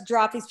just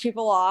drop these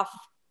people off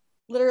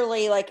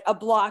literally like a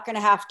block and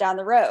a half down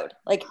the road,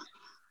 like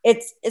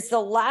it's the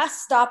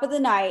last stop of the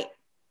night,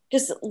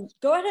 just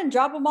go ahead and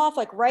drop them off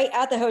like right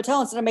at the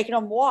hotel instead of making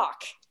them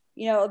walk,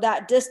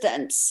 that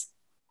distance.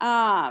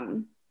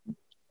 And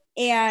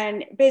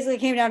basically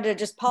came down to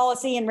just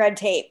policy and red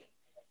tape,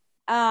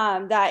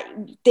 that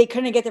they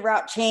couldn't get the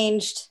route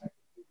changed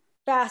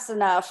fast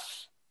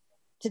enough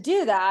to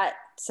do that.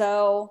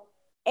 So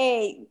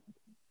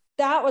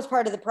that was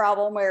part of the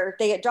problem, where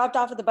they get dropped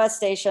off at the bus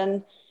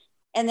station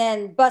and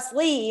then bus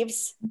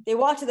leaves, they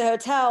walk to the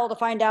hotel to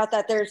find out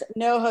that there's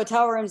no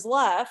hotel rooms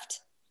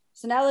left.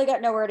 So now they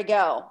got nowhere to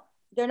go.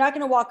 They're not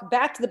going to walk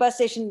back to the bus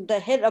station to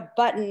hit a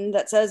button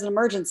that says an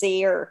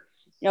emergency or,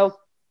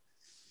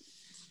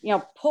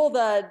 pull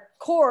the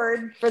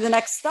cord for the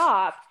next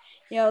stop.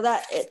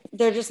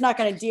 They're just not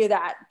going to do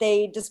that.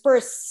 They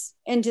disperse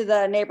into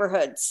the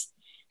neighborhoods.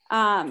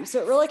 So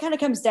it really kind of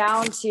comes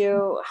down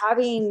to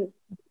having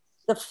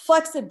the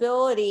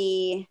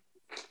flexibility,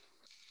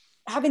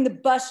 having the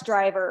bus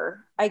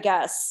driver, I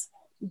guess,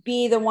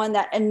 be the one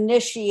that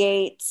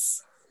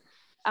initiates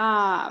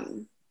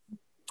an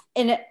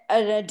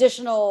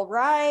additional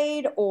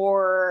ride,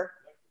 or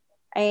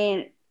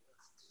I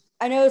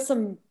know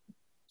some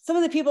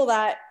of the people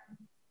that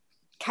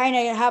kind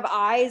of have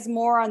eyes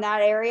more on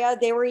that area,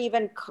 they were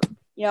even,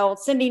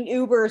 sending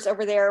Ubers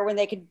over there when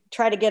they could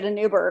try to get an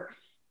Uber,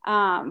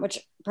 which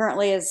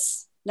apparently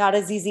is not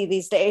as easy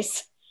these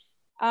days,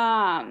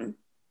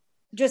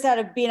 just out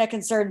of being a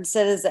concerned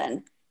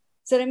citizen.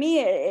 So to me,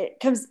 it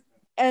comes,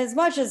 as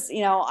much as,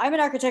 I'm an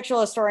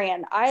architectural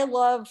historian, I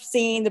love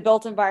seeing the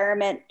built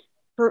environment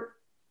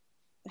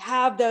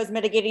have those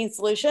mitigating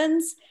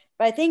solutions.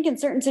 But I think in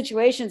certain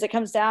situations, it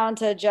comes down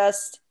to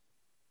just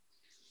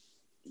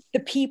the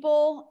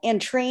people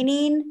and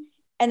training,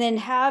 and then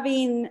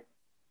having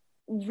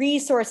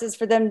resources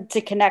for them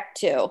to connect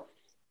to.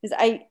 Because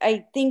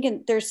I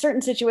think there's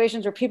certain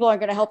situations where people aren't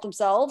going to help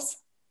themselves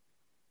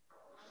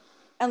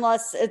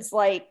unless it's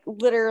like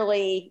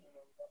literally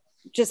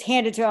just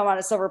handed to them on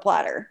a silver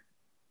platter.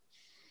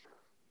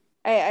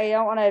 I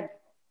don't want to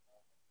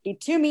be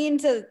too mean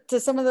to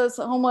some of those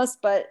homeless,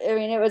 but I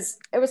mean, it was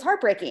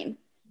heartbreaking.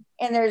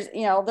 And there's,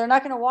 they're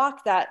not going to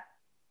walk that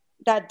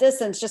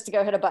distance just to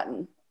go hit a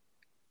button.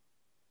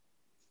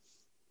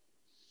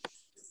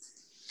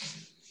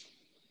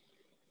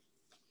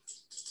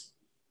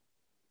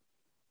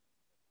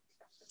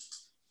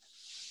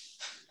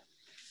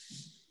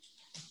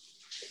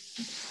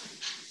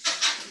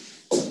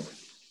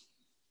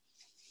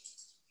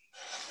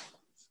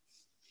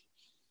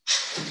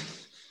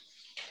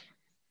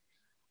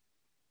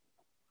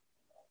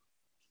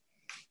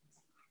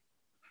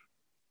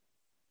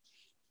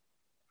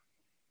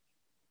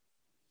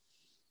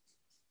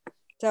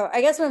 So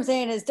I guess what I'm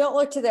saying is, don't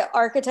look to the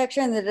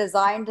architecture and the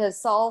design to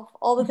solve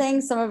all the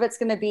things. Some of it's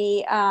going to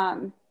be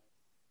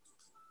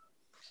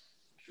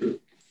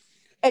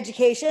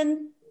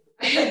education,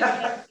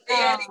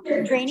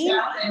 training.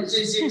 Challenge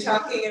is you're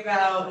talking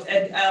about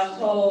a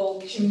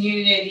whole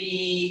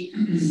community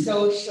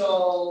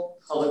social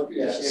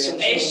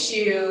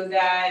issue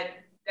that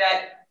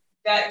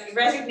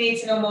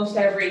resonates in almost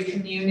every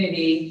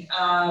community.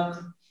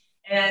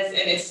 And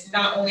it's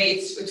not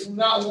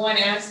one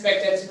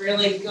aspect that's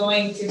really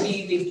going to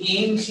be the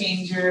game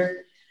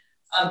changer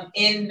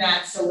in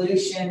that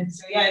solution.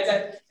 So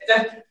yeah,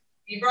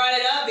 you brought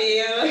it up,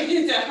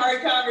 it's a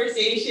hard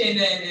conversation,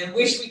 and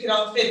wish we could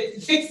all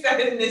fix that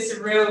in this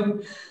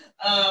room.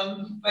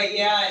 But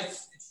yeah,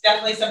 it's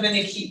definitely something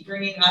to keep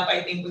bringing up,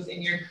 I think,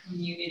 within your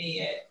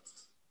community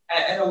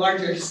at a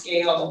larger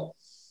scale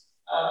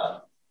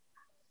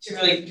to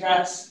really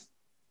address.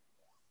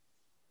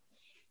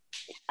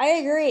 I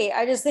agree.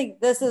 I just think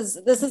this is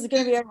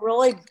going to be a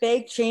really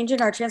big change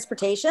in our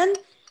transportation.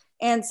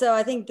 And so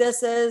I think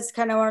this is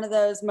kind of one of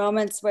those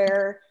moments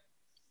where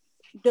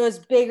those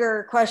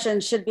bigger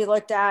questions should be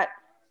looked at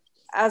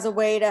as a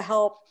way to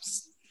help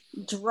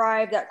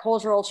drive that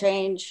cultural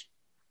change.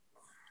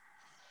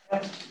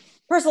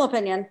 Personal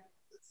opinion.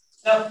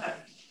 No,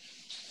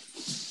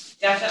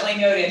 definitely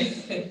noted.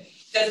 It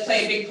does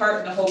play a big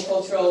part in the whole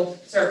cultural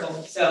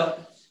circle. So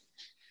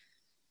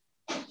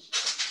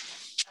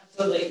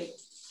absolutely.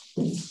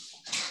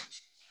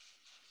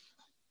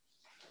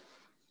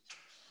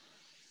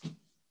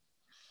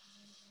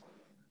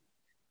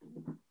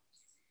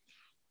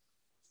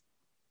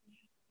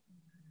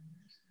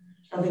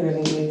 I don't think we have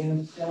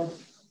anything to do.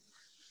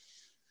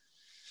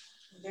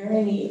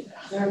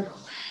 No. Are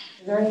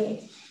there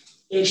any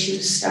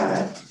issues,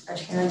 Scott, at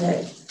hand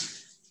that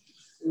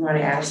you want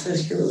to ask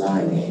this group about?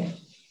 Anything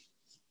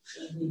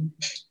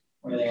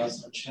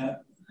else in the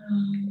chat?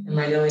 Am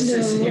I the only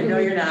citizen here? No,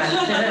 you're not.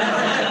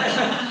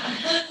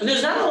 But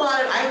there's not a lot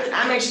of,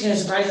 I'm actually kind of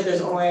surprised that there's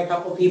only a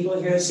couple people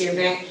here this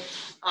evening.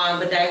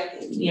 But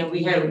that,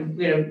 we had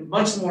a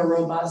much more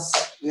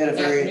robust. We had a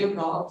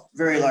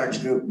very large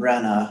group,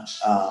 Brenna,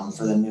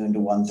 for the noon to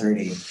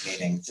 1:30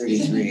 meeting,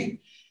 33.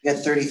 We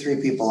had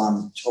 33 people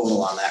on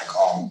total on that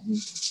call.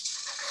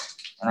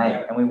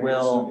 And we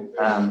will,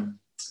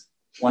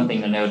 one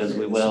thing to note is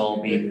we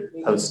will be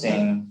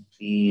posting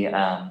the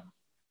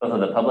both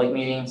of the public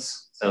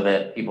meetings so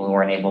that people who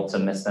weren't able to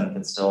miss them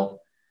can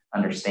still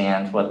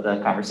understand what the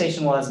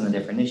conversation was and the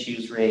different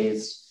issues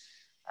raised.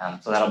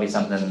 So that'll be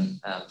something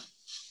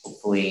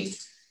hopefully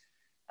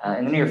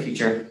in the near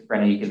future,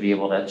 Brenna, you could be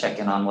able to check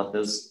in on what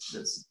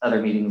those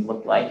other meetings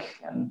look like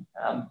and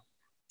kind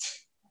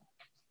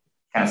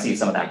of see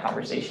some of that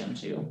conversation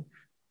too.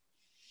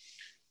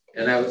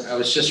 And I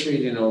was just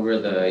reading over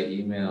the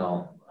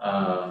email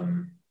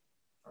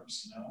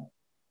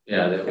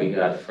that we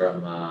got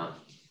from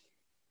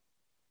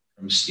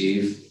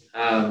Steve.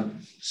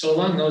 So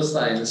along those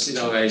lines,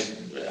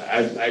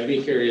 I'd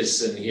be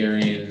curious in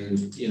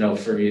hearing,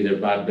 from either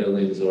Bob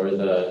Billings or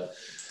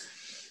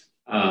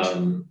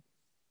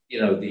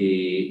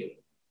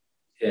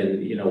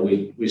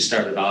we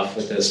started off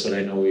with this, but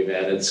I know we've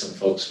added some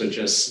folks, but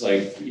just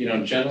like,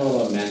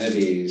 general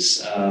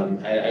amenities.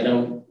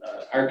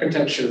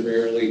 Architecture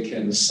rarely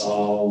can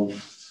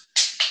solve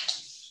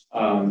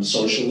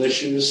social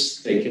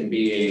issues. They can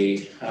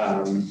be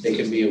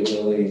a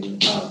willing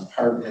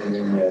partner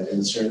in it,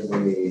 and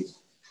certainly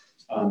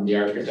the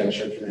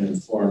architecture can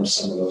inform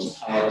some of those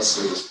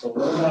policies. But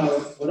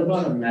what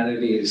about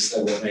amenities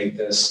that will make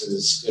this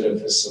as good a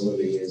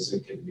facility as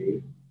it can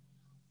be?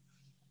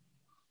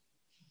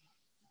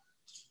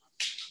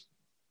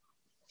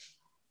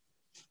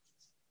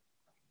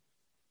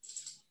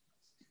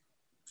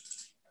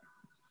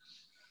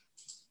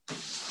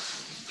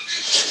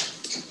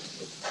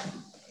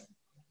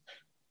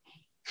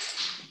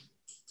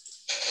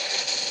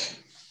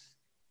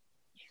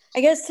 I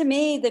guess to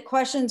me, the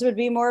questions would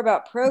be more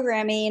about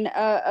programming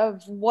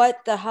of what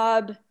the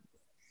hub,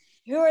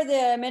 who are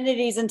the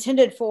amenities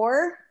intended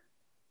for?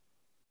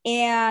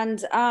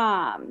 And,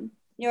 are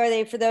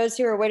they for those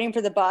who are waiting for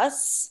the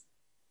bus?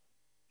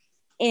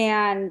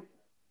 And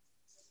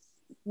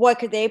what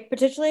could they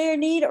potentially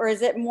need? Or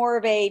is it more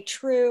of a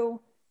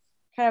true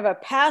kind of a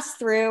pass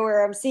through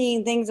where I'm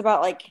seeing things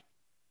about like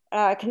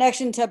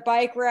connection to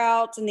bike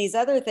routes and these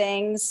other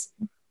things?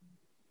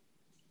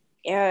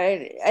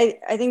 I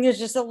think there's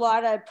just a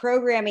lot of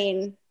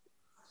programming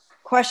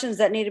questions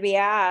that need to be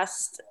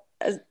asked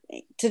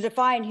to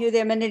define who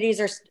the amenities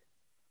are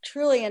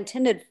truly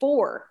intended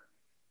for.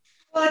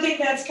 Well, I think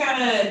that's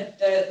kind of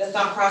the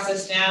thought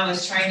process now,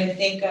 is trying to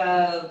think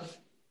of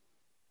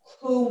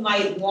who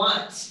might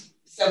want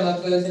some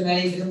of those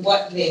amenities and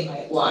what they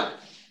might want.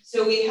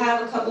 So we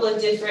have a couple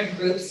of different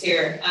groups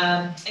here.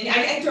 And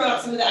I can throw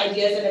out some of the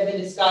ideas that have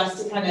been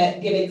discussed to kind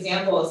of give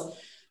examples.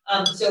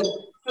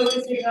 So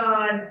focusing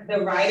on the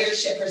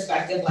ridership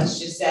perspective, let's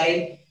just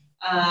say,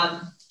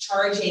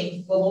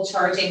 mobile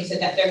charging, so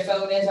that their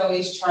phone is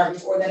always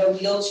charged or that a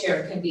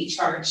wheelchair can be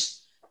charged.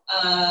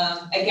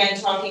 Again,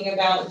 talking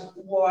about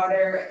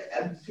water,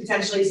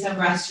 potentially some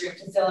restroom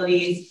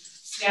facilities,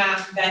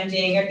 snack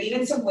vending, or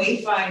even some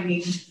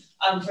wayfinding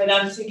for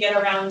them to get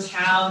around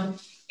town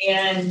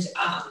and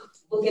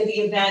look at the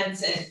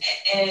events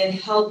and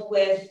help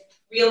with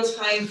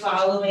real-time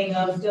following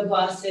of the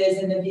buses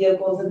and the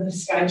vehicles and the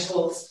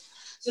schedules.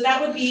 So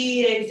that would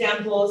be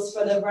examples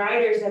for the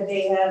riders that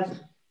they have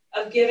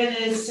given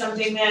as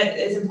something that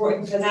is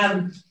important for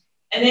them.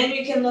 And then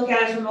you can look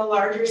at it from a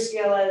larger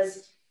scale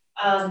as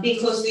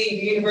being close to the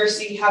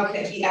university, how can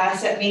it be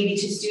asset maybe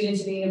to students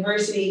in the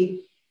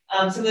university?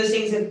 Some of those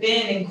things have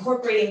been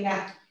incorporating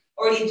that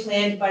already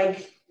planned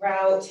bike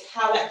route,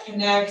 how that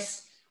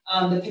connects,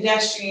 the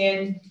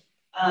pedestrian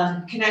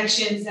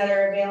connections that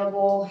are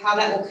available, how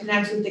that will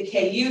connect with the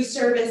KU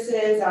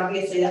services.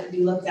 Obviously that would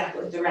be looked at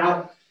with the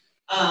route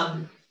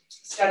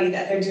study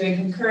that they're doing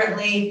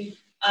concurrently,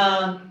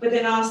 but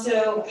then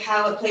also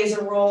how it plays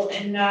a role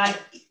in that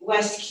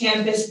West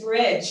Campus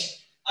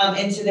Bridge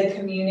into the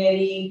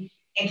community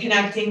and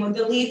connecting with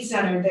the Lead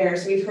Center there.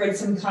 So we've heard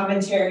some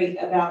commentary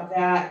about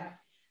that.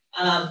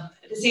 At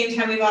the same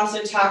time, we've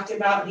also talked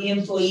about the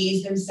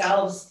employees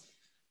themselves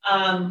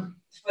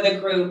for the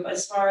group,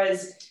 as far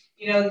as,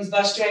 these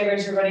bus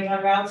drivers are running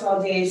on routes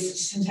all day.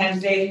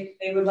 Sometimes they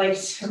would like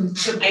some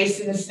ice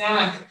and a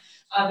snack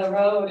on the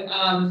road,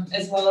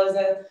 as well as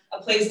a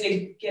place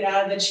to get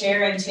out of the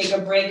chair and take a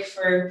break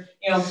for,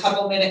 a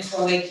couple minutes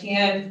while they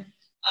can.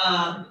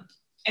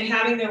 And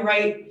having the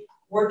right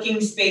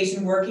working space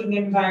and working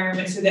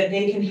environment so that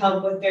they can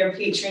help with their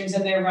patrons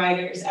and their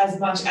riders as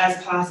much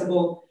as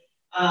possible.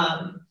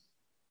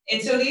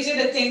 And so these are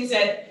the things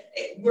that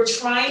we're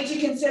trying to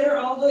consider,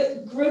 all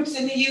the groups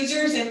and the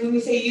users. And when we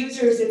say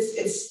users,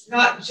 it's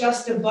not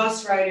just the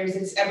bus riders,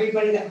 it's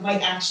everybody that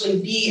might actually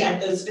be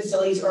at those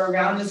facilities or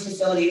around those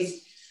facilities.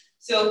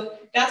 So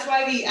that's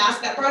why we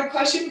ask that broad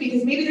question,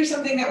 because maybe there's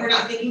something that we're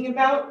not thinking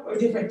about, or a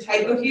different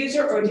type of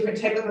user or a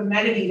different type of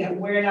amenity that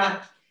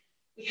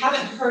we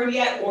haven't heard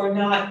yet or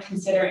not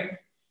considering.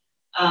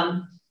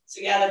 So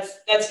yeah,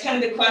 that's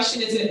kind of the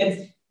question.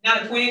 It's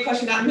not a pointed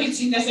question, not meant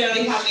to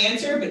necessarily have an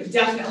answer, but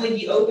definitely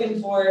be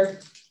open for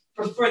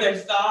further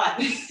thought.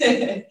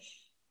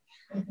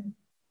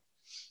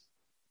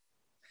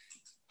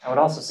 I would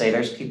also say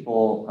there's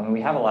people,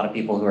 we have a lot of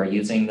people who are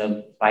using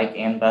the bike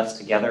and bus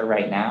together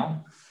right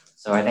now.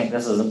 So I think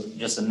this is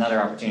just another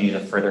opportunity to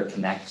further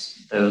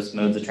connect those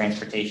modes of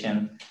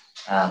transportation.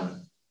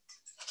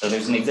 So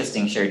there's an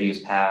existing shared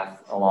use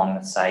path along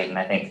the site. And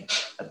I think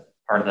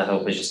part of the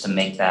hope is just to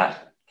make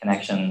that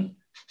connection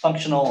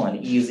functional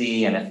and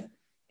easy. And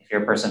if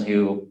you're a person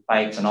who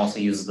bikes and also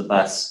uses the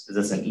bus, this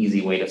is an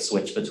easy way to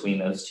switch between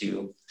those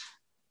two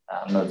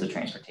modes of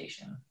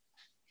transportation.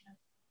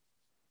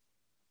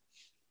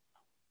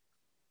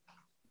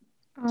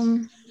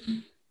 I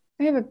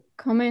have a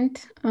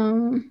comment.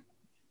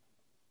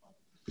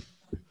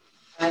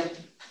 I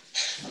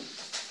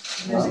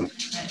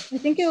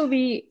think it would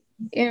be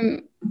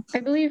I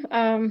believe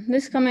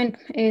this comment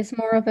is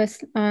more of a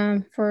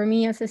for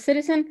me as a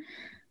citizen.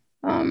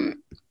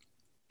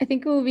 I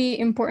think it will be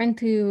important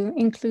to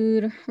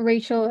include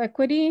racial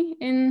equity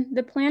in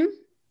the plan,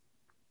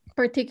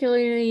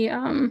 particularly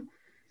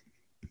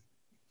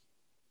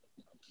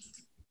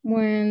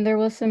when there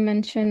was a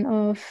mention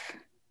of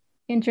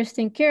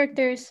interesting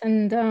characters,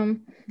 and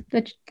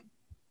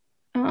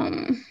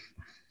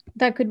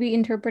that could be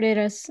interpreted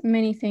as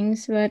many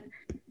things, but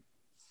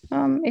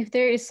if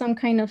there is some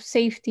kind of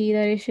safety,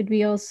 that it should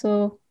be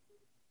also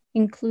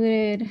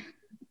included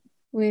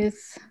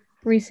with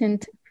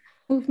recent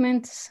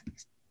movements,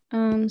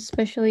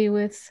 especially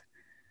with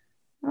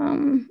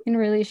in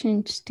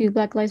relation to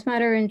Black Lives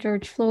Matter and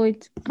George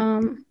Floyd,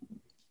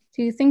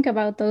 to think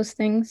about those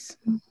things.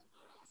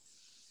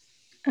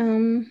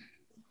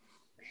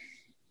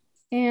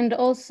 And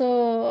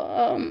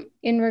also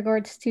in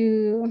regards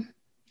to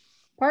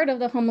part of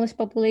the homeless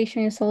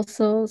population is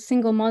also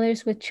single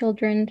mothers with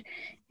children.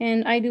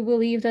 And I do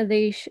believe that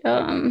they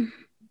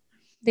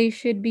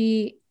should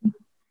be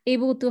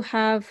able to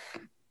have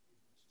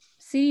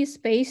city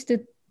space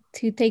to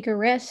take a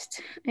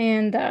rest,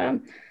 and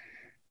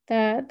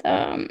that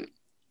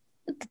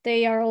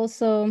they are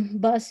also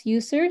bus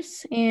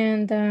users,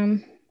 and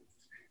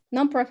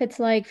nonprofits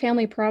like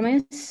Family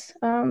Promise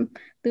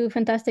do a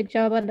fantastic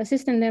job at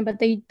assisting them, but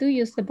they do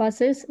use the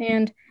buses,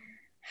 and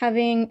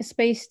having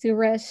space to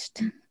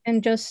rest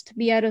and just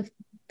be out of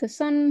the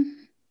sun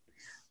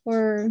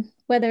or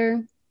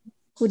weather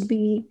would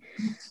be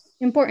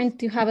important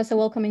to have as a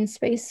welcoming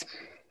space.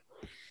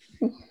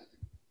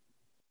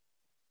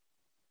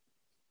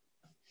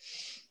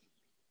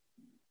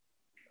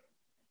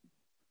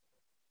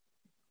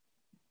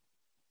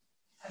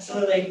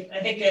 Absolutely.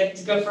 I think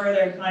to go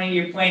further, Connie,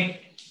 your point,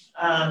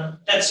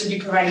 that should be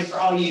provided for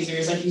all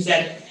users, like you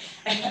said,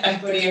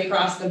 equity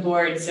across the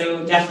board.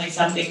 So definitely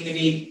something to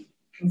be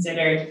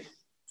considered.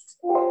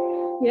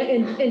 Yeah,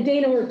 and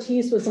Dana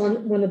Ortiz was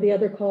on one of the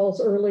other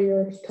calls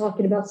earlier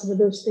talking about some of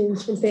those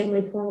things from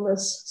Family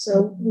Promise.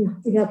 So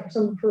we have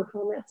some of her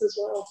comments as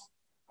well.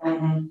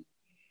 Mm-hmm.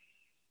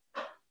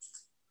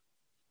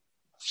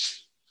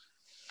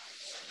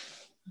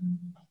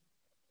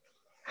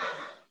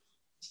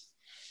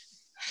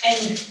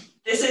 And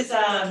this is,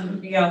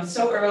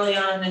 so early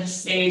on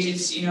this stage,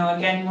 it's,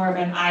 again, more of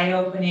an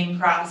eye-opening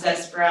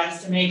process for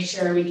us to make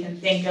sure we can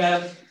think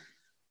of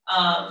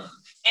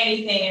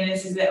anything, and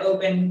this is the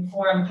open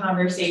forum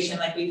conversation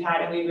like we've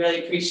had, and we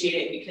really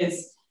appreciate it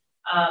because,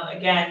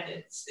 again,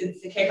 it's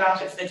the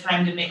kickoff. It's the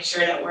time to make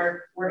sure that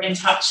we're in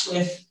touch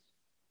with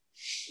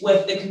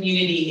the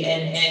community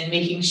and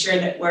making sure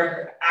that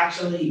we're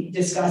actually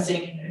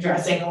discussing and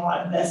addressing a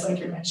lot of this, like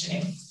you're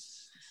mentioning.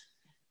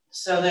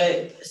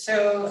 Let's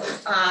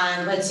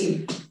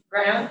see,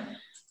 Brenna.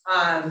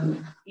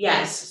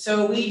 Yes,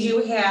 so we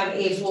do have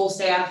a full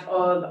staff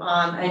of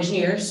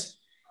engineers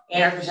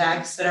and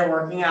architects that are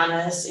working on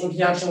this in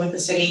conjunction with the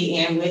city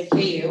and with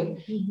KU.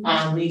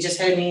 Mm-hmm. We just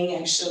had a meeting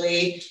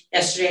actually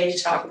yesterday to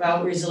talk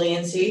about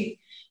resiliency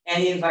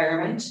and the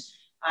environment.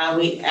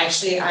 We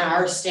actually, on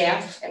our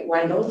staff at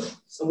Wendell,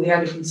 so we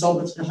are the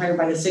consultants been hired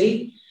by the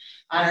city.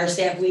 On our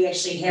staff, we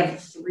actually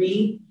have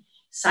 3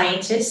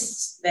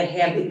 scientists that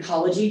have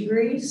ecology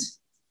degrees.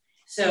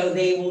 So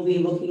they will be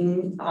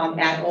looking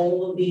at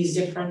all of these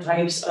different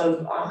types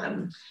of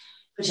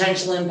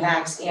potential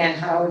impacts and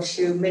how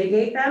to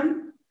mitigate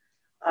them.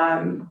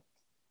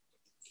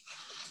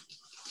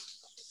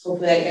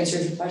 Hopefully that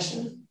answers your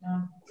question.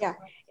 Yeah,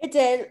 it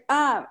did.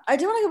 I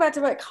do want to go back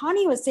to what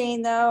Connie was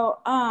saying though,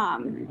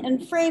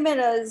 and frame it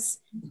as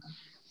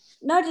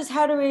not just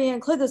how do we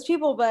include those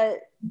people, but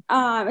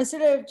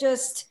instead of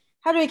just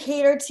how do we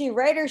cater to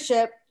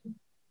ridership,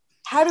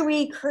 how do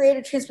we create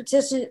a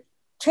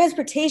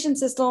transportation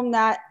system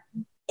that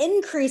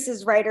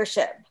increases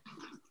ridership?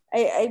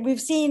 We've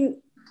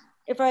seen,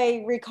 if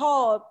I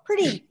recall, a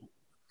pretty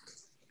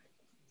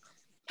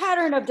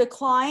pattern of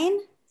decline.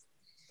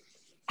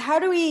 How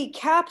do we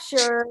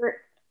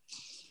capture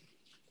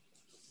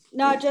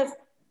not just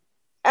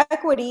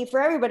equity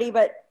for everybody,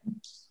 but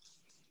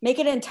make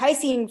it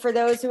enticing for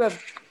those who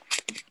have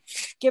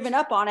given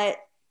up on it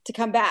to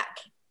come back?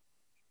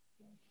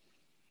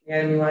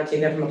 Yeah, and you want to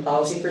take that from a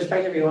policy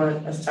perspective, or you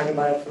want us to talk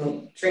about it from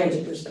a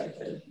transit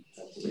perspective?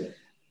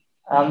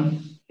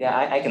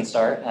 Yeah, I can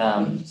start.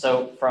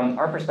 So from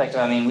our perspective,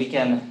 I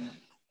mean,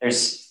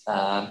 there's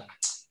a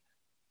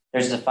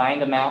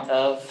defined amount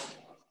of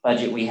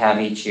budget we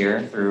have each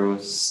year through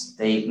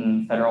state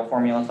and federal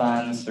formula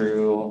funds,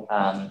 through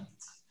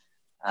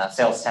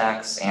sales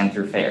tax, and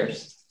through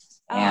fares.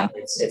 And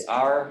it's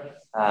our,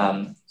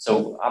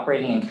 so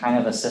operating in kind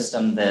of a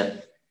system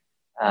that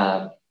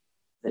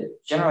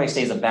generally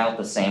stays about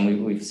the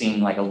same. We've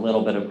seen like a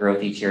little bit of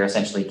growth each year,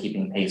 essentially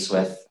keeping pace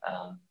with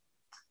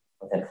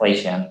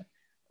inflation.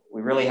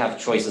 We really have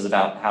choices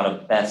about how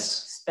to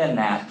best spend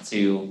that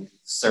to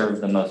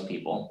serve the most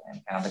people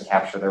and kind of to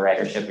capture the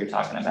ridership you're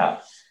talking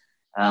about.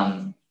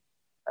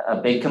 A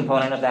big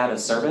component of that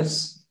is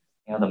service.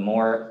 The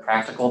more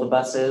practical the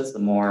bus is, the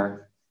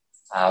more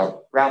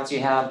routes you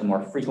have, the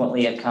more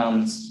frequently it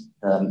comes,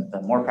 the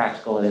more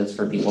practical it is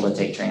for people to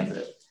take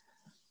transit.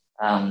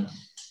 Another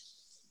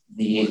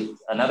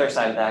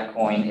side of that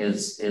coin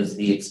is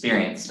the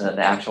experience, the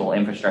actual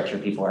infrastructure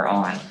people are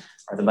on.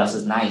 Are the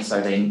buses nice?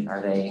 Are they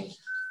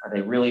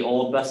really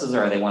old buses,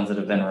 or are they ones that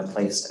have been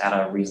replaced at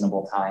a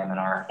reasonable time and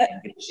are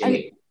in good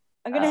shape?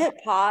 I'm gonna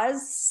hit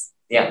pause.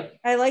 Yeah.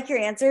 I like your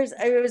answers.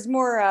 It was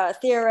more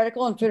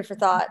theoretical and food for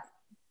thought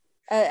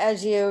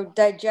as you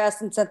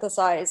digest and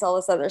synthesize all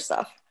this other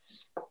stuff.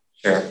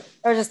 Sure.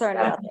 I was just throwing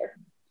it out there.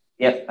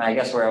 Yep. I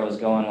guess where I was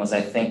going was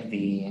I think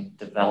the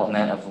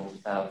development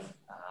of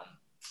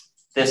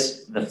the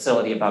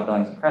facility above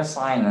Billings and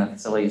Crestline and the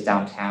facilities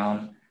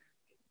downtown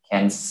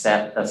can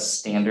set a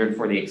standard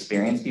for the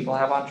experience people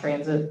have on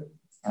transit.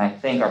 And I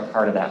think are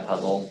part of that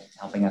puzzle,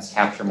 helping us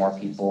capture more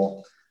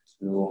people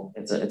who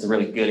it's a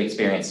really good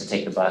experience to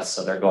take the bus,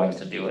 so they're going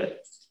to do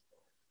it.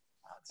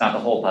 It's not the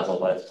whole puzzle,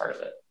 but it's part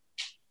of it.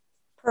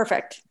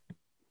 Perfect.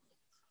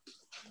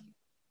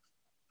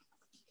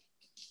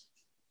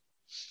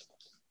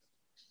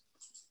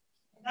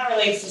 That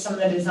relates to some of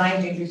the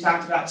design things we've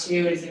talked about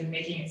too, is in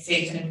making it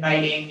safe and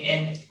inviting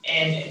and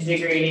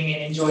invigorating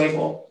and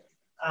enjoyable.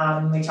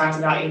 We talked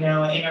about,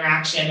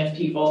 interaction of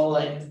people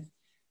and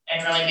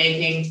really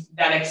making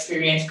that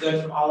experience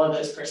good from all of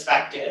those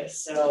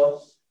perspectives.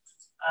 So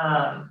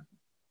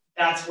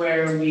that's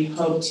where we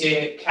hope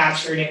to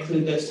capture and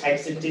include those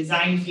types of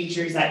design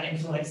features that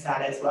influence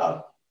that as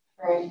well.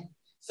 Right.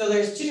 So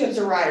there's two types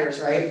of riders,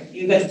 right?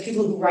 You've got the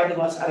people who ride the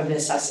bus out of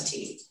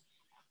necessity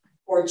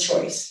or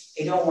choice.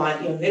 They don't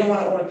want, they don't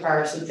want to own a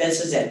car, so this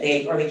is it.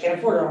 They can't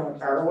afford to own a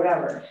car or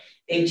whatever.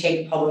 They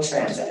take public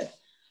transit.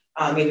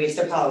 Maybe it's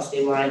their policy.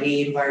 They want to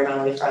be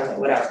environmentally friendly,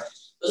 whatever.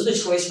 Those are the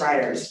choice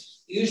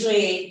riders.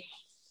 Usually,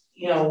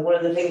 one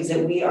of the things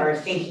that we are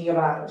thinking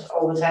about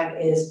all the time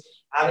is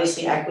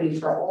obviously equity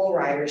for all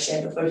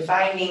ridership, but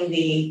finding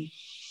the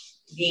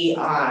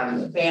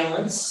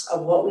balance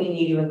of what we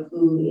need to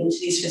include into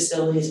these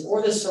facilities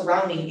or the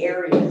surrounding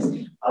areas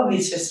of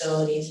these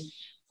facilities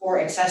for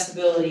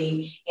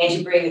accessibility and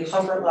to bring the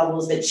comfort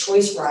levels that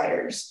choice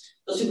riders,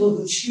 those people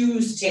who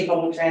choose to take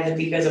public transit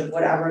because of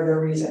whatever their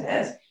reason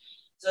is,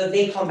 so that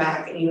they come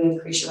back and you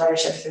increase your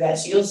ridership through that.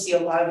 So you'll see a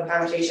lot of the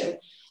conversation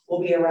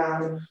will be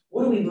around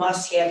what do we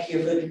must have here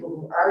for the people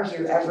who are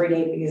here every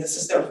day because this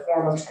is their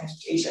form of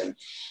transportation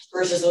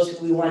versus those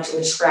people we want to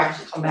attract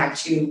to come back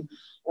to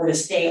or to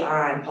stay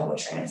on public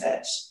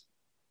transit.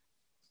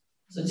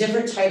 So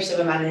different types of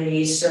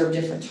amenities serve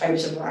different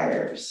types of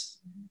riders.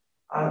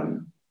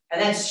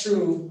 And that's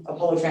true of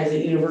public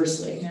transit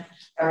universally,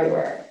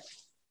 everywhere.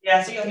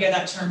 Yeah, so you'll hear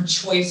that term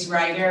choice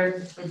rider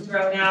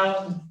thrown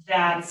out.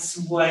 That's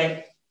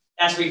what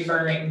that's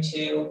referring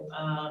to.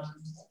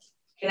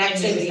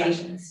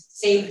 Connectivity,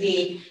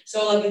 safety.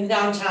 So like in the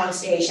downtown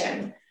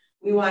station,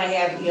 we want to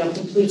have,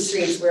 complete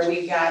streets where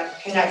we've got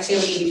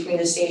connectivity between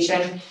the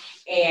station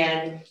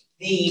and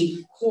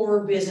the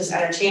core business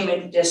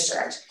entertainment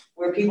district,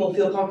 where people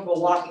feel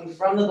comfortable walking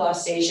from the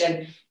bus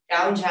station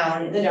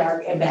downtown in the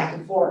dark and back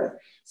and forth.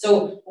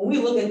 So when we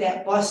look at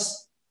that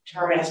bus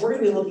terminus, we're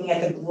going to be looking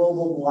at the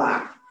global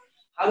block.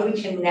 How do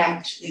we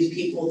connect these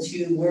people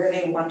to where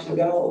they want to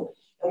go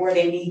and where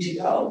they need to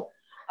go?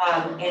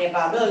 And at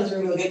Bob Billings, we're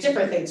going to look at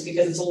different things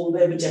because it's a little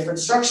bit of a different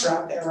structure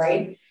out there,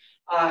 right?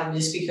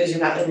 Just because you're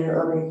not in an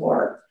urban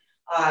core.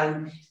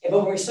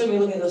 But we're still going to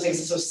be looking at those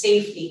things. So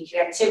safety,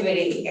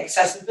 connectivity,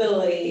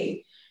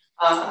 accessibility,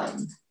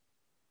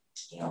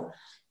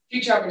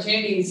 future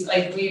opportunities,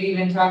 like we've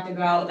even talked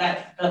about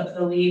that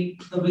the Lee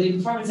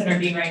Performance Center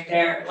being right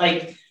there,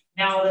 like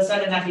now all of a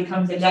sudden that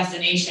becomes a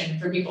destination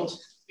for people to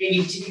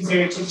maybe to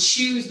consider to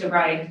choose to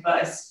ride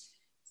bus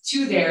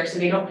to there so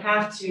they don't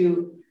have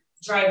to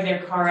drive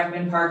their car up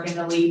and park in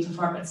the Lee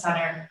Performance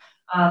Center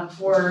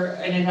for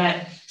an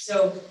event.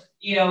 So,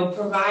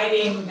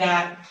 providing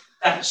that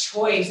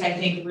choice, I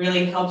think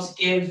really helps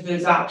give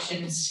those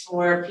options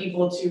for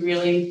people to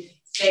really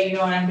say,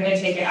 I'm going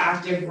to take an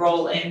active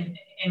role in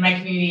my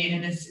community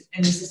and in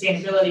the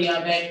sustainability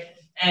of it.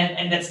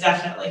 And that's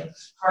definitely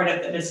part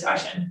of the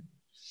discussion.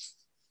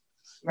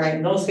 Right,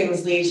 and those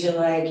things lead to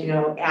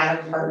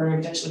Adam partnering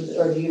potentially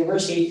with the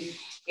university,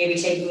 maybe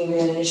taking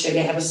an initiative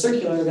to have a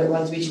circular that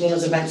runs between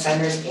those event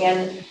centers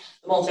and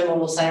the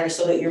multimodal centers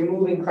so that you're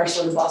moving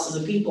crushload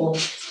buses of people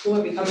who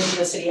would be coming to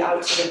the city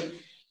out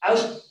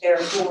there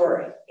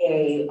for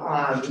a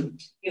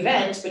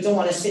event, but don't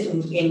want to sit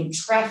in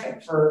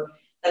traffic for.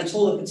 I'm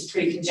told if it's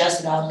pretty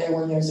congested out there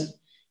when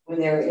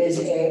there is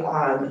a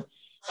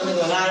something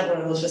going on at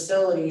one of those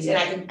facilities, and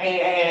I can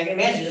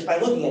imagine just by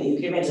looking at it, you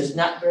can imagine there's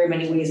not very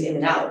many ways in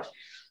and out,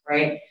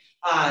 right?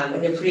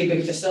 And they're pretty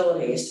big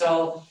facilities.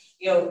 So,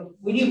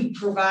 when you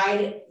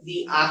provide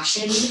the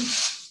option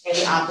and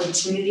the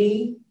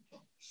opportunity,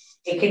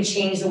 it can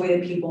change the way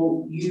that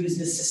people use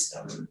the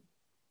system.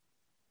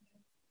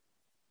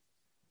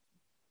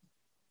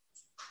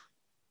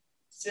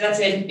 So that's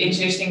an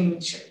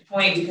interesting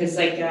point because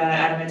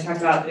Adam had talked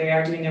about, they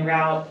are doing the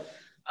route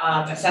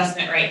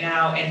assessment right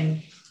now,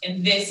 and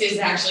this is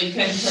actually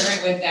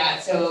concurrent with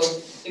that. So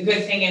the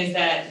good thing is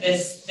that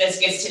this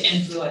gets to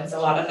influence a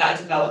lot of that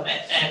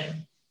development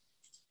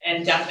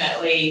and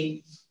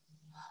definitely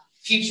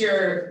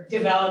future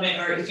development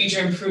or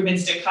future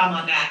improvements to come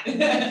on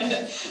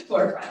that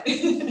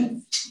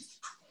forefront.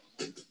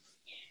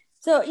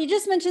 So you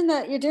just mentioned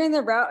that you're doing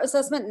the route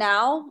assessment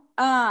now.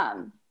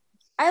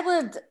 I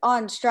lived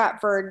on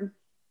Stratford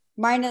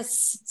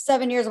minus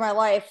 7 years of my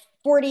life,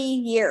 40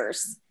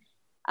 years.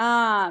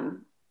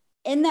 In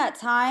that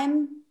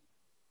time,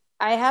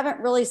 I haven't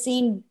really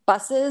seen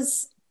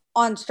buses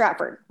on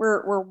Stratford.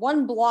 We're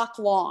 1 block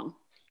long.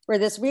 We're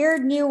this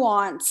weird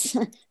nuance.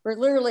 We're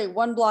literally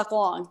 1 block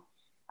long.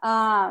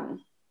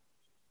 And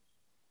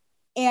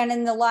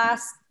in the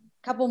last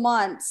couple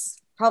months,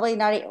 probably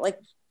not like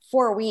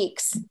 4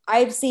 weeks,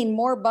 I've seen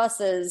more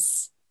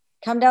buses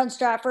come down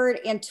Stratford,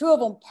 and 2 of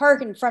them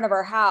park in front of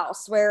our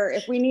house, where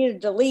if we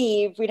needed to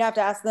leave, we'd have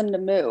to ask them to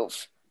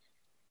move,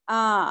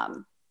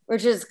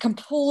 which is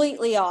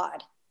completely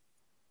odd.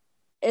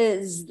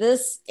 Is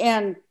this,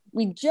 and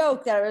we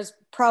joke that it was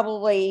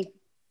probably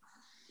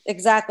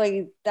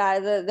exactly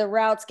that, the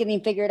routes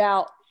getting figured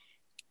out.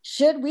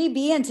 Should we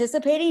be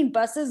anticipating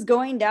buses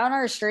going down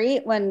our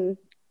street when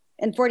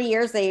in 40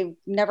 years they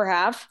never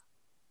have?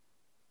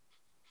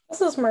 This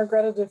is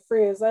Margreta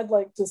DeFries. I'd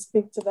like to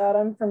speak to that.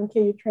 I'm from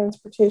KU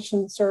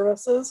Transportation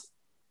Services.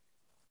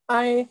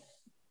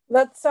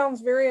 That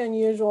sounds very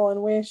unusual,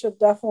 and we should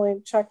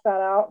definitely check that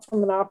out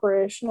from an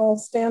operational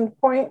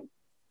standpoint,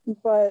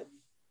 but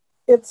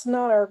it's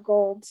not our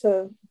goal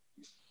to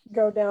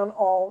go down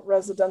all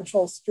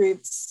residential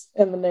streets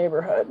in the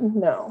neighborhood,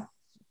 no.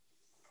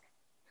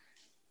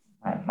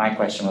 My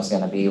question was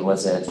going to be,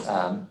 was it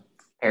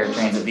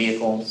paratransit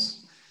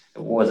vehicles?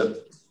 Was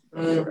it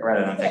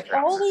rather than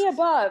all the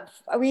above?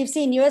 We've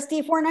seen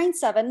USD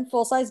 497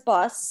 full-size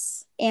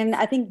bus, and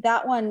I think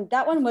that one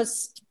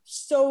was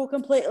so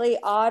completely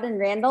odd and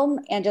random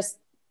and just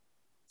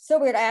so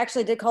weird. I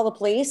actually did call the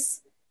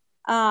police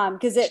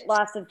because it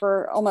lasted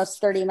for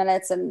almost 30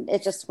 minutes and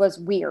it just was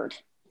weird.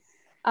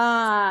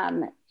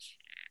 The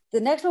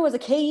next one was a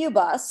KU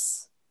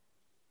bus.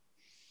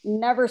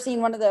 Never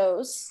seen one of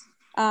those.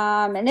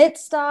 And it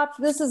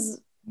stopped. This is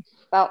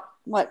about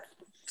what,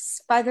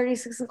 5:30,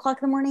 6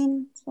 o'clock in the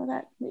morning. So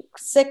that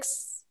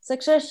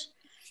 6-ish.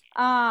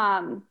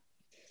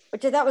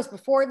 Which I thought was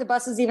before the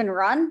buses even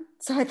run.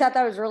 So I thought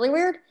that was really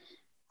weird.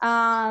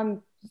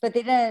 But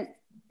they didn't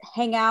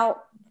hang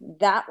out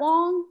that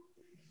long.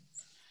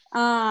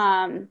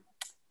 And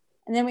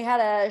then we had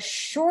a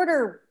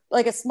shorter,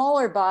 like a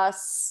smaller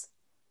bus,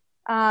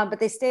 but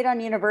they stayed on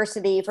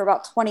University for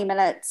about 20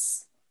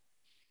 minutes.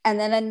 And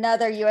then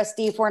another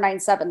USD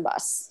 497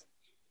 bus.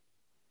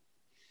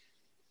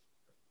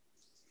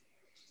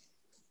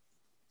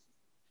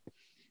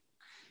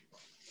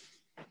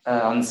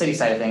 On the city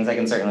side of things, I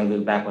can certainly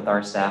loop back with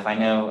our staff. I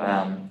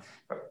know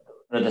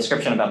the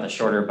description about the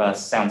shorter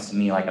bus sounds to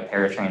me like a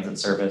paratransit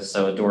service,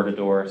 so a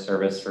door-to-door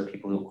service for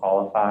people who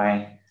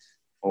qualify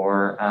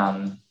for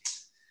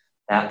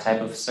that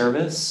type of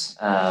service.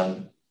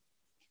 Not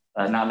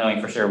knowing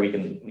for sure, we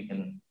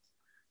can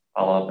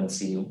follow up and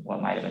see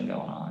what might have been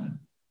going on.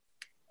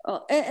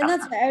 Well, and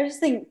that's, I was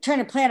just trying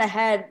to plan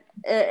ahead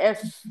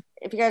if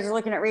you guys are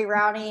looking at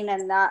rerouting,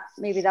 and that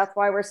maybe that's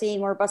why we're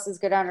seeing more buses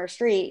go down our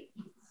street.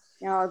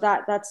 You know,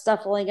 that's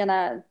definitely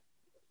gonna,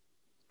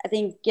 I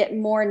think, get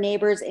more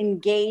neighbors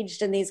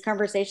engaged in these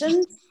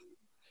conversations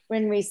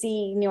when we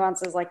see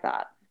nuances like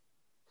that.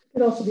 It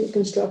could also be a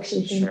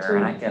construction thing too. Sure,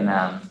 and I can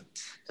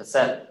to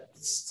set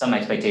some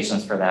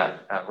expectations for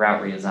that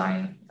route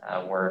redesign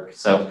work.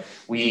 So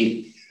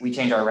we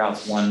change our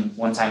routes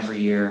one time per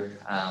year.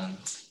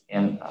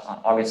 In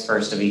August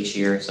 1st of each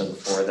year, so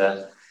before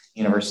the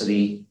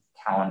university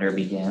calendar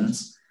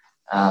begins.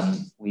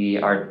 We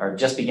are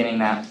just beginning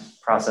that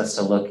process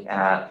to look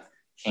at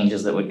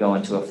changes that would go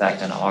into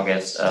effect in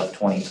August of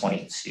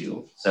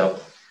 2022. So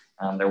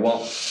there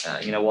won't,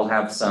 we'll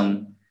have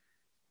some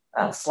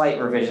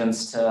slight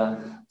revisions to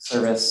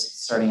service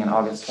starting in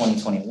August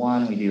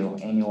 2021. We do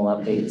annual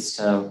updates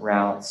to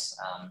routes,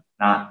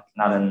 not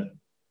in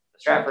the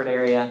Stratford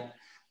area,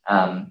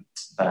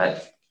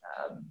 but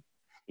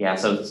yeah,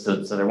 so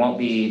there won't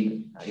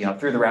be,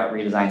 through the route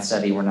redesign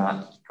study, we're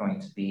not going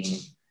to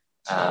be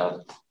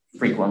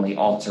frequently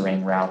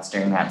altering routes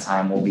during that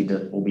time. We'll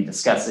be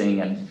discussing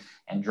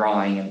and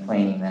drawing and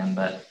planning them,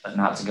 but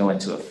not to go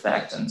into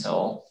effect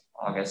until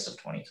August of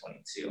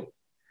 2022.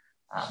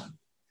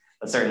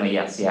 But certainly,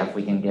 yes, if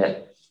we can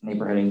get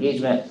neighborhood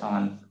engagement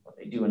on what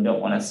they do and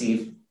don't want to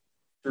see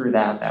through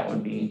that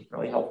would be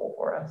really helpful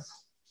for us.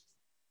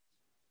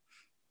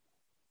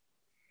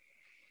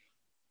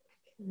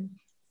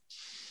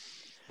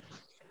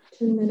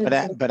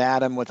 But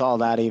Adam, with all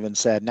that even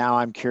said, now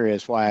I'm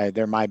curious why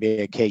there might be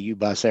a KU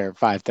bus there at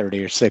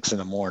 5:30 or 6 in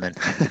the morning.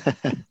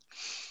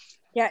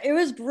 Yeah, it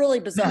was really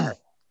bizarre.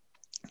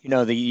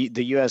 The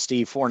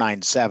USD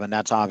 497,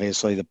 that's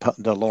obviously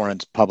the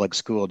Lawrence Public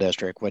School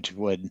District, which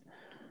would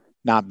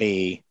not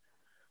be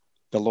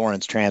the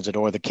Lawrence Transit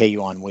or the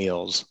KU on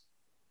Wheels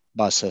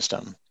bus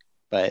system.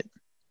 But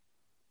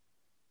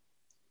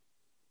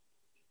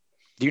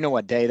Do you know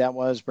what day that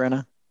was,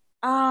 Brenna?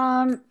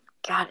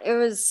 God, it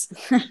was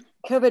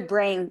COVID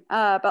brain.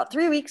 About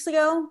 4 weeks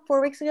ago.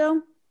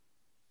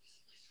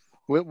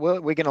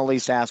 We can at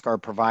least ask our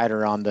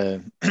provider on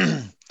the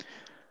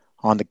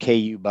on the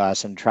KU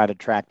bus and try to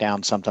track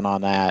down something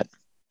on that.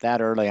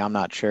 That early, I'm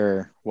not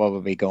sure what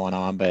would be going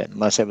on, but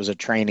unless it was a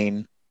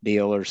training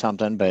deal or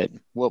something, but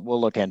we'll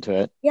look into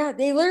it. Yeah,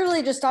 they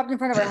literally just stopped in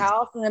front of our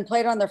house and then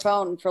played on their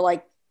phone for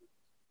like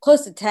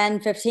close to 10,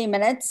 15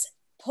 minutes,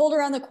 pulled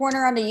around the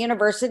corner onto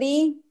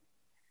University,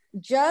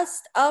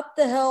 just up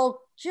the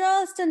hill,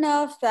 just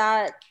enough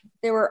that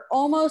they were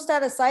almost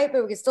out of sight,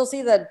 but we could still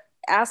see the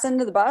ass end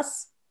of the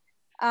bus,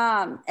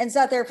 and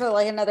sat there for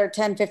like another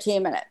 10,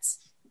 15 minutes.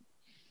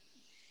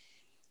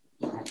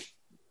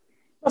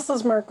 This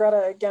is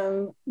Margaretta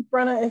again.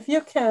 Brenna, if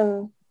you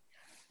can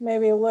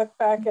maybe look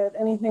back at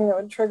anything that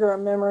would trigger a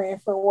memory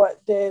for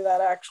what day that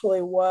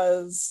actually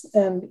was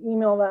and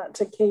email that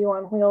to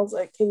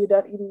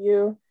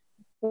kuonwheels@ku.edu,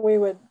 we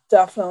would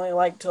definitely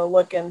like to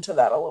look into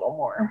that a little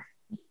more.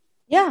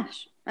 Yeah,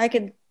 I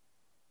could.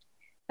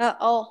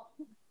 I'll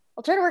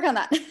try to work on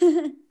that.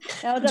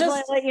 I'll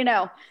definitely let you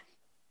know.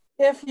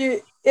 If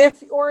you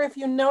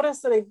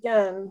notice it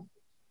again,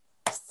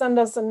 send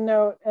us a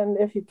note, and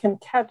if you can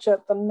catch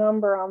it, the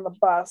number on the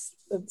bus,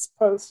 it's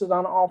posted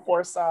on all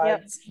 4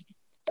 sides. Yep.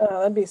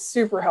 That'd be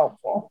super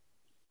helpful.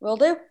 Will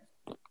do.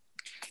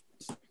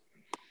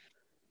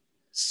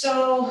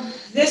 So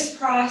this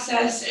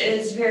process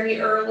is very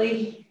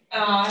early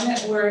on.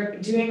 We're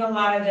doing a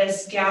lot of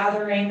this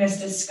gathering, this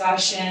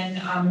discussion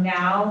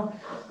now,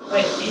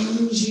 but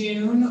in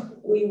June,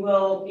 we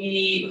will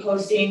be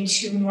hosting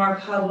 2 more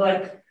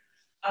public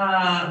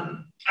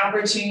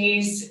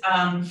opportunities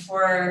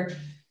for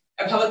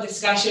a public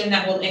discussion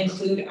that will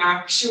include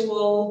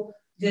actual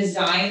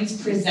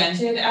designs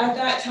presented at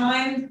that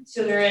time.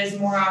 So there is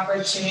more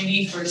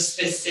opportunity for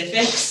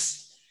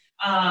specifics,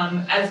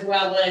 as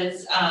well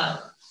as,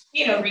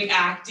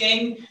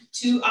 reacting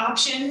to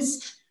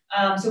options.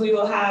 So we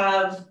will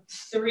have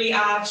 3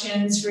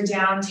 options for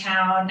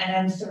downtown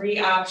and then 3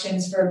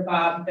 options for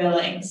Bob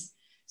Billings.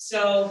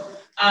 So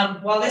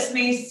while this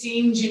may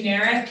seem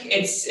generic,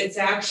 it's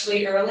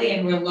actually early,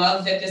 and we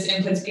love that this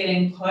input's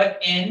getting put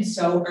in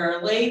so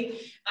early.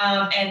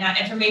 And that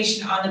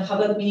information on the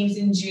public meetings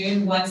in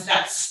June, once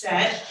that's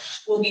set,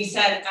 will be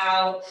set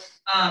out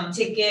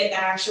to get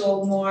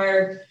actual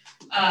more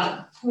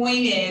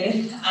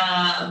pointed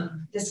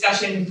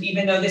discussion,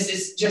 even though this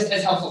is just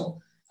as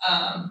helpful.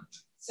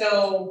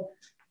 So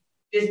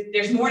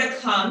there's more to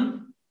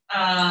come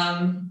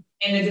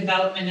in the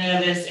development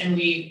of this, and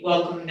we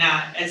welcome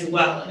that as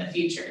well in the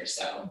future.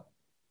 So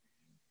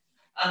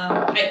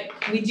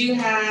we do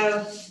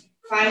have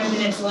 5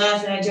 minutes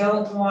left, and I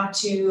don't want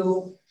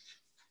to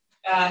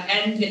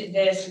end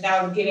this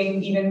without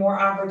giving even more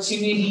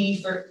opportunity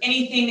for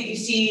anything that you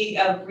see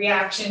of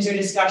reactions or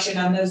discussion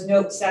on those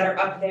notes that are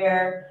up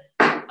there.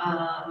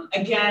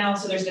 Again,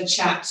 also there's the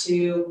chat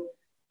too.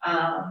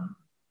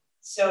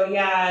 So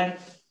yeah,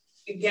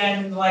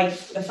 again, like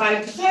the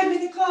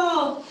 5-minute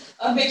call,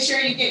 make sure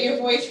you get your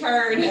voice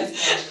heard.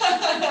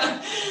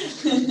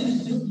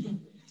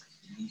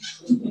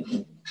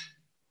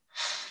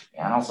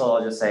 Yeah, and also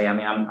I'll just say,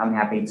 I'm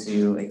happy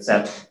to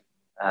accept,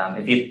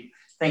 if you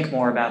think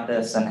more about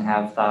this and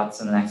have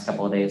thoughts in the next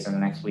couple of days or the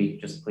next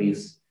week, just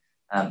please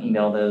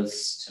email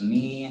those to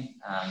me.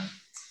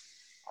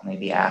 I'll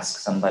maybe ask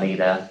somebody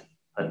to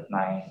put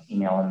my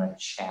email in the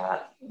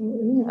chat.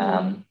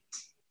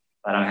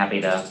 But I'm happy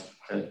to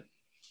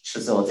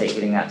facilitate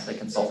getting that to the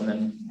consultant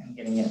and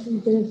getting it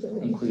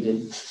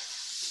included.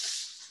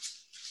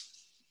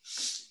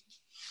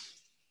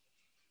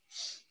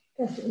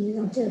 You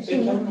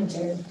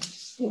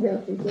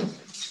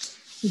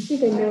see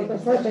they know by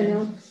heart by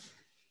now.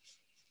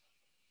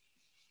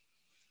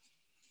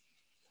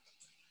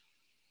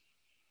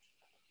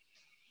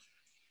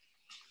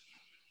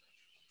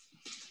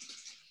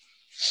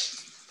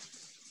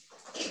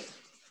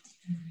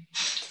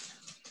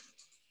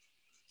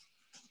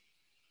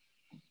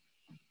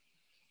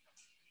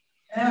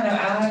 I don't know,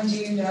 Adam, do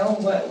you know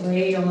what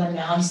way you'll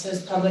announce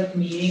those public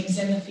meetings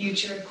in the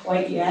future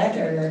quite yet,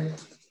 or?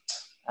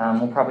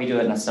 We'll probably do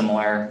it in a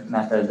similar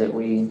method that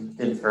we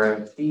did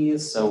for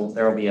these. So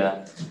there will be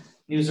a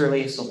news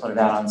release. We'll put it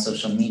out on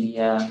social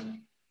media.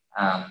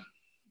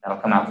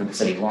 That'll come out through the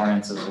city of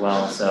Lawrence as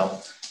well.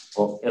 So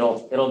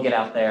it'll get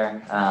out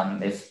there.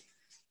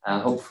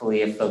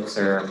 Hopefully if folks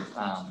are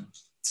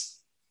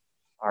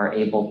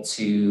able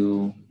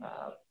to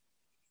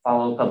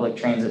follow public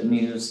transit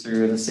news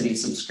through the city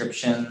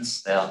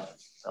subscriptions, they'll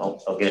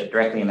get it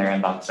directly in their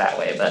inbox that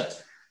way. But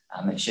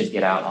it should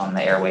get out on the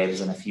airwaves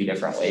in a few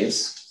different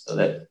ways so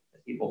that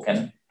people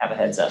can have a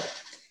heads up.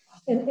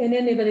 And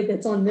anybody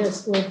that's on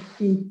this will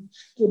be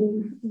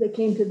that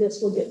came to this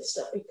will get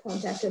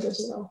contacted as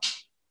well.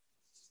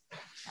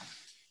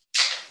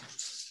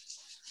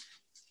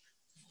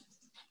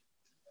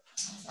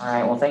 All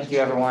right, well, thank you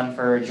everyone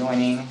for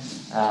joining.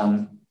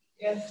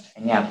 Yes.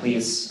 And yeah,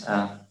 please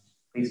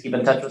please keep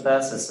in touch with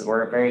us.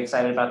 We're very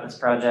excited about this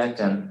project,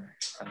 and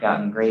I've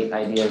gotten great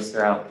ideas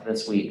throughout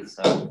this week.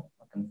 So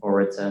looking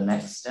forward to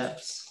next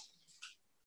steps.